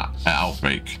rabies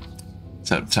outbreak.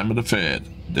 September the 3rd.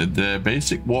 Did their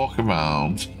basic walk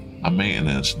around and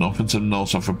maintenance, nothing to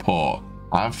note of report.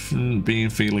 I haven't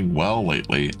been feeling well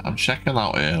lately. I'm checking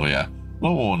out earlier.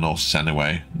 No one will notice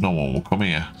anyway. No one will come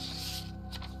here.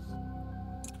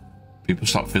 People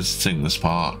stop visiting this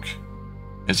park.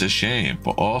 It's a shame,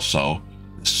 but also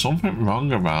there's something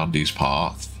wrong around these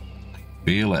parts. I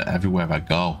feel it everywhere I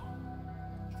go.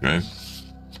 True.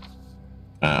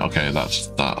 Okay, that's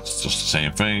just the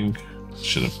same thing.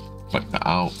 Should have clicked that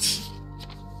out.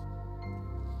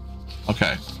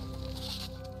 Okay.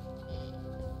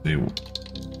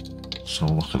 So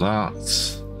look at that.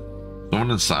 Someone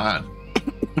inside.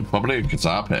 Probably a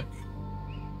guitar pick.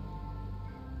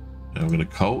 Yeah, we're gonna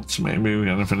coat. Maybe we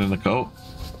got anything in the coat.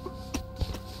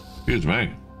 Excuse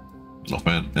me.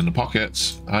 Nothing in the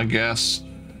pockets, I guess.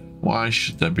 Why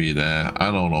should they be there? I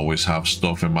don't always have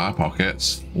stuff in my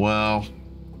pockets. Well,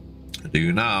 I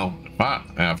do now. In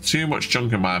fact, I have too much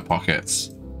junk in my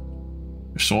pockets.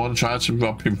 If someone tried to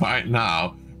rob me right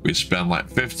now, we'd spend like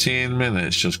 15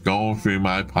 minutes just going through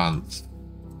my pants.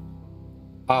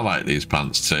 I like these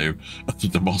pants too.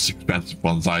 The most expensive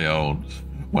ones I own.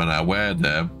 When I wear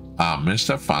them, I'm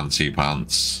Mr. Fancy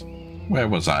Pants. Where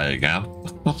was I again?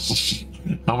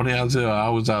 How many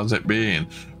hours has it been?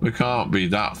 We can't be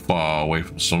that far away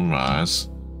from sunrise.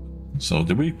 So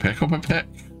did we pick up a pick?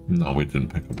 No, we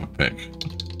didn't pick up a pick.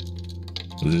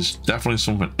 There's definitely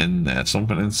something in there.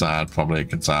 Something inside, probably a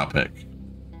guitar pick.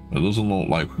 It doesn't look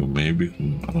like maybe,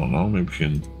 I don't know, maybe we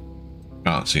can,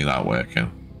 can't see that working.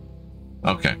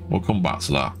 Okay, we'll come back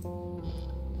to that.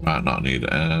 Might not need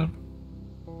it.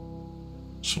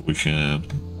 So we can,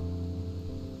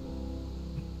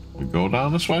 we go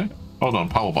down this way? Hold on,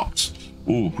 power box.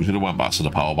 Ooh, we should have went back to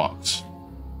the power box.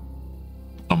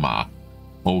 Oh man.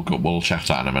 We'll check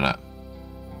that in a minute.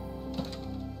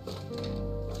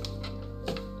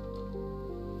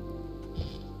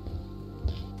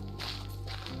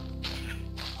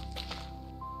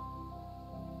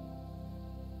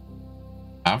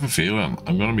 I have a feeling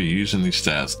I'm going to be using these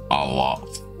stairs a lot.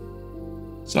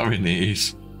 Sorry,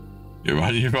 knees. You're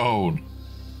on your own.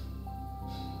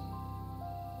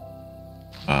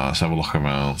 Let's have a look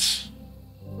around.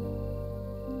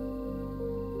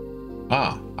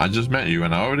 Ah, I just met you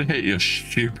and I already hit your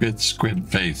stupid squid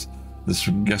face. This,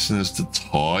 I'm guessing, is the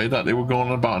toy that they were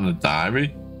going about in the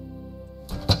diary.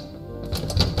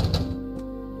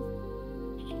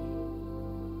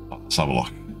 Let's have a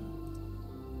look.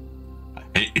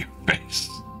 I hate your face.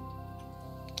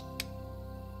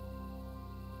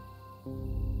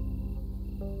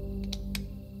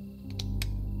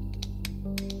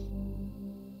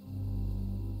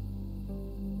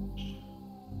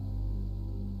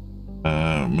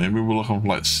 Maybe we're looking for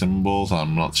like symbols.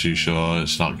 I'm not too sure.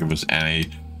 It's not giving us any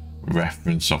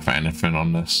reference of anything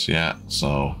on this yet.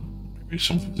 So maybe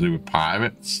something to do with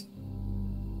pirates.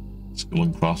 Skull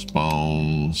and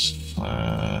crossbones.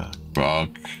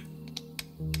 Frog.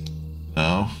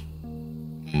 No.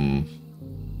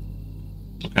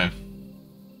 Okay.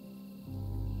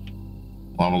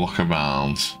 We'll have a look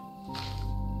around.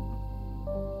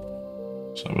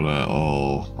 So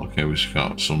okay, we've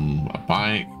got a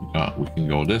bike. We can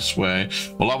go this way.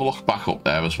 We'll have a look back up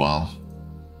there as well.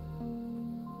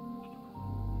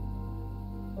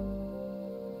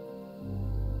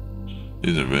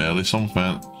 Is it really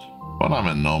something? But I'm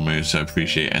in no mood to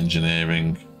appreciate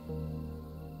engineering.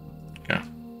 Okay.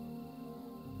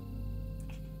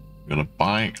 We got a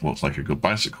bike. Looks like a good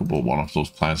bicycle, but one of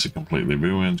those tires are completely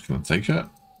ruined. Can I take it?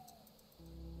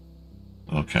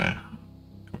 Okay.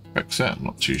 Fix it? I'm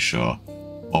not too sure.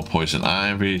 More poison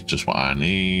ivy, just what I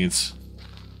need.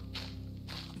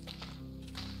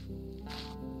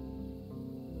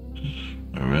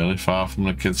 We're really far from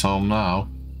the kids' home now.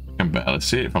 I can barely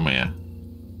see it from here.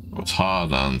 It's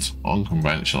hard and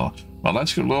unconventional. Well,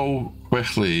 let's go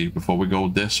quickly before we go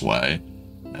this way.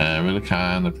 Really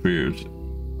kind of proved,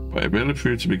 but it really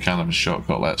proved to be kind of a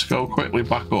shortcut. Let's go quickly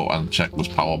back up and check this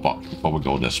power box before we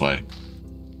go this way.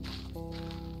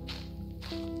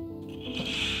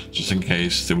 Just in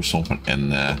case there was something in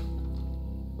there.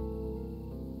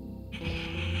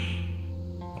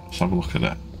 Let's have a look at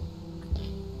it.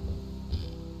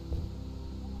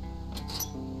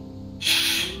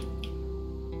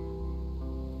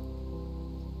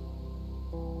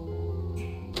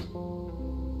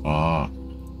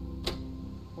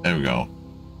 There we go.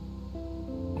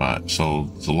 Right, so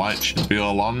the light should be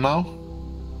all on now.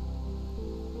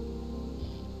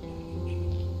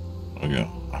 There we go.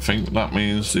 I think that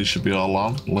means these should be all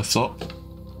on, lit up.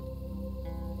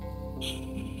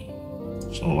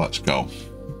 So let's go.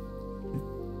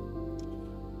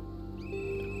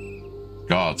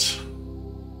 God.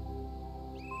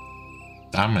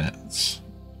 Damn it.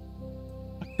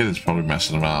 The kid is probably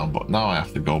messing around, but now I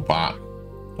have to go back,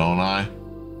 don't I?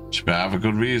 Should I have a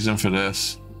good reason for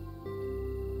this?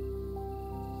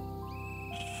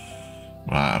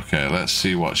 Right, okay, let's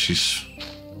see what she's...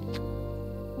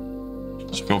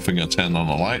 It's a good thing I turned on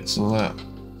the lights, isn't it?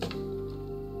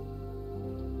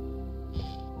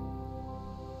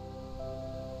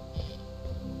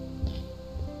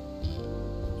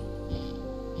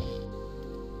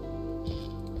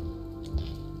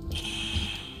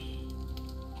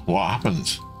 What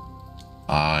happened?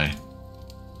 I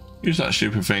used that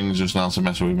stupid thing just now to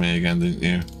mess with me again, didn't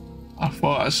you? I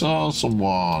thought I saw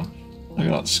someone. I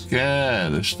got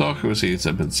scared. The stalker was here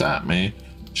to protect me.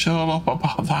 Shut up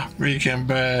about that freaking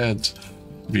bird.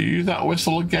 If you use that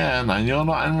whistle again and you're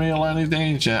not in real any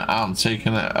danger, I'm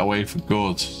taking it away for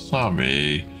good.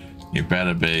 Sorry. You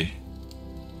better be.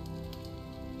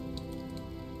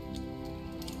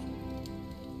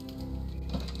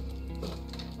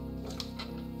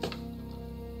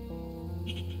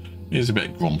 He's a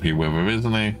bit grumpy with her,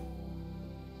 isn't he?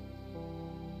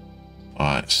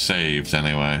 Alright, saved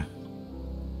anyway.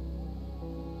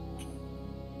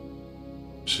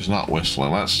 She's not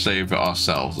whistling. Let's save it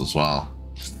ourselves as well.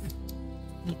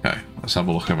 Okay, let's have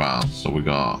a look around. So we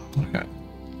got, okay,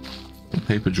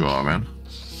 paper drawing.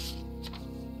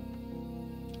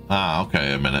 Ah,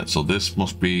 okay, a minute. So this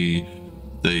must be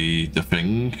the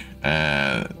thing.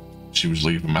 She was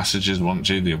leaving messages, wasn't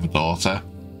she? The other daughter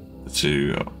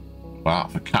to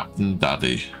for Captain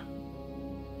Daddy.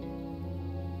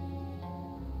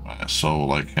 Right, so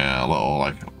like a little,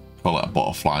 like, call it a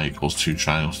butterfly equals two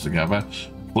triangles together.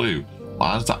 Clue,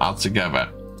 lines that add together.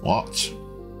 What?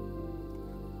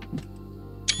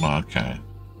 Okay.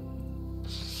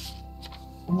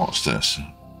 What's this?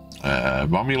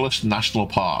 Romulus National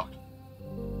Park.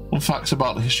 Some facts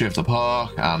about the history of the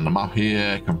park, and the map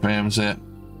here confirms it.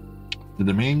 To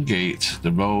the main gate,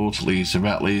 the road leads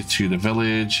directly to the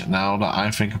village. Now that I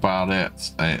think about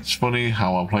it, it's funny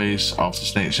how a place of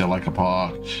this nature like a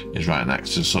park is right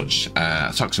next to such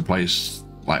a toxic place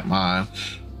like mine.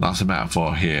 That's a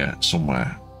metaphor here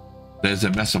somewhere. There's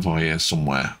a metaphor here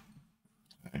somewhere.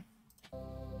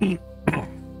 Okay.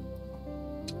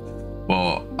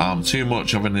 But I'm too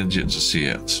much of an idiot to see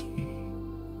it.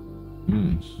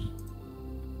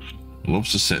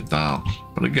 Loves to sit down,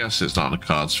 but I guess it's not on the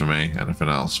cards for me. Anything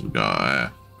else? We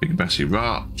got Big Bessie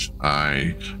Rock.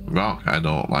 I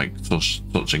don't like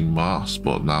touching moss,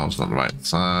 but now's not the right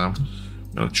time.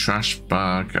 Got a trash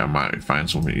bag. I might find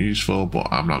something useful, but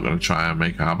I'm not going to try and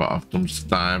make a habit of dumpster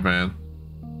diving.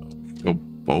 We can go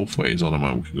both ways on the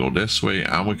moment. We can go this way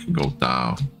and we can go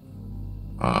down.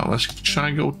 Let's try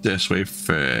and go this way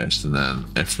first, and then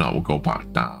if not, we'll go back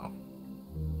down.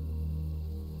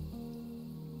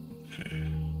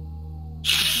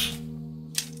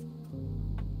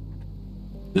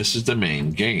 This is the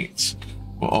main gate.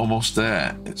 We're almost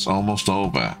there. It's almost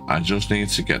over. I just need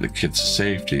to get the kid to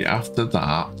safety. After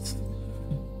that...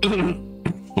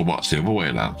 But what's the other way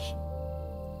then?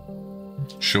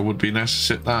 Sure would be nice to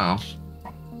sit down.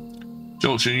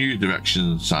 Junction U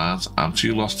direction signs. I'm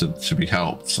too lost to be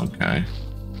helped. Okay.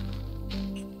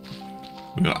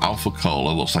 We've got Alpha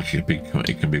Cola. Looks like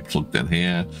it can be plugged in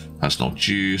here. Has no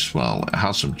juice. Well, it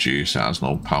has some juice. It has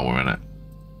no power in it.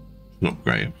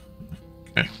 Upgrade.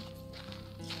 Okay.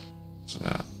 So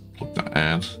plug that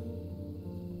in.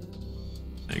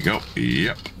 There you go.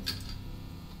 Yep.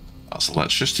 That's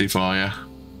electricity for you.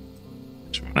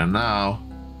 It's running now.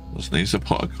 Just needs to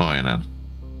put a coin in.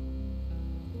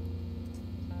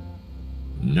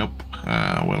 Nope.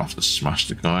 We'll have to smash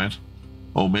the coin.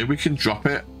 Oh, maybe we can drop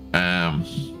it.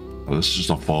 This is just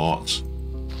a thought.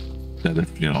 That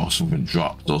if, you know, something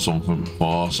dropped or something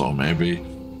before, so maybe...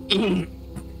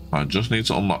 I just need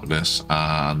to unlock this,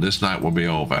 and this night will be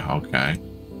over. Okay.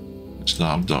 It's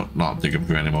not, I'm not digging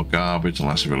through any more garbage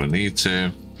unless I really need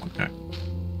to. Okay.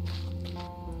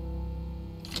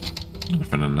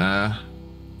 Nothing in there.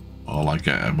 All I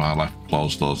get in my left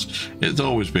closed doors. It's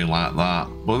always been like that,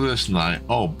 but this night,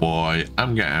 oh boy,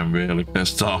 I'm getting really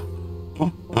pissed off.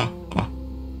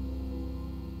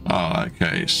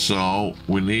 Okay, so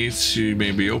we need to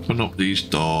maybe open up these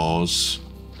doors,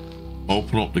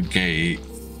 open up the gate,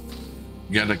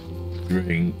 get a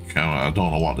drink. I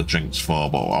don't know what the drink's for,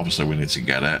 but obviously we need to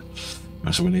get it.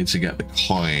 So we need to get the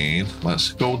coin.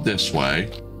 Let's go this way.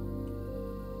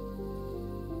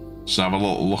 Let's have a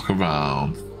little look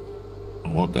around.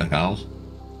 What the hell?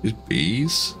 These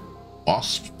bees?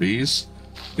 Wasps? Bees?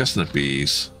 I'm guessing they're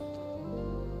bees.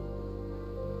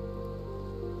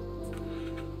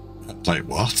 Like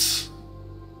what?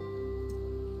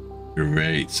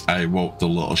 Great. I woke the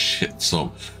little shits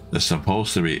up. They're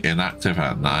supposed to be inactive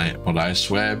at night, but I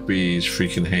swear bees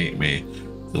freaking hate me.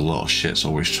 The little shits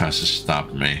always tries to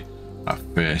stab me at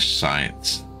first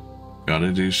sight.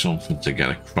 Gotta do something to get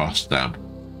across them.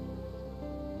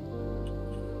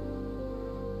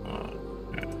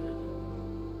 Okay.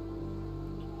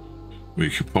 We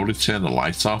could probably turn the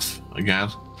light off again,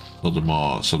 so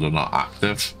they're not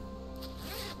active.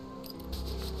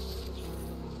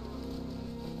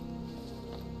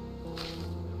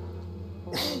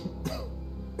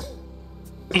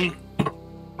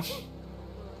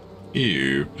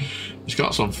 Ew. He's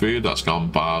got some food that's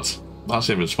gone bad. That's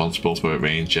irresponsible for a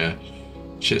ranger.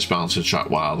 Shit's bound to attract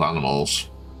wild animals.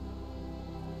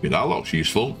 Yeah, that looks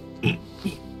useful.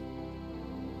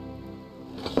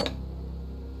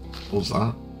 What's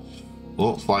that?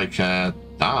 Looks like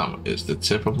damn, it's the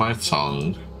tip of my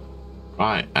tongue.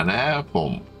 Right, an air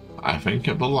pump. I think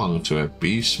it belonged to a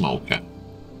bee smoker.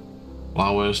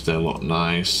 Flowers, they look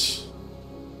nice.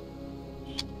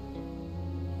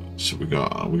 So we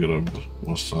got a,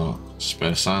 what's that?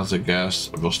 Spare signs, I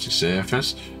guess. A rusty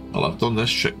surface. Well, I've done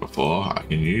this trick before. I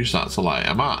can use that to light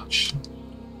a match.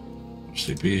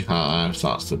 Obviously, beehives,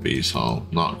 that's the bee's hole.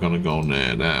 Not gonna go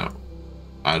near there.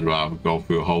 I'd rather go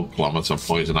through a whole kilometre of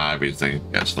poison ivy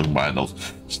than get stung by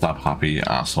those stab happy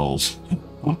assholes.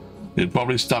 They'd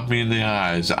probably stab me in the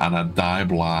eyes and I'd die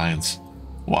blind.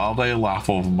 While they laugh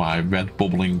over my red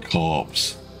bubbling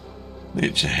corpse.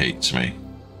 Nature hates me.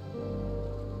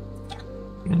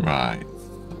 Right.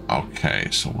 Okay,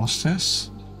 so what's this?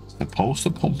 It's supposed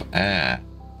to pump air.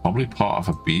 Probably part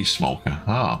of a bee smoker.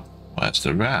 Huh. Where's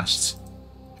the rest?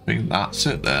 I think that's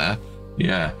it there.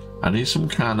 Yeah. I need some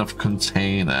kind of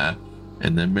container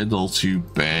in the middle to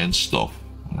burn stuff.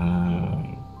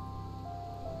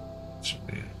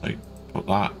 Like, put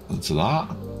that into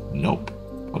that? Nope.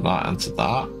 Put that into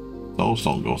that? Those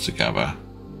don't go together.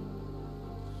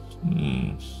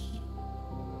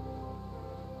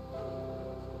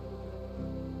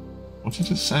 What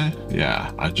did it say?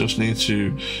 Yeah, I just need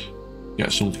to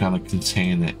get some kind of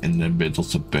container in the middle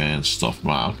to burn stuff.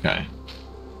 Right, okay.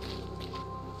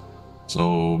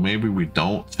 So maybe we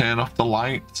don't turn off the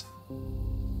light.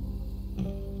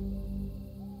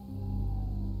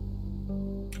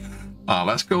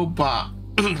 Let's go back.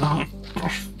 Let's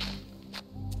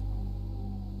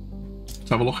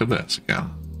have a look at this again.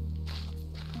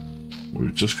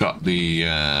 We've just got the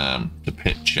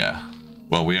picture.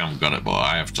 Well, we haven't got it, but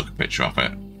I have took a picture of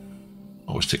it.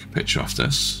 Always take a picture of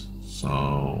this.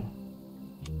 So,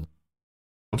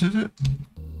 what did it?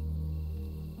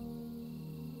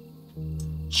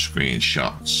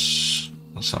 Screenshots.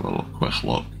 Let's have a look, quick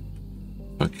look.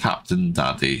 For Captain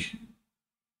Daddy.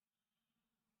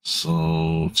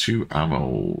 So, 2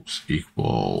 arrows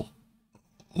equal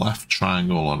left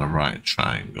triangle and a right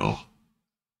triangle.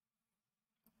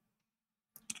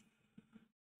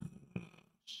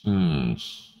 I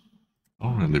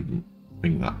don't really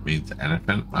think that means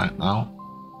anything right now.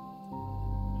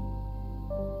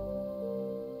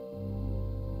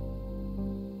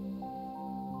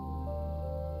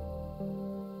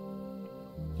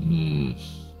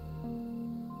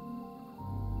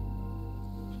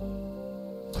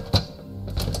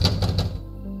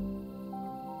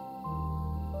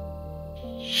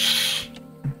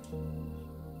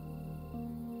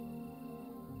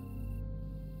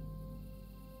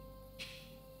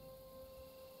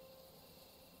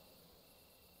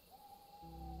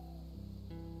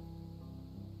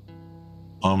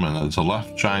 Oh man, there's a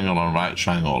left triangle and a right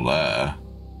triangle there.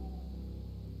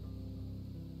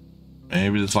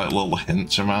 Maybe there's like little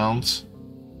hints around.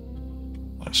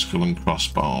 Skull and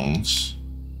crossbones.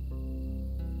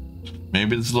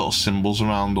 Maybe there's little symbols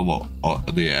around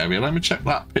the area. Let me check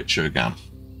that picture again.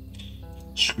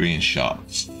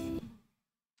 Screenshots.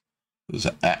 There's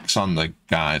an X on the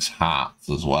guy's hat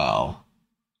as well.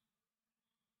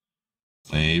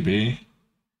 Maybe.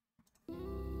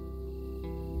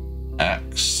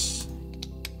 X.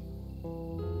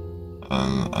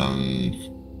 And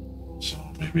so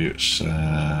maybe it's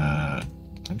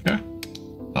okay.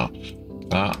 No.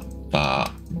 That.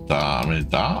 I mean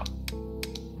that.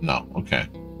 No, okay.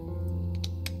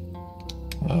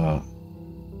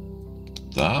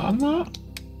 That and that?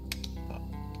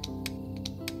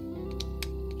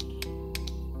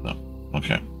 No.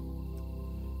 Okay.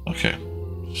 Okay.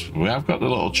 So we have got the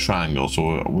little triangle,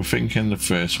 so we're thinking the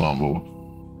first one, but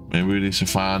maybe we need to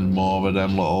find more of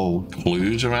them little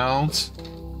clues around.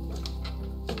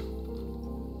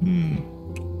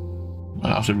 I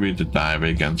have to read the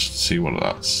diary again to see what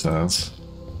that says.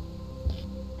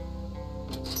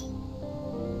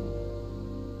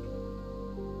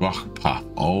 Rock path,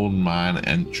 old mine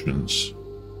entrance.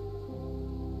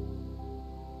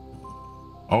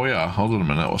 Oh yeah, hold on a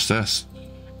minute, what's this?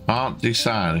 Can't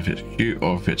decide if it's cute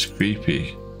or if it's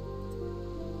creepy.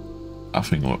 That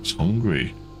thing looks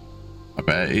hungry. I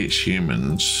bet it eats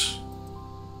humans.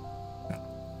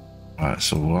 Right,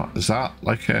 so what is that?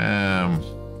 Like it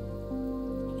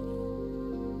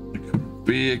could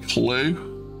be a clue.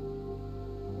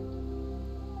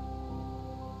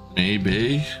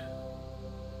 Maybe.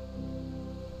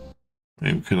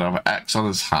 Maybe we could have an X on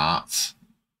his hat.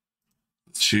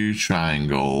 2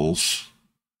 triangles.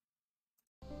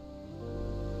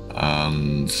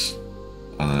 And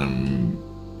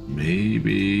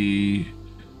maybe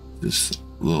this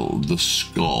the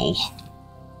skull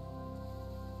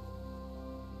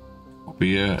could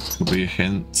be a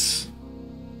hint.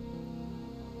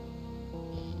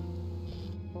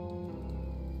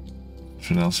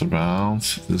 Anything else around?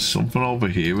 There's something over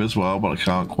here as well, but I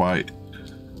can't quite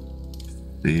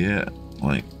see it.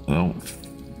 Like, I don't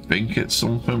think it's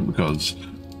something, because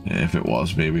if it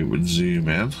was, maybe it would zoom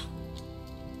in.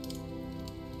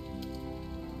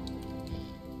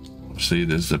 See,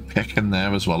 there's the pick in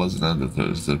there as well, isn't there?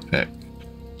 There's the pick.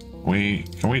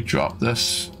 Can we drop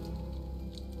this?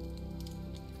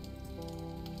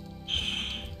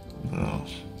 No.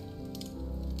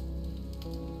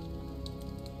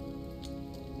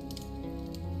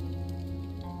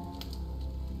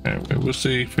 Okay, where was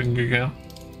the thing again?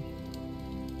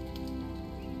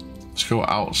 Let's go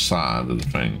outside of the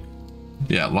thing.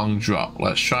 Yeah, long drop.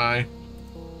 Let's try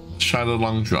the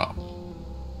long drop.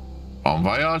 Bon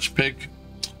voyage, pig.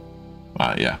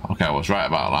 Right, yeah, okay, I was right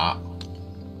about that.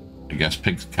 I guess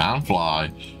pigs can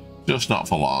fly, just not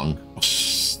for long.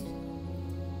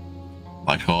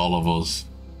 Like all of us.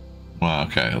 Well,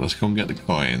 okay, let's go and get the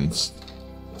coins.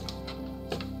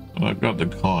 I've got the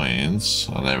coins.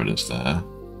 Oh, there it is there.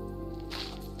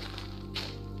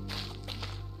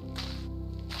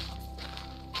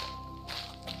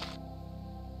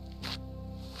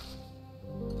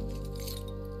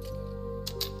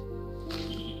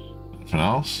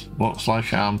 Else looks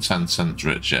like I'm 10 cents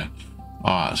richer.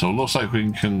 Alright, so it looks like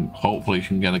we can hopefully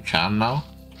get a can now.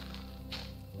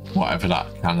 Whatever that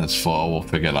can is for, we'll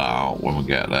figure that out when we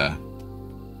get there.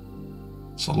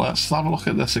 So let's have a look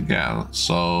at this again.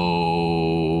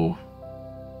 So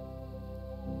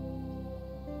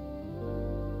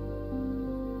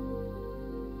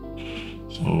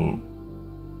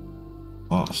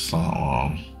that's that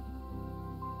one.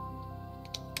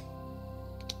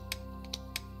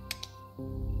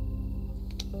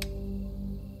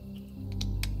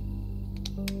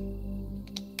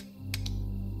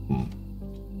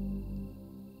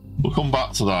 We'll come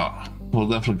back to that. We'll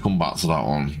definitely come back to that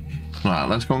one. Right,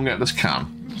 let's go and get this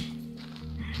can.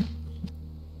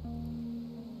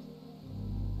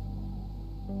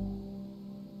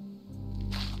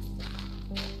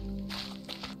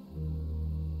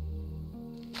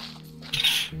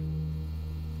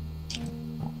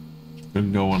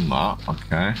 Good go on that,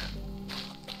 okay.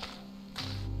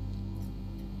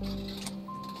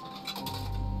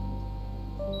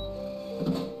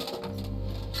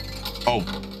 Oh,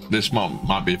 this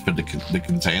might be for the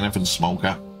container for the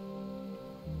smoker.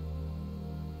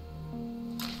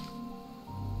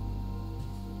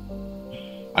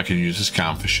 I could use this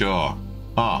can for sure.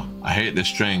 Oh, I hate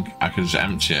this drink. I could just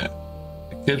empty it.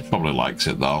 The kid probably likes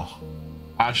it though.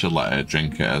 I should let her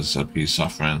drink it as a peace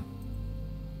offering.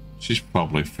 She's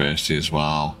probably thirsty as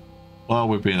well. Well,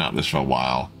 we've been at this for a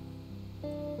while.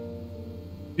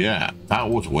 Yeah, that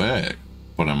would work.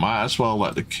 But I might as well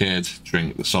let the kid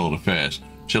drink the soda first.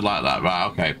 She'll like that, right?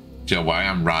 Okay, Joe, I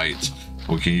am right.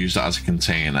 We can use that as a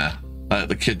container. Let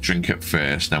the kid drink it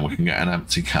first, then we can get an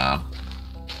empty can.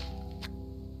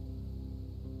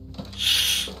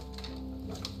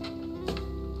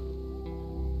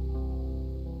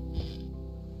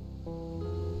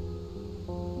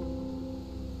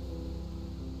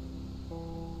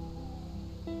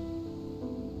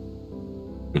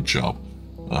 Good job.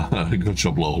 Good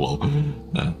job, Lolo.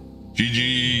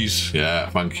 GG's. Yeah,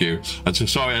 thank you. I'm so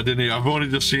sorry I didn't. I've only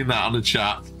just seen that on the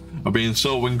chat. I've been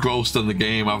so engrossed in the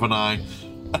game, haven't I?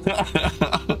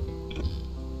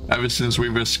 Ever since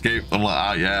we've escaped, I'm like,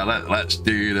 oh, yeah, let's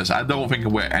do this. I don't think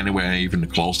we're anywhere even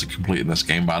close to completing this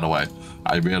game, by the way.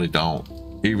 I really don't.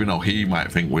 Even though he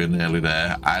might think we're nearly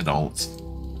there, I don't.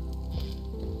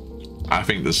 I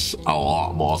think there's a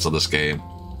lot more to this game.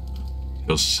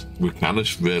 Because we kind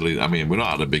of really, I mean, we're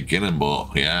not at the beginning, but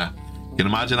yeah. You can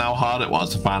imagine how hard it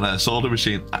was to find a soda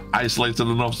machine isolated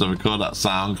enough to record that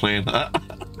sound clean.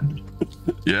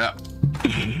 Yeah,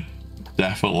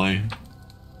 definitely.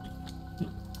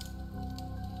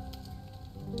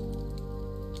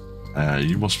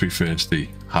 You must be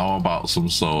thirsty. How about some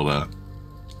soda?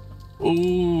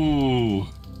 Ooh.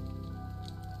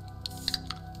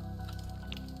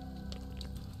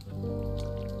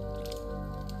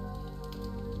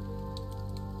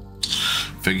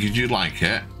 Figured you'd like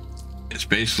it. It's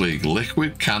basically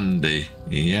liquid candy.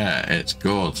 Yeah, it's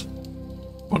good.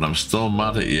 But I'm still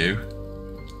mad at you.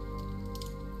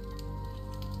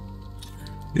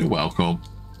 You're welcome.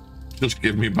 Just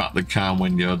give me back the can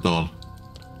when you're done.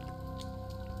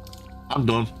 I'm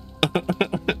done.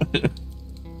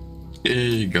 Here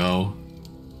you go.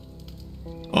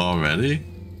 Already?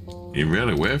 You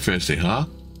really were thirsty, huh?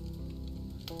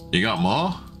 You got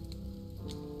more?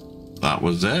 That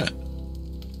was it.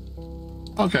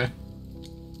 Okay.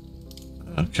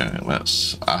 Okay,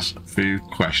 let's ask a few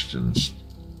questions.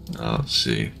 Let's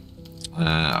see.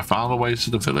 I found a way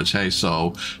to the village. Hey,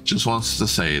 so just wanted to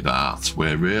say that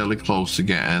we're really close to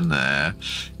getting there.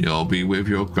 You'll be with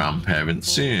your grandparents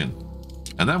soon.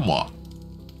 And then what?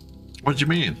 What do you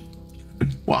mean?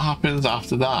 What happens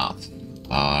after that?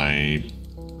 I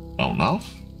don't know.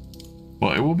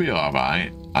 But it will be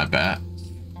alright, I bet.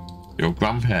 Your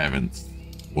grandparents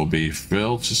will be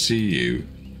thrilled to see you.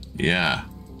 Yeah.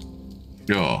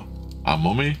 Sure. And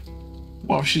Mummy?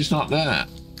 What if she's not there?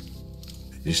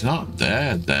 If she's not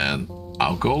there, then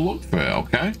I'll go look for her,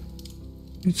 okay?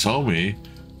 You told me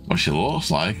what she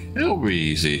looks like. It'll be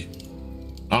easy.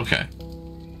 Okay.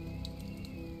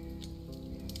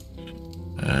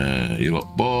 You look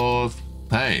bored.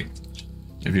 Hey,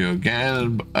 if you're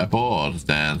getting bored,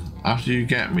 then after you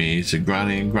get me to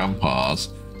Granny and Grandpa's,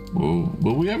 will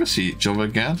we ever see each other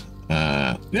again?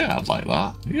 Yeah, I'd like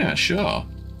that. Yeah, sure.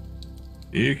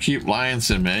 You keep lying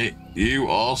to me. You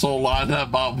also lied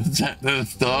about protecting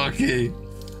Starkey.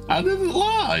 I didn't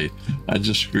lie. I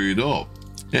just screwed up.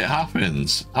 It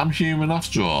happens. I'm human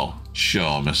after all.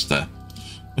 Sure, mister.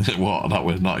 What? That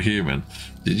was not human.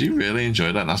 Did you really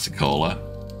enjoy that nasty cola?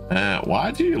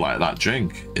 Why do you like that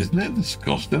drink? Isn't it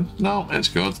disgusting? No, it's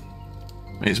good.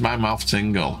 Makes my mouth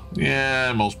tingle.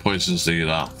 Yeah, most poisons do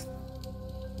that.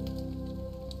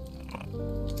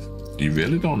 You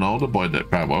really don't know the boy that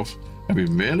cried wolf? Have you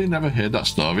really never heard that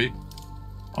story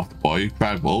of the boy who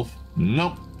cried wolf?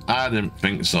 Nope, I didn't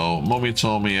think so. Mummy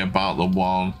told me about the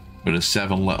one with the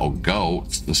 7 little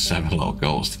goats. The 7 little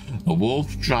goats. The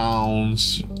wolf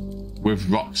drowns with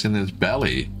rocks in his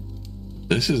belly.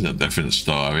 This is a different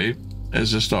story.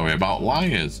 It's a story about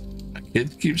liars. A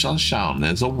kid keeps on shouting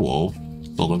there's a wolf,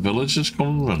 so the villagers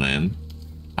come running,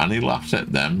 and he laughed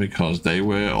at them because they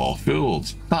were all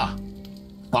fooled. Ha!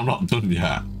 I'm not done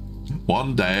yet.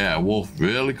 One day a wolf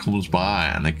really comes by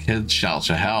and the kid shouts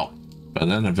for help, but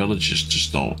then the villagers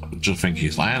just think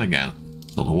he's lying again,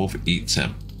 so the wolf eats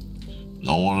him.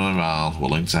 No one around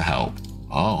willing to help.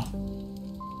 Oh,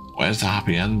 where's the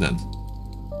happy ending?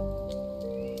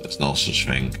 There's no such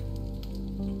thing.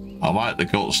 I like the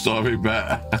goat story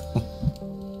better.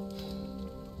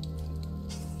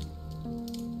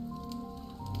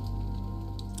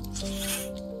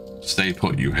 Stay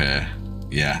put, you hear?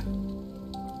 Yeah.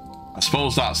 I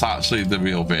suppose that's actually the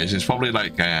real version. It's probably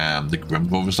like the Grimm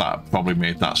brothers that probably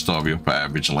made that story up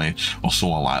originally, or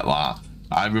someone like that.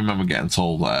 I remember getting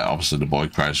told that obviously the boy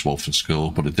cries wolf in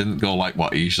school, but it didn't go like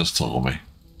what he's just told me.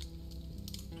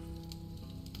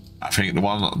 I think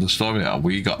the story that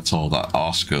we got told at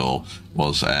our school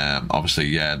was obviously,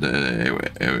 yeah,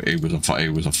 he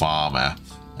was a farmer.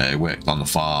 He worked on the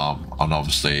farm, and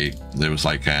obviously there was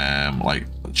like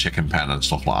chicken pen and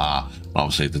stuff like that. And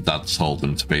obviously the dad told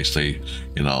him to basically,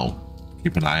 you know,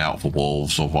 keep an eye out for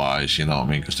wolves, otherwise, you know what I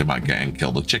mean, because they might get and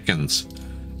kill the chickens.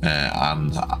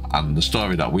 And the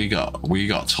story that we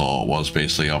got taught was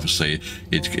basically, obviously,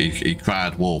 he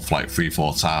cried wolf like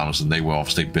 3-4 times, and they were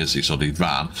obviously busy, so they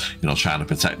ran, you know, trying to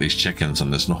protect these chickens,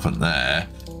 and there's nothing there.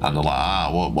 And they're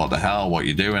like, what the hell? What are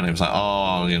you doing? He was like,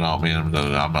 oh, you know what I mean?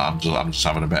 I'm just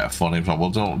having a bit of fun. He was like, well,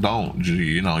 don't.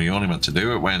 You know, you're only meant to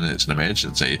do it when it's an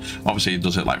emergency. Obviously, he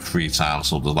does it like 3 times,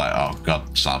 so they're like, oh, God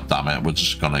damn it, we're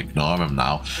just going to ignore him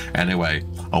now. Anyway,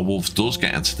 a wolf does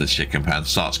get into the chicken pen,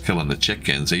 starts killing the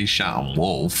chickens. He's shouting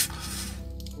wolf.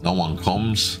 No one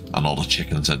comes, and all the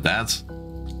chickens are dead.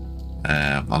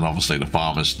 And obviously, the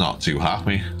farmer's not too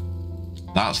happy.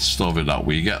 That's the story that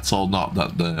we get told, not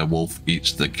that the wolf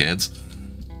eats the kids.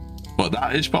 But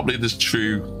that is probably the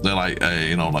true. They're like,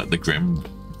 you know, like the Grimm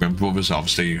brothers,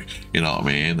 obviously, you know what I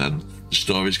mean? And the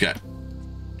stories get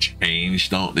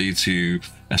changed, don't they, to,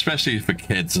 especially for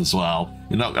kids as well.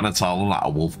 You're not going to tell them that a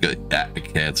wolf ate a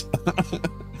kid.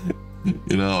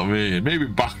 You know what I mean? Maybe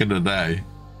back in the day.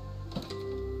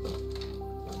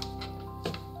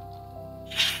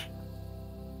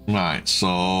 Right,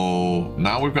 so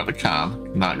now we've got the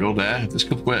can. Now go there. This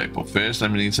could work, but first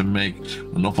then we need to make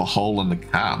another hole in the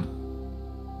can.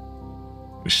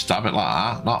 We stab it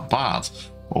like that. Not bad.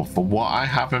 But for what I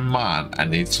have in mind, I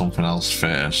need something else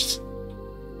first.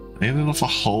 I need another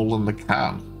hole in the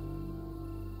can.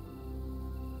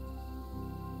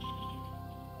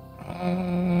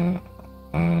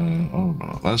 Oh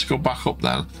no. Let's go back up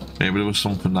then. Maybe there was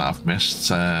something that I've missed,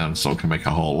 so I can make a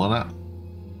hole in it.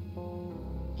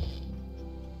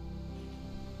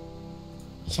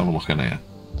 Let's have a look in here.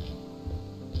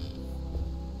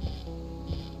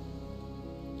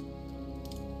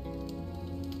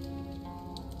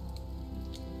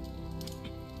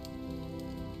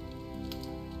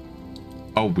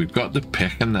 Oh, we've got the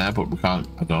pick in there, but we can't.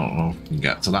 I don't know if we can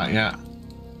get to that yet.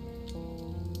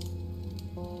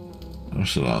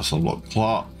 So that's a look.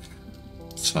 Clock,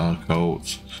 tar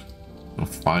coat,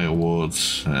 firewood.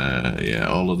 Yeah,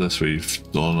 all of this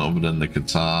we've done other than the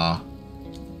guitar.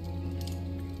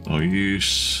 No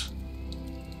use.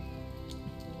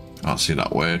 Can't see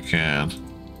that working.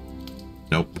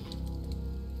 Nope.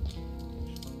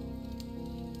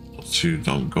 The two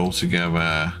don't go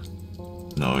together.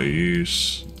 No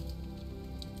use.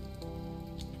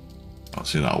 Can't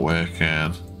see that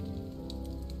working.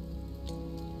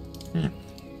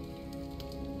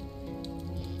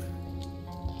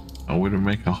 I would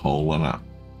make a hole in it.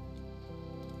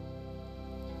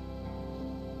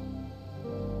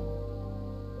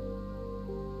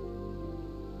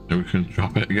 We can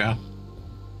drop it again.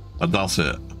 And that's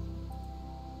it.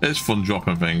 It's fun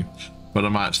dropping things, but I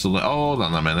might still. Oh, hold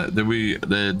on a minute. Do we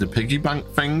the piggy bank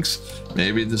things?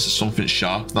 Maybe this is something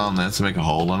sharp down there to make a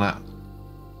hole in it.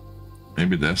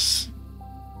 Maybe this.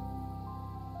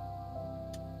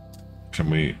 Can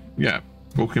we? Yeah,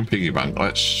 broken piggy bank.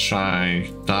 Let's try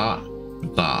that.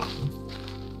 That.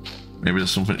 Maybe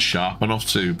there's something sharp enough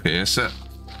to pierce it.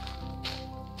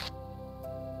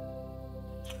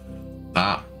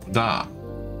 That.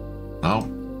 No.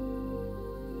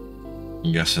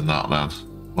 I'm guessing that then.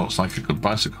 Looks like a good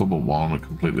bicycle, but one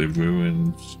completely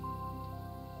ruined.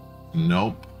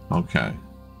 Nope. Okay.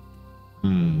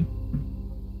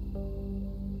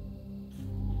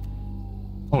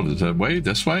 Oh, there's a way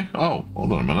this way? Oh,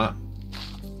 hold on a minute.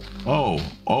 Oh,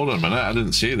 hold on a minute. I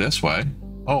didn't see this way.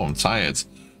 Oh, I'm tired.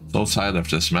 So tired of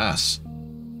this mess.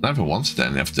 Never wanted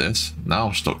any of this. Now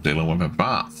I'm stuck dealing with a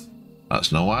bath.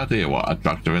 That's no idea what I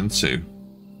dragged her into.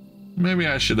 Maybe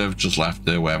I should have just left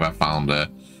her where I found her.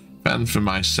 Fend for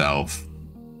myself.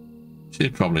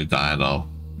 She'd probably die though.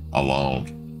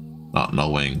 Alone. Not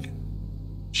knowing.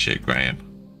 Shit, Graham.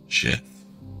 Shit.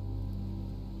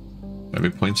 Every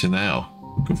pointy nail.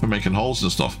 Good for making holes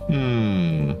and stuff.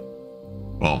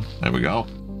 Well, there we go.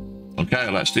 Okay,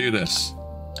 let's do this.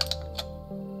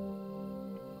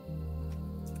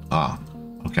 Ah,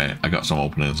 okay, I got some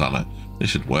openings on it. This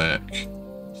should work.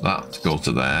 So that to go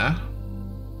to there.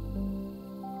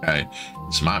 Okay,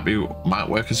 this might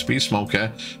work as a speed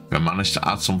smoker. If I manage to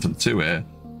add something to it,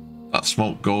 that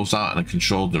smoke goes out in a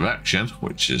controlled direction,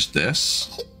 which is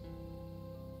this.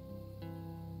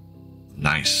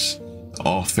 Nice. It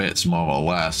all fits more or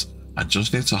less. I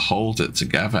just need to hold it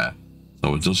together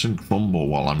so it doesn't crumble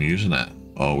while I'm using it.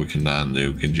 Or we can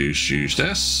just use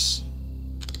this.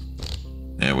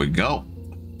 There we go.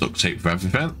 Duct tape for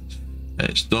everything.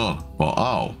 It's done. But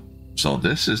oh, so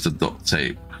this is the duct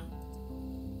tape.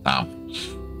 Damn.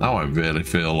 Now I really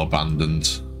feel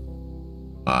abandoned.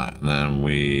 Right, and then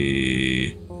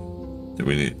do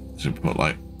we need to put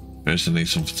like, first I need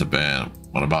something to burn.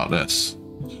 What about this?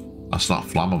 That's not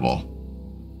flammable.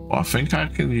 Well, I think I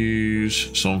can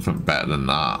use something better than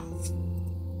that.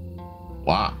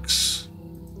 wax.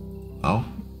 No.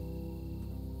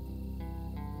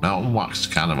 Mountain wax is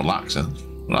kind of relaxing.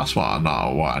 But that's what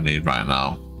I need right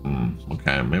now.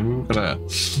 Okay, maybe we're gonna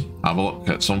have a look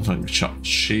at something. Chopped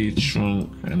cheese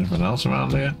trunk. Anything else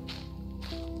around here?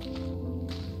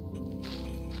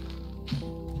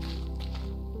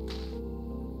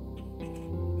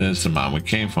 There's the man we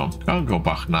came from. Can't go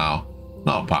back now.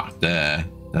 Not back there.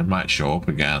 They might show up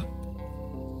again.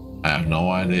 I have no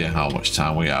idea how much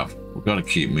time we have. We've got to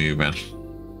keep moving.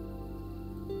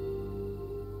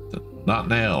 That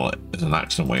nail is an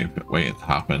accident waiting to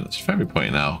happen. It's very pretty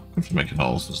now. Good for making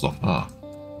holes and stuff. Huh?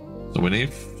 So we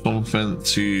need something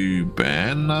to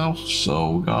burn now.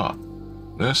 So we got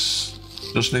this.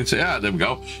 Just need to, yeah, there we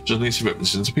go. Just need to rip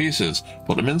this into pieces.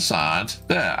 Put them inside.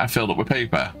 There, I filled up with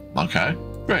paper. Okay,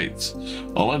 great.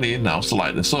 All I need now is to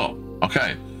light this up.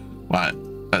 Okay, right.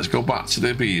 Let's go back to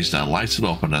the bees now. Light it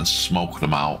up and then smoke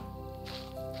them out.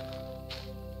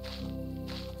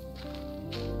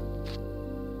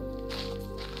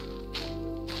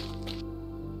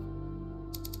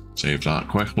 Save that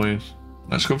quickly.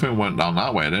 Let's go if it went down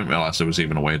that way. I didn't realize there was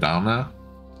even a way down there.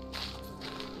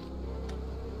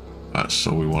 Right,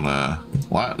 so we want to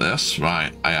light this.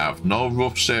 Right, I have no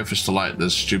rough surface to light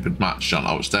this stupid match on.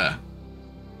 Oh, it's there.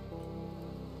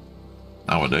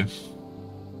 Now I do.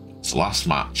 It's the last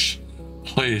match.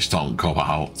 Please don't go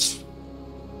out.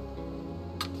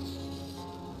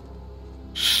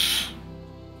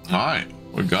 Alright,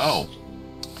 we go.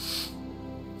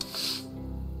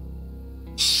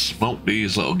 Smoke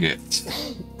these little gits.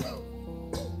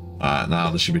 Alright,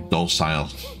 now this should be docile.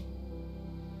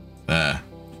 There.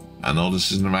 I know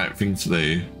this isn't the right thing to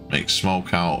do. Make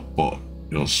smoke out, but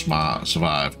you're smart,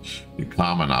 survive. You're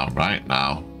calmer now. Right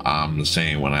now, I'm the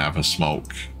same when I have a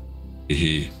smoke.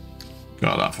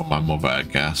 Got that from my mother, I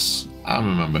guess. I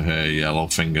remember her yellow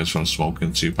fingers from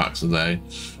smoking 2 packs a day.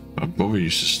 My brother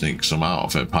used to sneak some out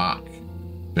of her pack,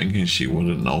 thinking she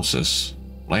wouldn't notice.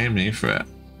 Blame me for it.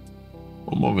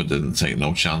 But mother didn't take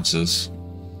no chances.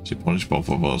 She punished both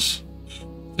of us.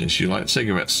 Since you like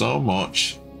cigarettes so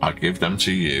much, I'll give them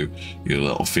to you, you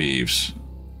little thieves.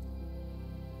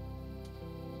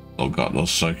 Still got those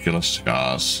circular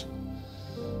scars.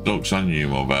 Joke's on you,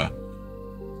 mother.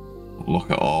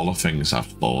 Look at all the things I've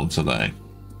stolen today.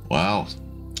 Well,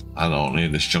 I don't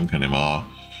need this junk anymore,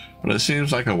 but it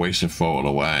seems like a waste to throw it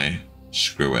away.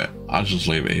 Screw it. I'll just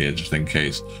leave it here just in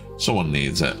case someone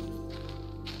needs it.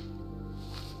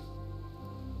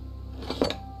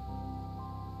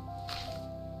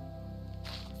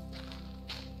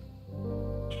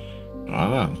 Right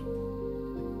then.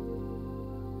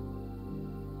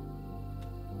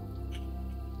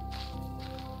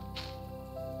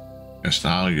 Guess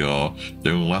now you're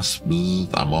doing less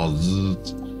bzzz and more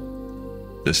zzz.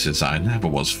 This is I never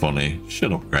was funny.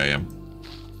 Shut up, Graham.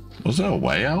 Was there a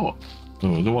way out?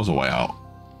 Oh, there was a way out.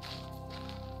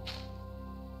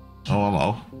 Oh,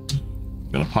 hello.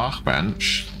 Got a park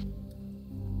bench.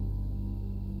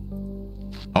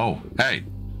 Oh, hey.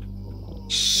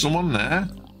 Someone there?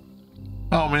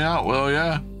 Help me out, will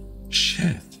ya?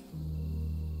 Shit.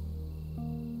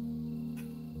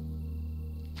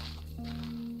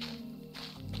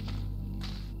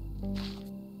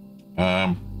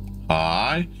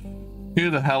 Hi? Who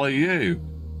the hell are you?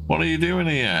 What are you doing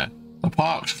here? The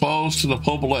park's closed to the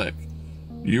public.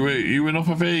 You enough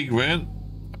of a vagrant?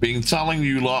 I've been telling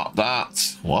you lot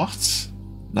that. What?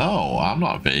 No, I'm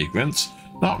not a vagrant.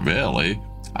 Not really.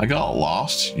 I got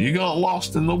lost. You got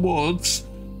lost in the woods.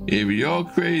 Either you're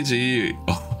crazy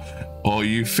or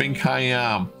you think I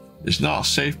am. It's not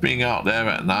safe being out there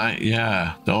at night.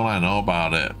 Yeah, don't I know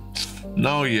about it?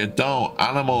 No, you don't.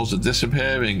 Animals are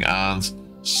disappearing and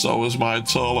so is my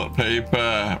toilet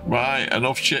paper. Right,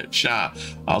 enough chit chat.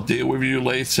 I'll deal with you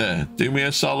later. Do me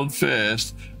a solid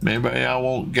first. Maybe I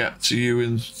won't get to you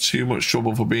in too much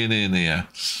trouble for being in here.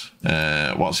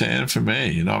 What's it in for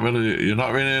me? You're not really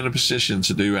in a position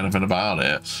to do anything about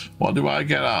it. What do I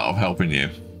get out of helping you?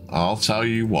 I'll tell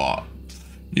you what.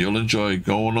 You'll enjoy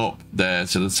going up there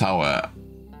to the tower.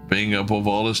 Being above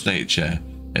all this nature.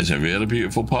 It's a really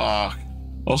beautiful park.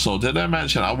 Also, did I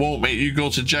mention I won't make you go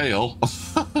to jail?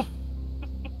 I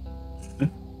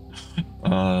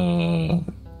don't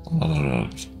know.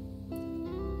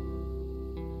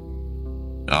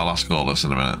 I'll ask all this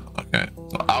in a minute. Okay.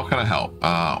 So how can I help?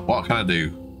 What can I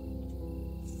do?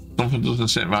 Something doesn't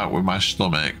sit right with my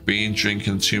stomach. Been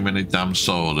drinking too many damn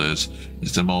sodas.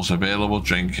 It's the most available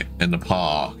drink in the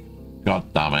park.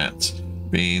 God damn it.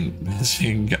 Been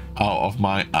missing out of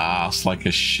my ass like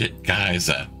a shit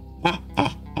geyser.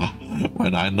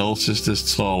 When I noticed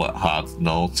this toilet had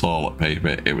no toilet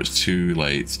paper, it was too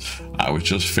late. I was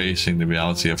just facing the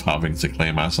reality of having to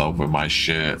clean myself with my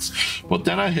shirt. But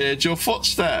then I heard your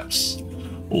footsteps.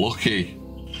 Lucky.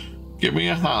 Give me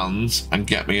your hands and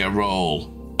get me a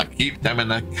roll. I keep them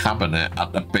in a cabinet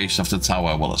at the base of the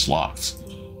tower while it's locked.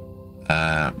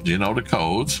 Do you know the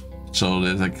code? So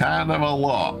there's a kind of a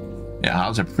lock. It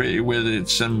has a pretty weird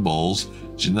symbols.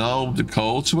 Do you know the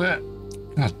code to it?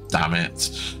 God damn it.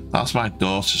 That's my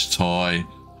daughter's toy.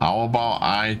 How about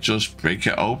I just break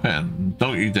it open?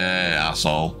 Don't you dare,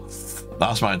 asshole.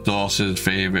 That's my daughter's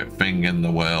favorite thing in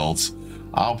the world.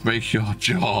 I'll break your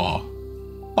jaw.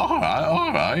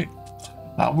 Alright.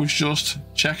 I was just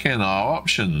checking our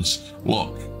options.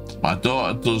 Look, my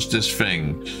daughter does this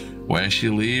thing where she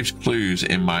leaves clues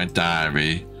in my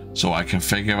diary so I can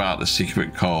figure out the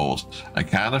secret code. A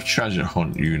kind of treasure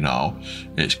hunt, you know.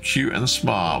 It's cute and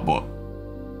smart, but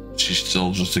she's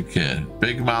still just a kid.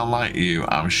 Big man like you,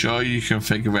 I'm sure you can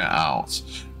figure it out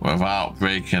without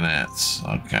breaking it.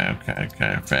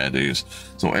 Okay, fair dues.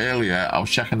 So earlier I was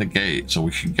checking the gate so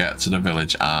we could get to the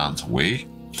village, and we?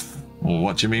 Well,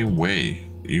 what do you mean we?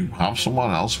 You have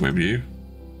someone else with you?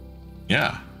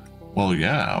 Yeah. Well,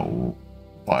 yeah.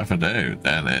 What if I do?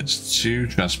 Then it's 2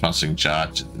 trespassing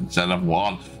charges instead of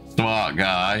 1. Smart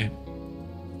guy.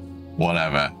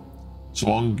 Whatever.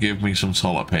 Someone give me some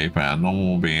toilet paper and no one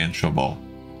will be in trouble.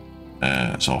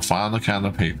 So I found the kind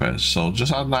of paper. So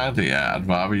just had an idea. I'd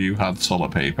rather you had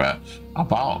toilet paper.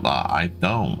 About that, I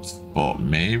don't. But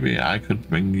maybe I could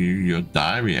bring you your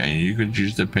diary and you could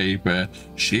use the paper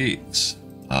sheets.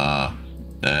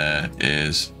 There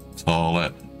is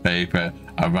toilet paper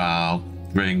around.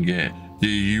 Bring it. Do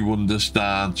you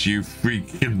understand, you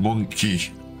freaking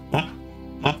monkey?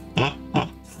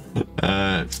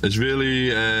 It's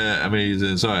really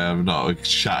amazing. Sorry, I'm not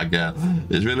chat again.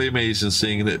 It's really amazing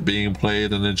seeing it being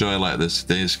played and enjoyed like this.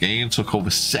 This game took over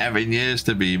 7 years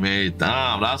to be made.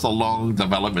 Damn, that's a long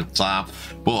development time.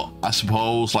 But I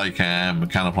suppose like kind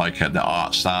of like the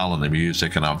art style and the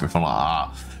music and everything like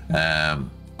that,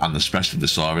 and especially the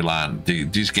storyline.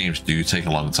 These games do take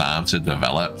a long time to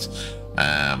develop.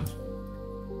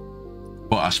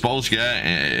 But I suppose,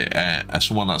 yeah, as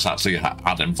someone that's actually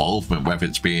had involvement, whether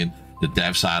it's been the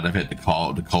dev side of it, the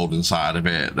coding side of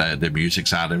it, the music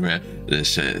side of it, the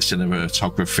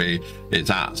cinematography, it's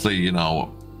actually, you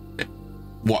know,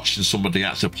 watching somebody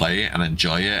actually play it and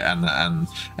enjoy it, and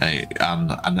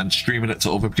then streaming it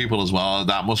to other people as well.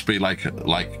 That must be like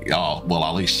oh well,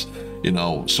 at least, you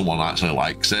know, someone actually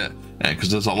likes it, because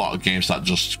there's a lot of games that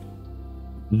just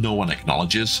no one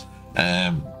acknowledges.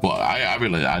 But I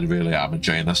really am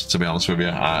enjoying this, to be honest with you.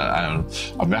 I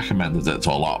recommended it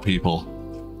to a lot of people,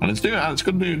 and it's doing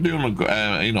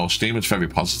you know, Steam is very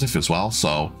positive as well,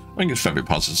 so I think it's very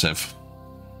positive.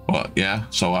 But yeah,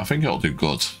 so I think it'll do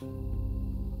good.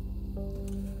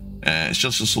 It's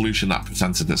just a solution that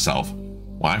presented itself.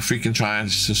 Why freaking trying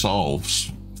to solve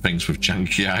things with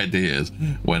janky ideas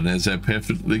when there's a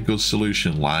perfectly good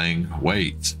solution lying?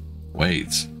 Wait.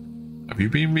 Have you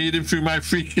been reading through my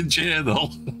freaking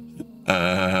journal?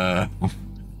 No.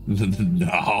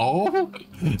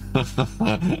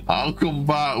 I'll come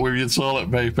back with your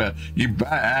toilet paper. You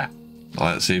better.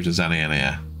 Let's see if there's any in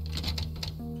here.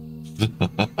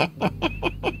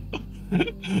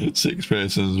 6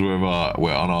 persons were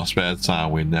on our spare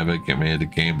time. We never made a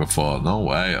game before. No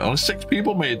way. Only 6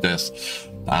 people made this.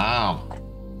 Damn.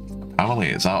 Apparently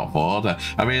it's out of order.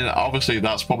 I mean, obviously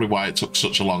that's probably why it took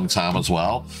such a long time as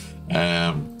well.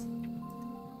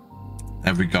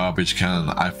 Every garbage can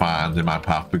I find in my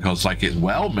path, because like it's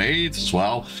well made as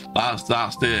well. That's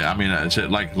it. I mean, it's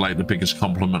like the biggest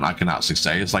compliment I can actually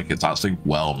say. It's like it's actually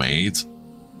well made.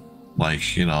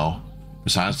 Like, you know,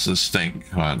 besides the stink,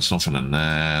 right, there's nothing in there.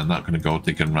 I'm not gonna go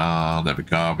digging around every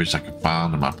garbage I can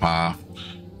find in my path.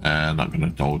 Not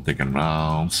gonna go digging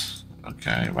around.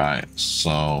 Okay, right.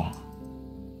 So.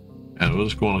 And we're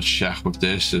just going to check with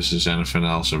this if there's anything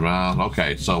else around.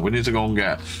 Okay, so we need to go and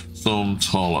get some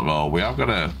toilet roll. We have got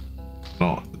a...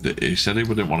 No, he said he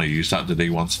wouldn't want to use that. Did he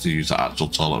want to use the actual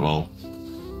toilet roll?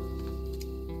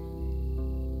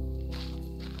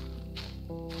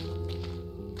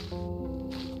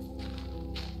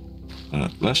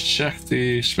 Let's check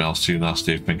the... Smells too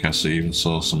nasty. I think I even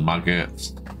saw some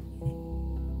maggots.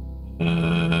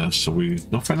 So we've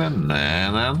nothing in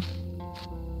there then.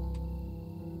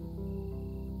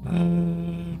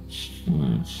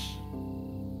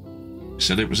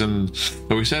 Said it was in.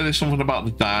 But we said there's something about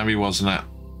the diary, wasn't it?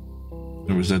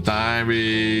 There was a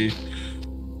diary,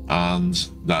 and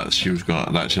that she was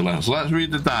going. That she left. So let's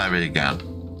read the diary again.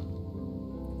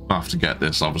 I have to get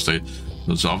this, obviously.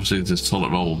 There's obviously this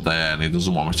toilet roll there, and he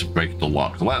doesn't want me to break the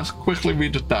lock. Let's quickly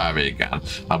read the diary again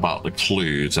about the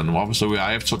clues. And obviously,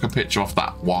 I have took a picture of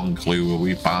that one clue where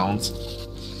we found.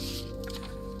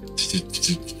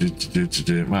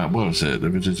 What was it?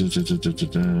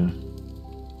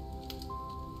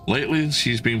 Lately,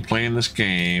 she's been playing this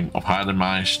game of hiding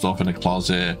my stuff in a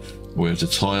closet with a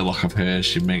toy lock of hers.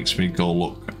 She makes me go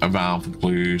look around for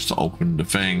clues to open the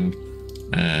thing.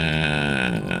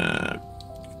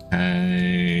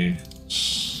 Okay.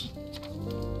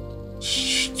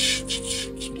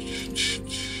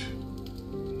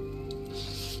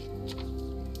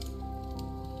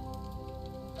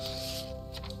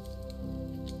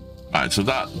 Right, so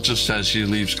that just says she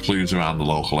leaves clues around the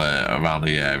local around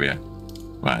the area.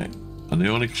 Right, and the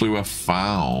only clue I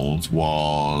found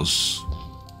was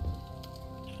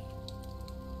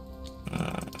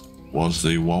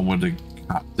the one with the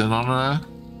captain on her.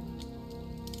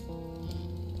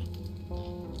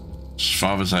 As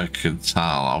far as I could tell,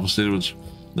 obviously there was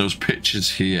those pictures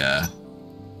here,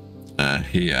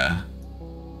 here.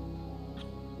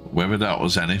 Whether that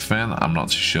was anything, I'm not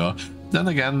too sure. Then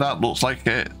again, that looks like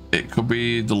it could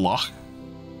be the lock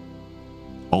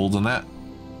holding it.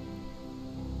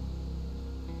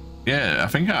 Yeah, I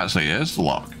think it actually is the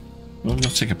lock. I'm gonna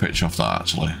take a picture of that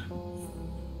actually.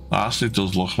 That actually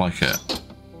does look like it.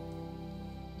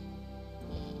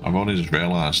 I've only just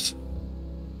realised.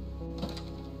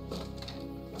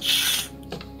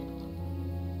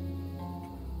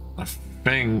 I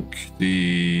think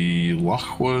the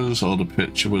lock was, or the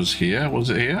picture was here. Was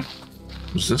it here?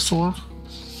 Was this the one?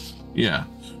 Yeah,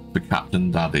 the Captain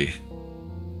Daddy.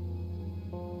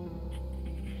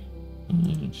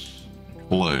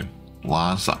 Clue.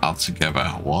 Lines that add together.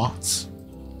 What?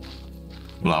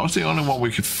 Well, that was the only one we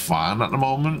could find at the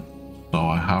moment. So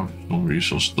I have some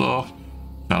resource stuff.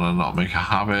 Trying to not make a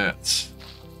habit.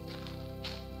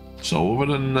 So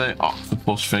other than the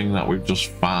octopus thing that we've just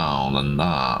found and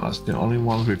that's the only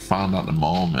ones we've found at the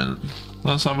moment.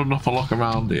 Let's have another look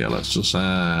around here. Let's just we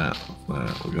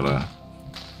gotta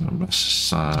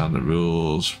sign the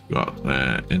rules. We've got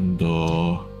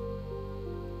indoor.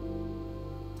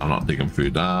 I'm not digging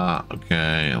through that.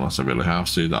 Okay, unless I really have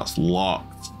to. That's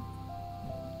locked.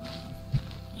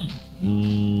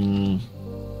 Anything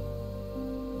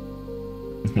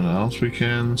else we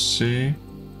can see?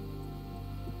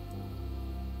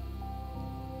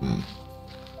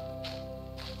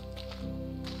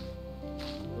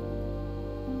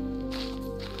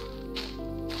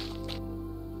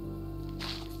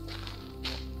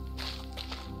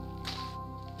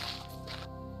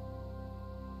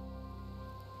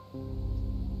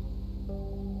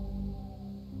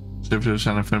 See if there's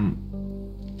anything.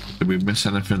 Did we miss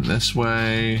anything this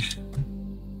way?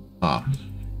 Oh,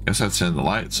 guess I'd turn the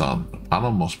lights on. The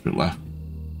panel must be left.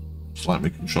 Just let me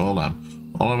control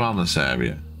them all around this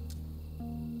area.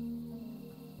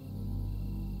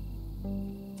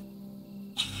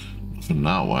 Nothing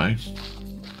that way.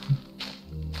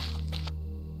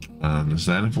 And is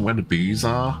there anything where the bees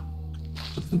are?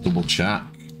 Just to double check.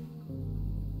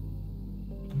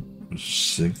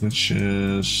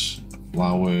 Signatures,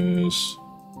 flowers.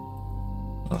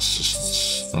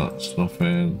 That's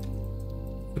nothing.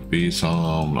 The bees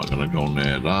home. Not gonna go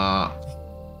near that.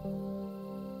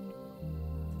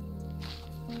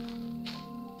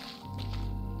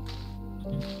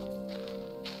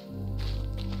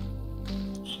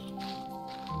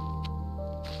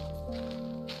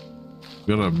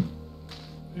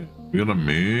 We got a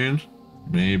moon,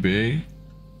 maybe.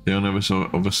 The only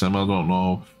other symbol, I don't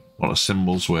know what the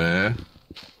symbols were.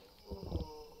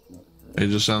 Hey,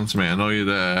 just answer me. I know you're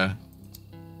there.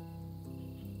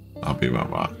 I'll be right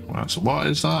back. Right, so what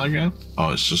is that again? Oh,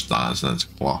 it's just that, isn't it? It's a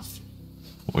cloth.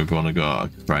 We've only got a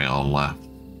crayon left.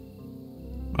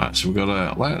 Right, so we've got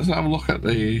to let's have a look at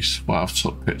these. What I've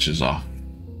took pictures of.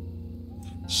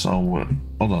 So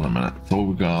hold on a minute. So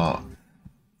we got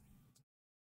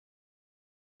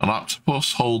an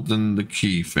octopus holding the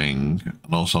key thing,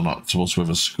 and also an octopus with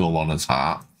a skull on its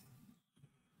hat.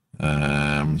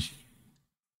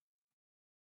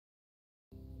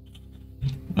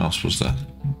 What else was there?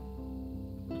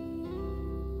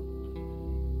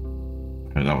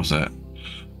 Okay, that was it.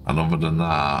 And other than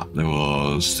that, there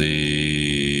was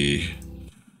the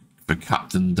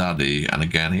Captain Daddy, and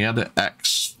again he had an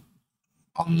X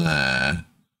on there,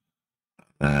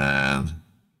 and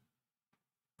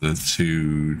the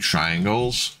two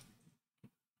triangles,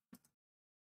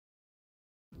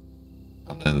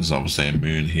 and then there's obviously a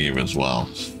moon here as well.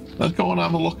 Let's go and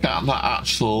have a look at that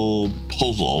actual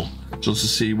puzzle just to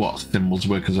see what symbols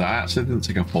were, because I actually didn't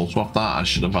take a photo of that. I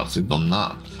should have actually done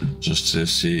that just to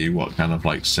see what kind of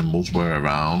like symbols were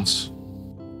around.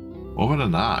 Other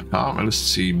than that, I can't really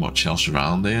see much else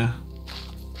around here.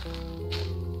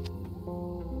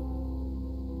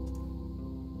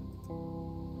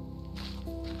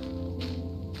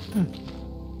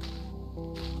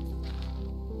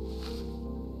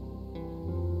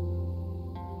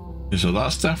 So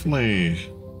that's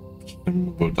definitely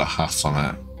with the hat on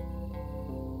it.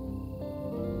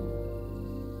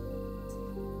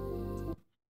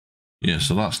 Yeah,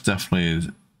 so that's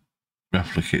definitely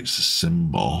replicates the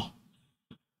symbol.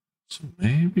 So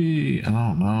maybe, I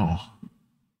don't know.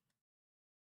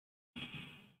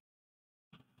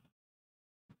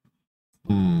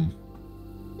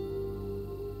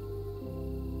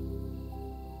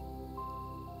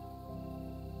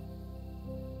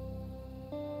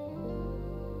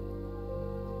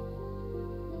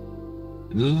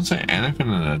 It doesn't say anything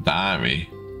in the diary.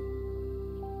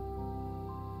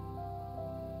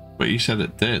 But you said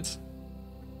it did.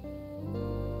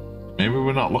 Maybe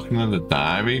we're not looking at the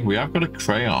diary. We have got a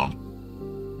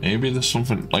crayon. Maybe there's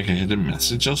something like a hidden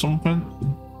message or something.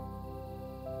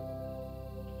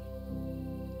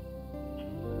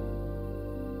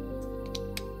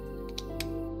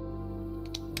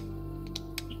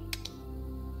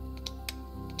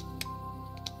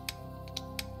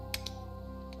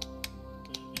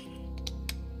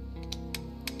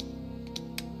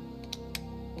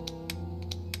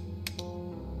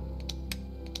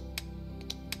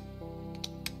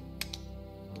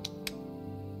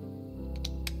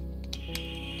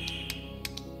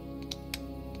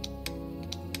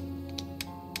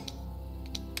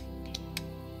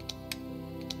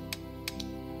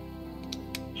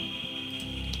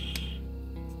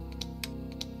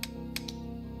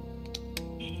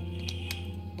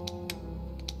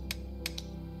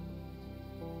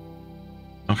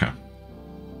 Okay.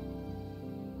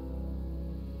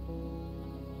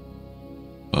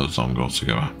 Those all go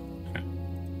together. Okay.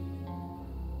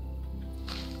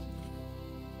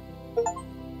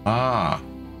 Ah.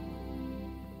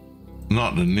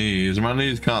 Not the knees. My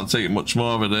knees can't take much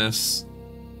more of this.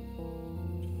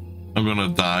 I'm gonna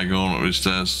die going up these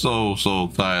stairs. So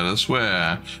tired. I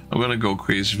swear. I'm gonna go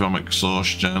crazy from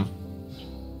exhaustion.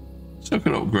 Suck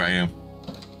it up, Graham.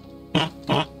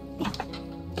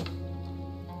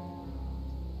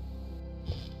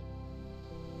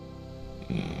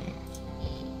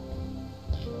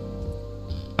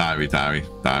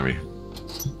 Diary.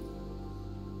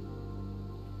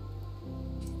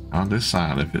 On this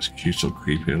side, if it's cute or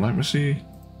creepy, let me see.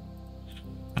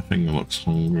 I think it looks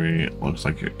hungry. It looks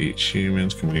like it eats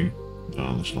humans. Can we?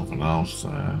 No, there's nothing else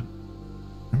there.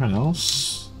 Anything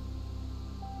else?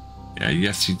 Yeah,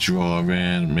 Yeti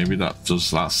drawing. Maybe that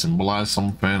does that symbolize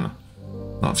something?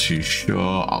 Not too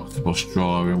sure. Octopus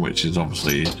drawing, which is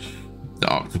obviously the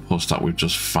octopus that we've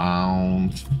just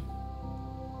found.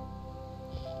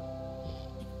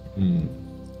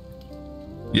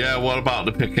 Yeah, what about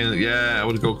the picking? Yeah, I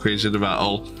would go crazy the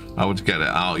rattle. I would get it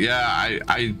out. Yeah,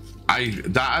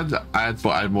 but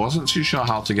I wasn't too sure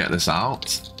how to get this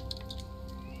out.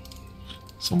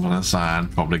 Someone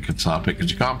inside probably could tap it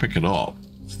because you can't pick it up.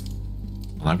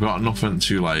 And I've got nothing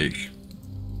to like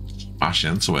smash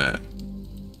into it.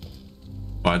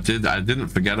 But I didn't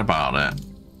forget about it.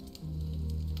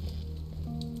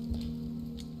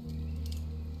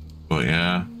 But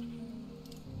yeah.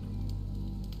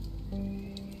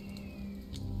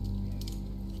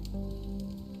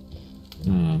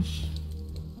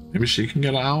 Maybe she can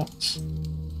get it out.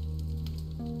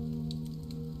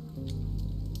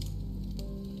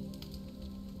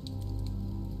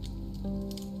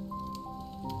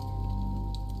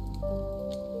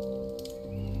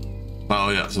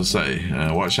 Well, yeah, to say,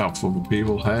 watch out for the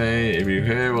people. Hey, if you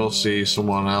hear or see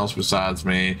someone else besides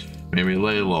me, maybe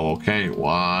lay low, okay?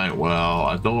 Why? Well,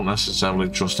 I don't necessarily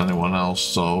trust anyone else,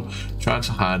 so try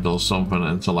to hide or something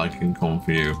until I can come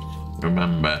for you.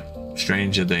 Remember,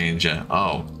 stranger danger.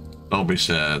 Oh, don't be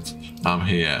scared. I'm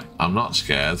here. I'm not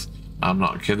scared. I'm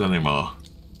not a kid anymore.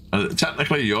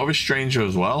 Technically, you're a stranger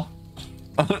as well.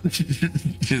 You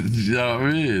know what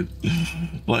I mean?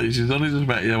 Like, she's only just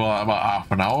met you about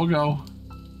half an hour ago.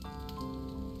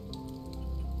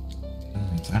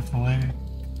 Definitely.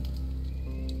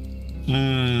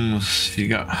 You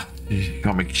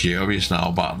got me curious now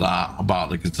about that, about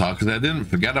the guitar, because I didn't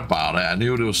forget about it. I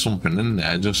knew there was something in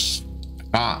there. Just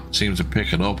can't seem to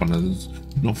pick it up, and there's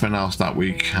nothing else that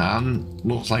we can.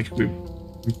 Looks like we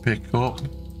pick up.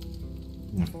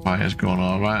 The fire's going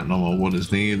all right. No more wood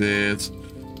is needed.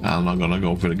 I'm not gonna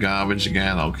go for the garbage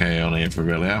again. Okay, only if we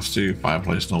really have to.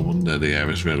 Fireplace, no wonder the air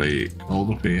is really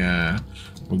cold up here.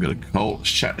 We're gonna coat. Let's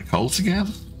check the coat again.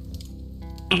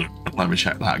 Let me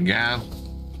check that again.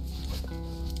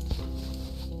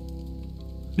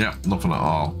 Yep, nothing at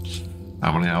all.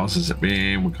 How many hours has it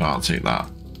been? We can't take that.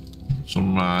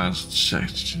 Sunrise,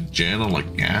 journal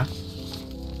again.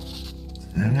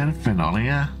 Anything on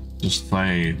here? Just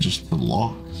to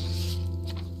look.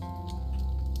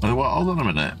 Oh, well, hold on a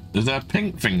minute. Is there a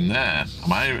pink thing there?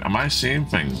 Am I seeing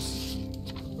things?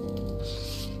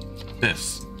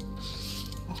 This.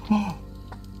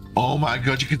 Oh my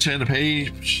god, you can turn the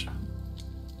page.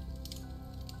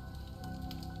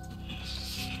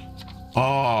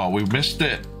 Oh, we missed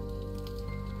it.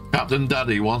 Captain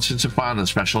Daddy wanted to find a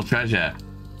special treasure.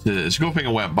 It's a good thing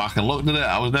I went back and looked at it.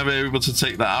 I was never able to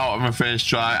take that out on my first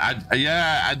try.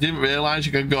 I didn't realize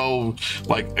you could go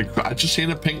like. I just seen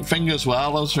a pink thing as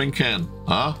well. I was thinking,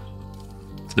 huh?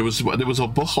 There was a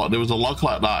booklet. There was a log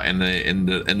like that in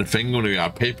the thing when you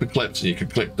had paper clips and you could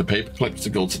click the paper clips to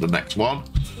go to the next one.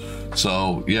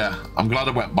 So yeah, I'm glad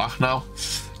I went back now.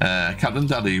 Captain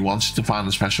Daddy wanted to find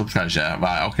a special treasure.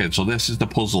 Right. Okay. So this is the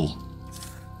puzzle.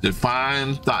 To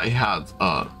find that he had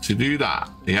to do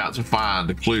that, he had to find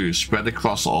the clues spread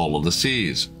across all of the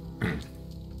seas.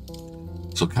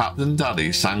 So Captain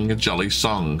Daddy sang a jolly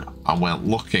song and went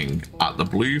looking at the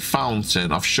blue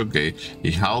fountain of sugar he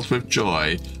held with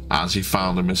joy as he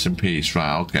found a missing piece.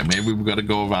 Right, okay, maybe we've got to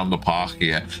go around the park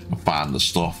here and find the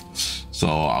stuff. So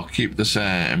I'll keep this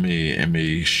in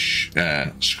me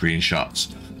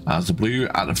screenshots. As the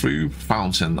blue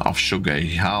fountain of sugar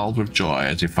he held with joy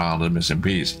as he found a missing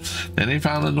piece. Then he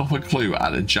found another clue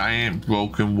at a giant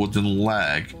broken wooden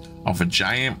leg of a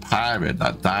giant pirate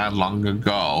that died long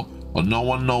ago, but no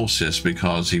one noticed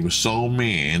because he was so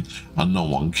mean and no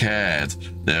one cared.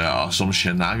 There are some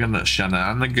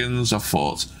shenanigans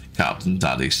afoot, Captain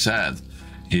Daddy said.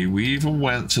 He even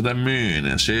went to the moon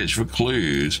in search for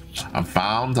clues and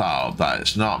found out that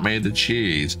it's not made of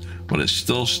cheese, but it's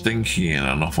still stinky in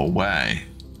another way.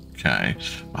 Okay,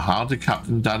 but how did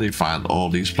Captain Daddy find all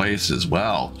these places?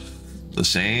 Well, the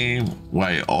same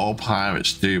way all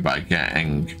pirates do, by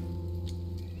getting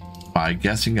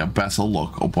a better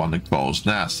look upon the crow's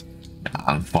nest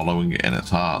and following it in its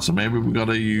heart. So maybe we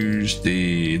gotta use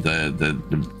the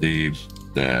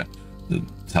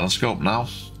telescope now.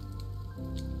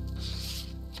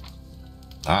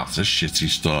 That's a shitty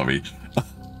story.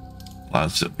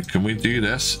 Can we do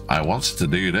this? I wanted to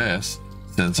do this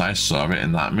since I saw it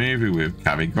in that movie with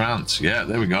Cary Grant. Yeah,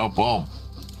 there we go. Boom.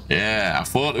 Yeah, I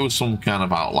thought there was some kind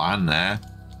of outline there.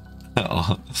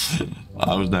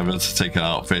 I was never to take it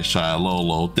out fish try.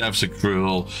 Low. Devs are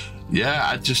cruel. Yeah,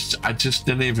 I just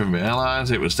didn't even realize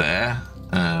it was there.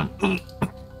 Can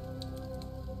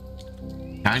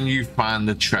you find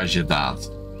the treasure, Dad?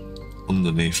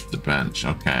 Underneath the bench.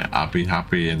 Okay, I'll be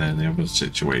happy in any other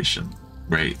situation.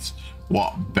 Great.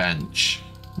 What bench?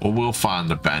 Well, we'll find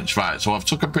the bench. Right, so I've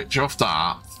took a picture of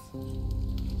that.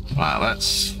 Right,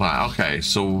 okay,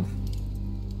 so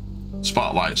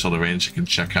spotlight so the ranger can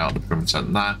check out the perimeter.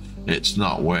 Nah, it's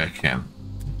not working.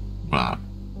 Right,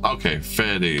 okay,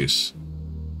 fair dues.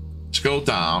 Let's go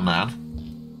down then.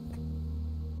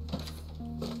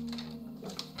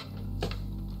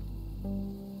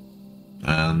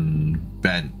 And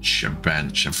bench. I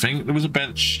think there was a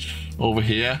bench over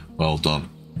here. Well done.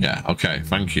 Yeah, okay,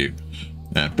 thank you.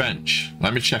 Bench.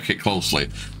 Let me check it closely.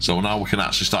 So now we can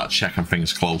actually start checking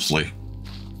things closely.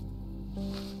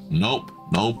 Nope,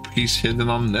 no piece hidden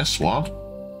on this one.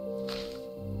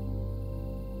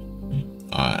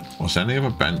 Alright, was any other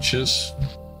benches?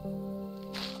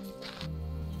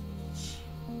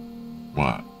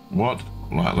 What?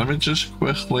 Right, let me just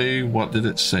quickly, what did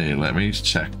it say? Let me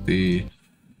check the...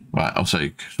 Right, I'll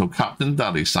say, so Captain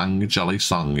Daddy sang a jolly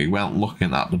song. He went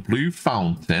looking at the blue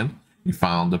fountain. He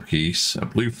found a piece, a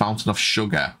blue fountain of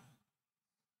sugar.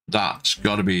 That's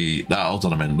got to be, hold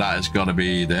on a minute, that has got to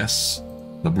be this.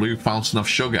 The blue fountain of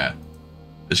sugar.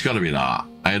 It's got to be that.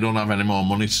 I don't have any more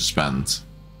money to spend.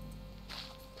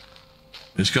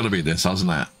 It's got to be this, hasn't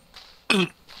it?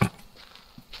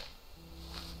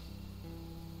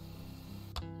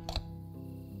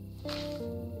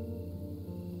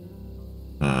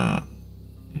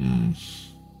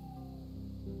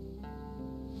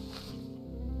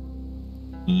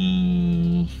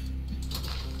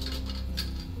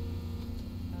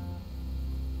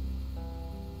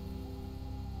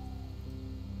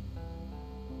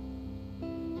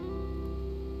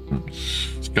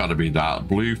 It's got to be that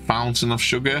blue fountain of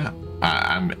sugar.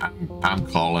 I'm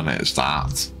calling it as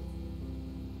that.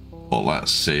 But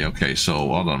let's see. Okay, so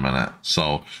hold on a minute.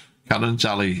 So Captain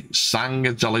Jelly sang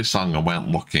a jolly song and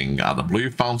went looking at the blue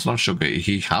fountain of sugar.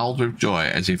 He howled with joy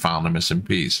as he found a missing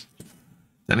piece.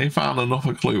 Then he found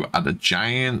another clue at a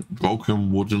giant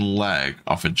broken wooden leg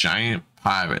of a giant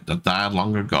pirate that died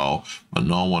long ago, but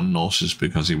no one noticed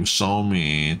because he was so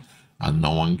mean and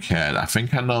no one cared. I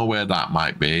think I know where that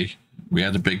might be. We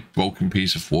had a big broken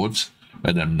piece of wood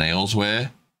where them nails were.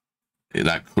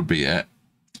 That could be it.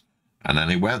 And then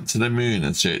he went to the moon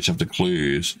in search of the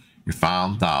clues. He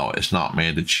found out it's not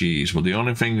made of cheese. Well, the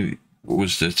only thing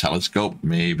was the telescope,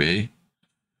 maybe.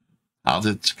 How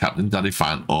did Captain Daddy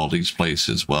find all these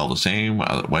places? Well, the same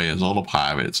way as all the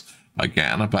pirates, by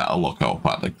getting a better look up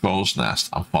at the crow's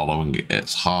nest and following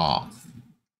its heart.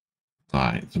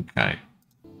 Right, okay.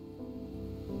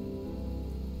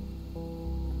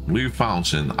 Blue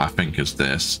fountain, I think, is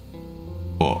this.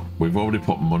 But we've already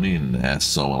put money in there,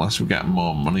 so unless we get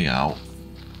more money out,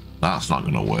 that's not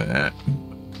going to work.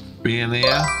 Being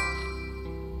here.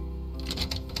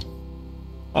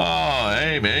 Oh,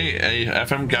 hey mate, hey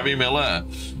FM Gabby Miller.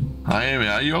 Hi Amy,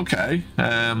 are you okay?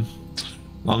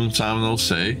 Long time no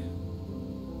see.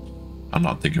 I'm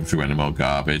not digging through any more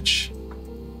garbage.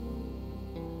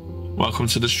 Welcome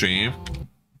to the stream.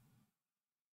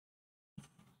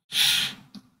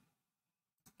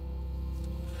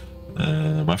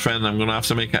 My friend, I'm going to have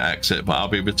to make an exit, but I'll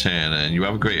be returning. You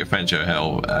have a great adventure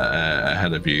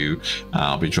ahead of you.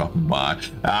 I'll be dropping by.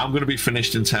 I'm going to be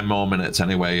finished in 10 more minutes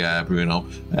anyway, Bruno,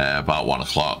 about 1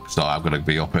 o'clock. So I'm going to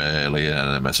be up early,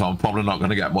 so I'm probably not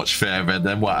going to get much further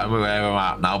than where I'm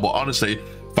at now. But honestly,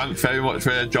 thanks very much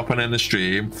for dropping in the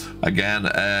stream. Again,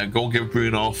 go and give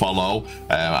Bruno a follow.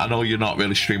 I know you're not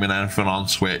really streaming anything on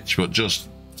Twitch, but just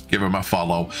give him a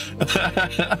follow.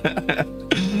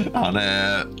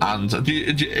 And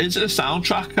is a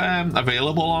soundtrack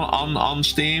available on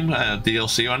Steam,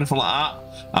 DLC or anything like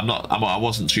that? I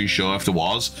wasn't too sure if there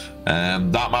was.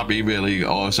 That might be really,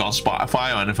 or it's on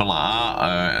Spotify or anything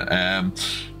like that.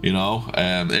 You know,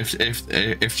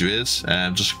 if there is,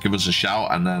 just give us a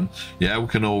shout, and then yeah, we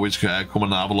can always come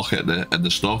and have a look at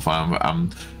the stuff.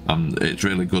 It's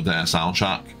really good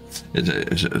soundtrack.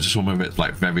 Some of it's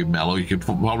like very mellow. You could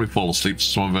probably fall asleep to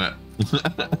some of it.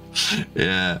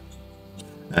 Yeah.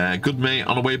 Good mate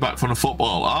on the way back from the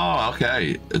football. Oh,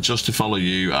 okay. Just to follow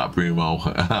you at Brumo.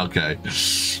 Okay.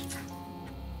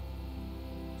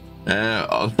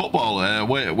 Football.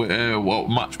 What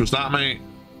match was that, mate?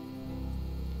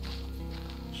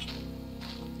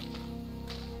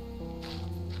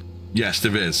 Yes,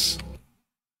 there is.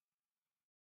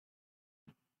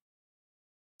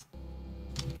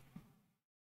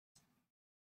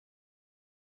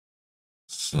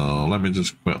 So let me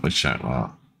just quickly check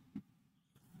that.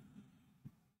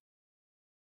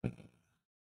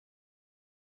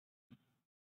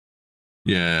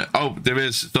 Yeah. Oh, there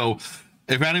is. So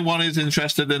if anyone is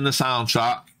interested in the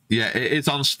soundtrack, yeah, it is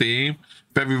on Steam.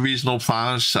 Very reasonable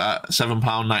price at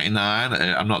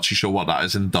 £7.99. I'm not too sure what that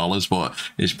is in dollars, but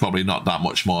it's probably not that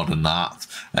much more than that.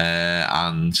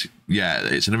 And yeah,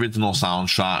 it's an original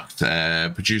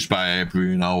soundtrack produced by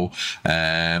Bruno,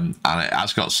 and it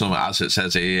has got some, as it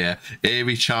says here,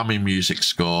 eerie, charming music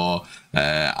score,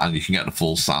 and you can get the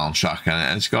full soundtrack,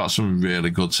 and it's got some really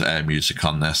good music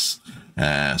on this.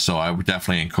 So I would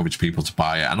definitely encourage people to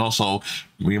buy it, and also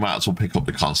we might as well pick up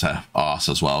the concept art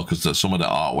as well, because some of the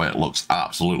artwork looks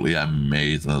absolutely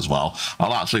amazing as well.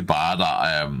 I'll actually buy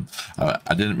that.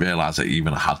 I didn't realize it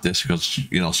even had this, because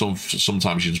you know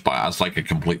sometimes you just buy it as like a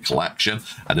complete collection.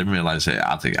 I didn't realize it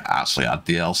actually had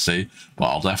DLC, but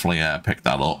I'll definitely pick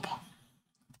that up.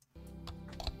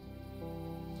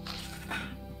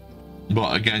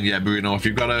 But again, yeah, Bruno, if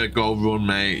you've got to go run,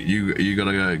 mate, you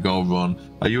gotta go run.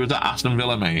 Are you at Aston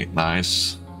Villa, mate?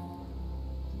 Nice.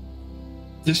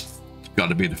 This got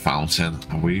to be the fountain.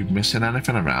 Are we missing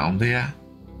anything around here?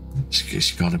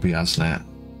 It's got to be, hasn't it?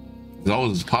 Oh,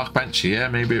 there's a park bench here.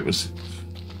 Maybe it's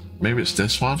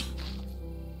this one.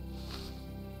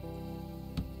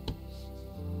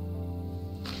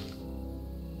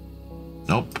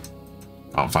 Nope.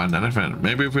 Can't find anything.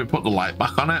 Maybe if we put the light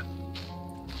back on it.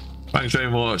 Thanks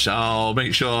very much. I'll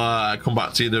make sure I come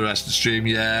back to you the rest of the stream.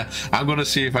 Yeah, I'm gonna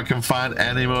see if I can find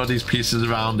any more of these pieces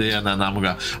around here, and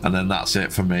then that's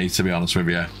it for me, to be honest with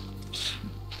you.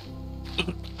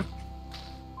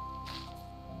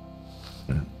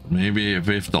 Maybe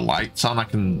if the light's on, I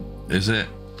can. Is it?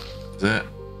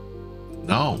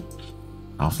 No,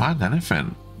 I don't find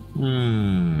anything.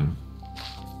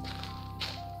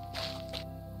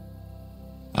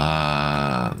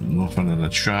 Nothing in the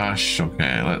trash.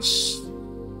 Okay, let's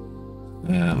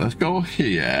go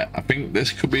here. I think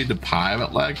this could be the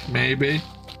pirate leg, maybe.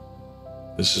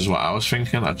 This is what I was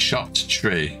thinking. A chopped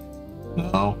tree.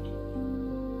 No.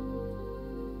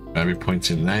 Very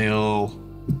pointed nail.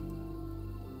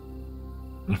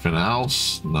 Anything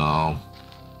else? No.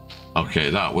 Okay,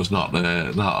 that was not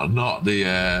the not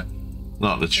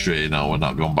the tree. No, we're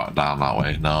not going back down that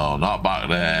way. No, not back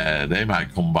there. They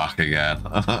might come back again.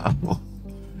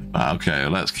 Okay,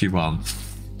 let's keep on.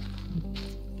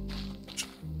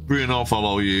 Bruno,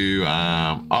 follow you.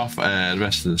 Off the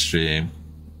rest of the stream.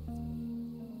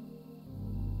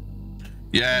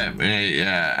 Yeah,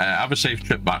 yeah. Have a safe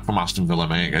trip back from Aston Villa,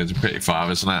 mate. It's pretty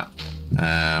far, isn't it?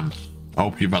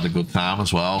 Hope you've had a good time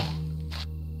as well.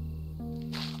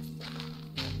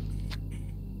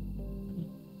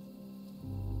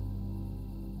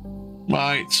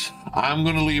 Right, I'm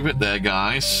going to leave it there,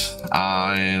 guys.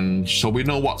 And so we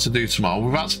know what to do tomorrow.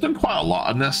 We've actually done quite a lot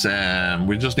on this.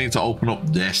 We just need to open up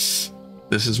this.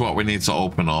 This is what we need to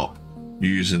open up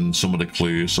using some of the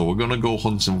clues. So we're going to go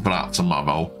hunting for that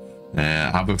tomorrow.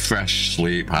 Have a fresh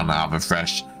sleep and have a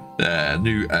fresh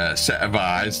new set of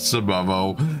eyes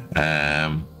tomorrow.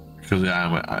 Because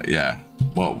yeah,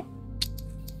 well,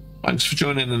 thanks for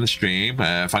joining in the stream.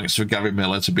 Thanks for Gary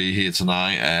Miller to be here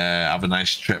tonight. Have a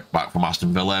nice trip back from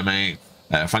Aston Villa, mate.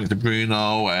 Thanks to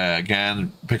Bruno.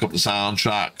 Again, pick up the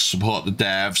soundtrack, support the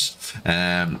devs.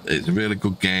 It's a really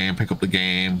good game. Pick up the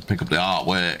game, pick up the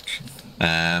artwork.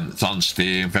 It's on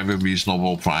Steam, very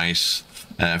reasonable price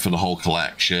for the whole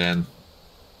collection.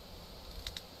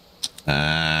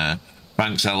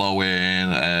 Thanks,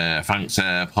 Eloin. Thanks,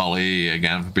 Polly,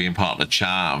 again, for being part of the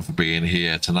chat and for being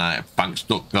here tonight. Thanks,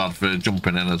 Duck God, for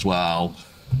jumping in as well.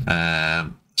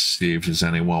 See if there's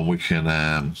anyone we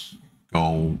can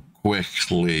go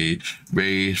quickly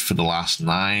raid for the last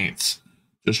night.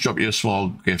 Just drop you a small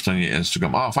gift on your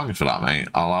Instagram. Oh, thanks for that, mate.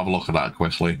 I'll have a look at that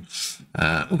quickly.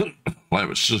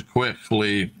 Let's just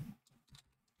quickly...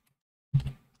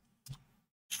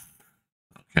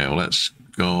 Okay, well, let's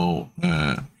go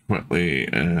quickly.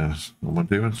 What am I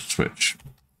doing? Switch.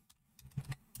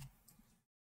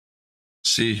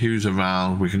 See who's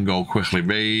around. We can go quickly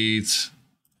raid.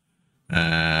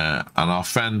 And our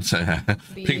friend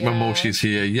Pink Mamoshi's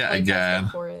here yet again.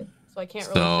 So I can't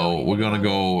really so we're gonna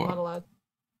go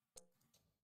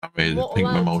raid Pink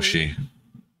Mamoshi.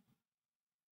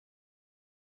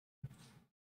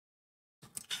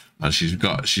 And she's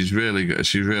really good.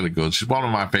 She's really good. She's one of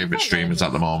my favorite streamers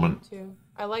at the moment.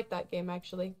 I like that game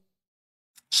actually.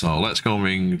 So let's go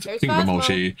ring Pink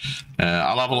Mamoshi.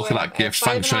 I'll have a look at that gift.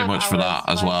 Thanks very much for that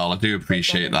as well. I do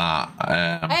appreciate that.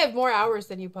 I have more hours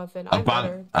than you, Puffin.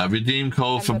 A redeem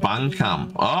code for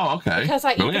Bandcamp. Oh, okay. Because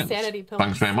I eat the sanity pills.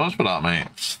 Thanks very much for that, mate.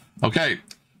 Okay,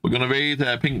 we're going to read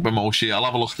Pink Mamoshi. I'll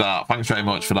have a look at that. Thanks very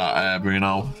much for that,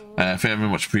 Bruno. Very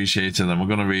much appreciated. And we're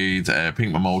going to read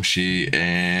Pink Mamoshi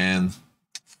in...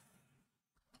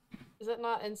 Is it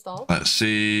not installed? Let's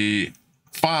see.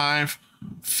 5,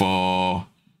 4,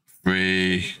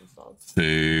 3,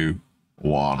 2,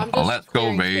 1. And let's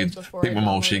go read Pink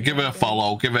Mamoshi. Give her a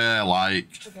follow. Give her a like.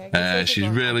 Okay, she's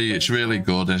really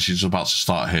good, and she's about to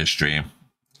start her stream.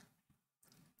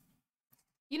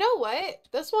 You know what?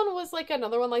 This one was like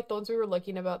another one like the ones we were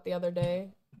looking about the other day.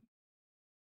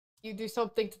 You do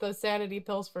something to those sanity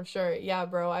pills for sure. Yeah,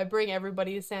 bro. I bring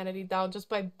everybody's sanity down just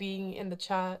by being in the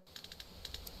chat.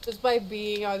 Just by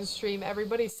being on stream,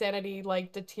 everybody's sanity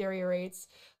like deteriorates.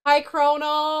 Hi,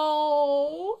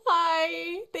 Chrono.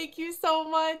 Hi. Thank you so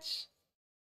much.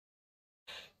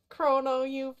 Chrono,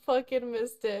 you fucking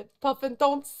missed it. Puffin,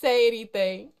 don't say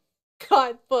anything.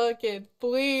 God fucking,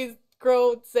 please.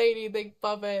 Don't say anything,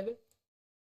 Puffin.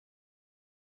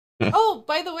 Oh,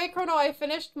 by the way, Chrono, I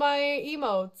finished my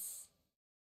emotes.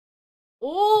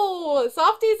 Oh,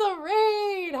 Softies a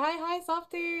raid. Hi,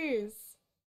 Softies.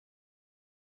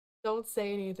 Don't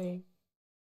say anything.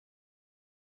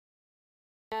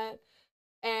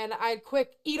 And I'd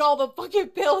quick eat all the fucking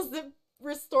pills that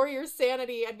restore your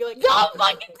sanity. I'd be like, don't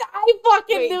fucking die. I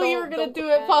fucking knew you were gonna do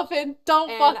it, Puffin. Don't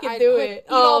fucking do it.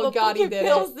 Oh god, he did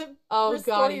it. Oh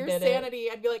god, he did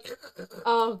it. I'd be like,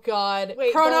 oh god.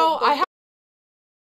 Wait, Chrono, I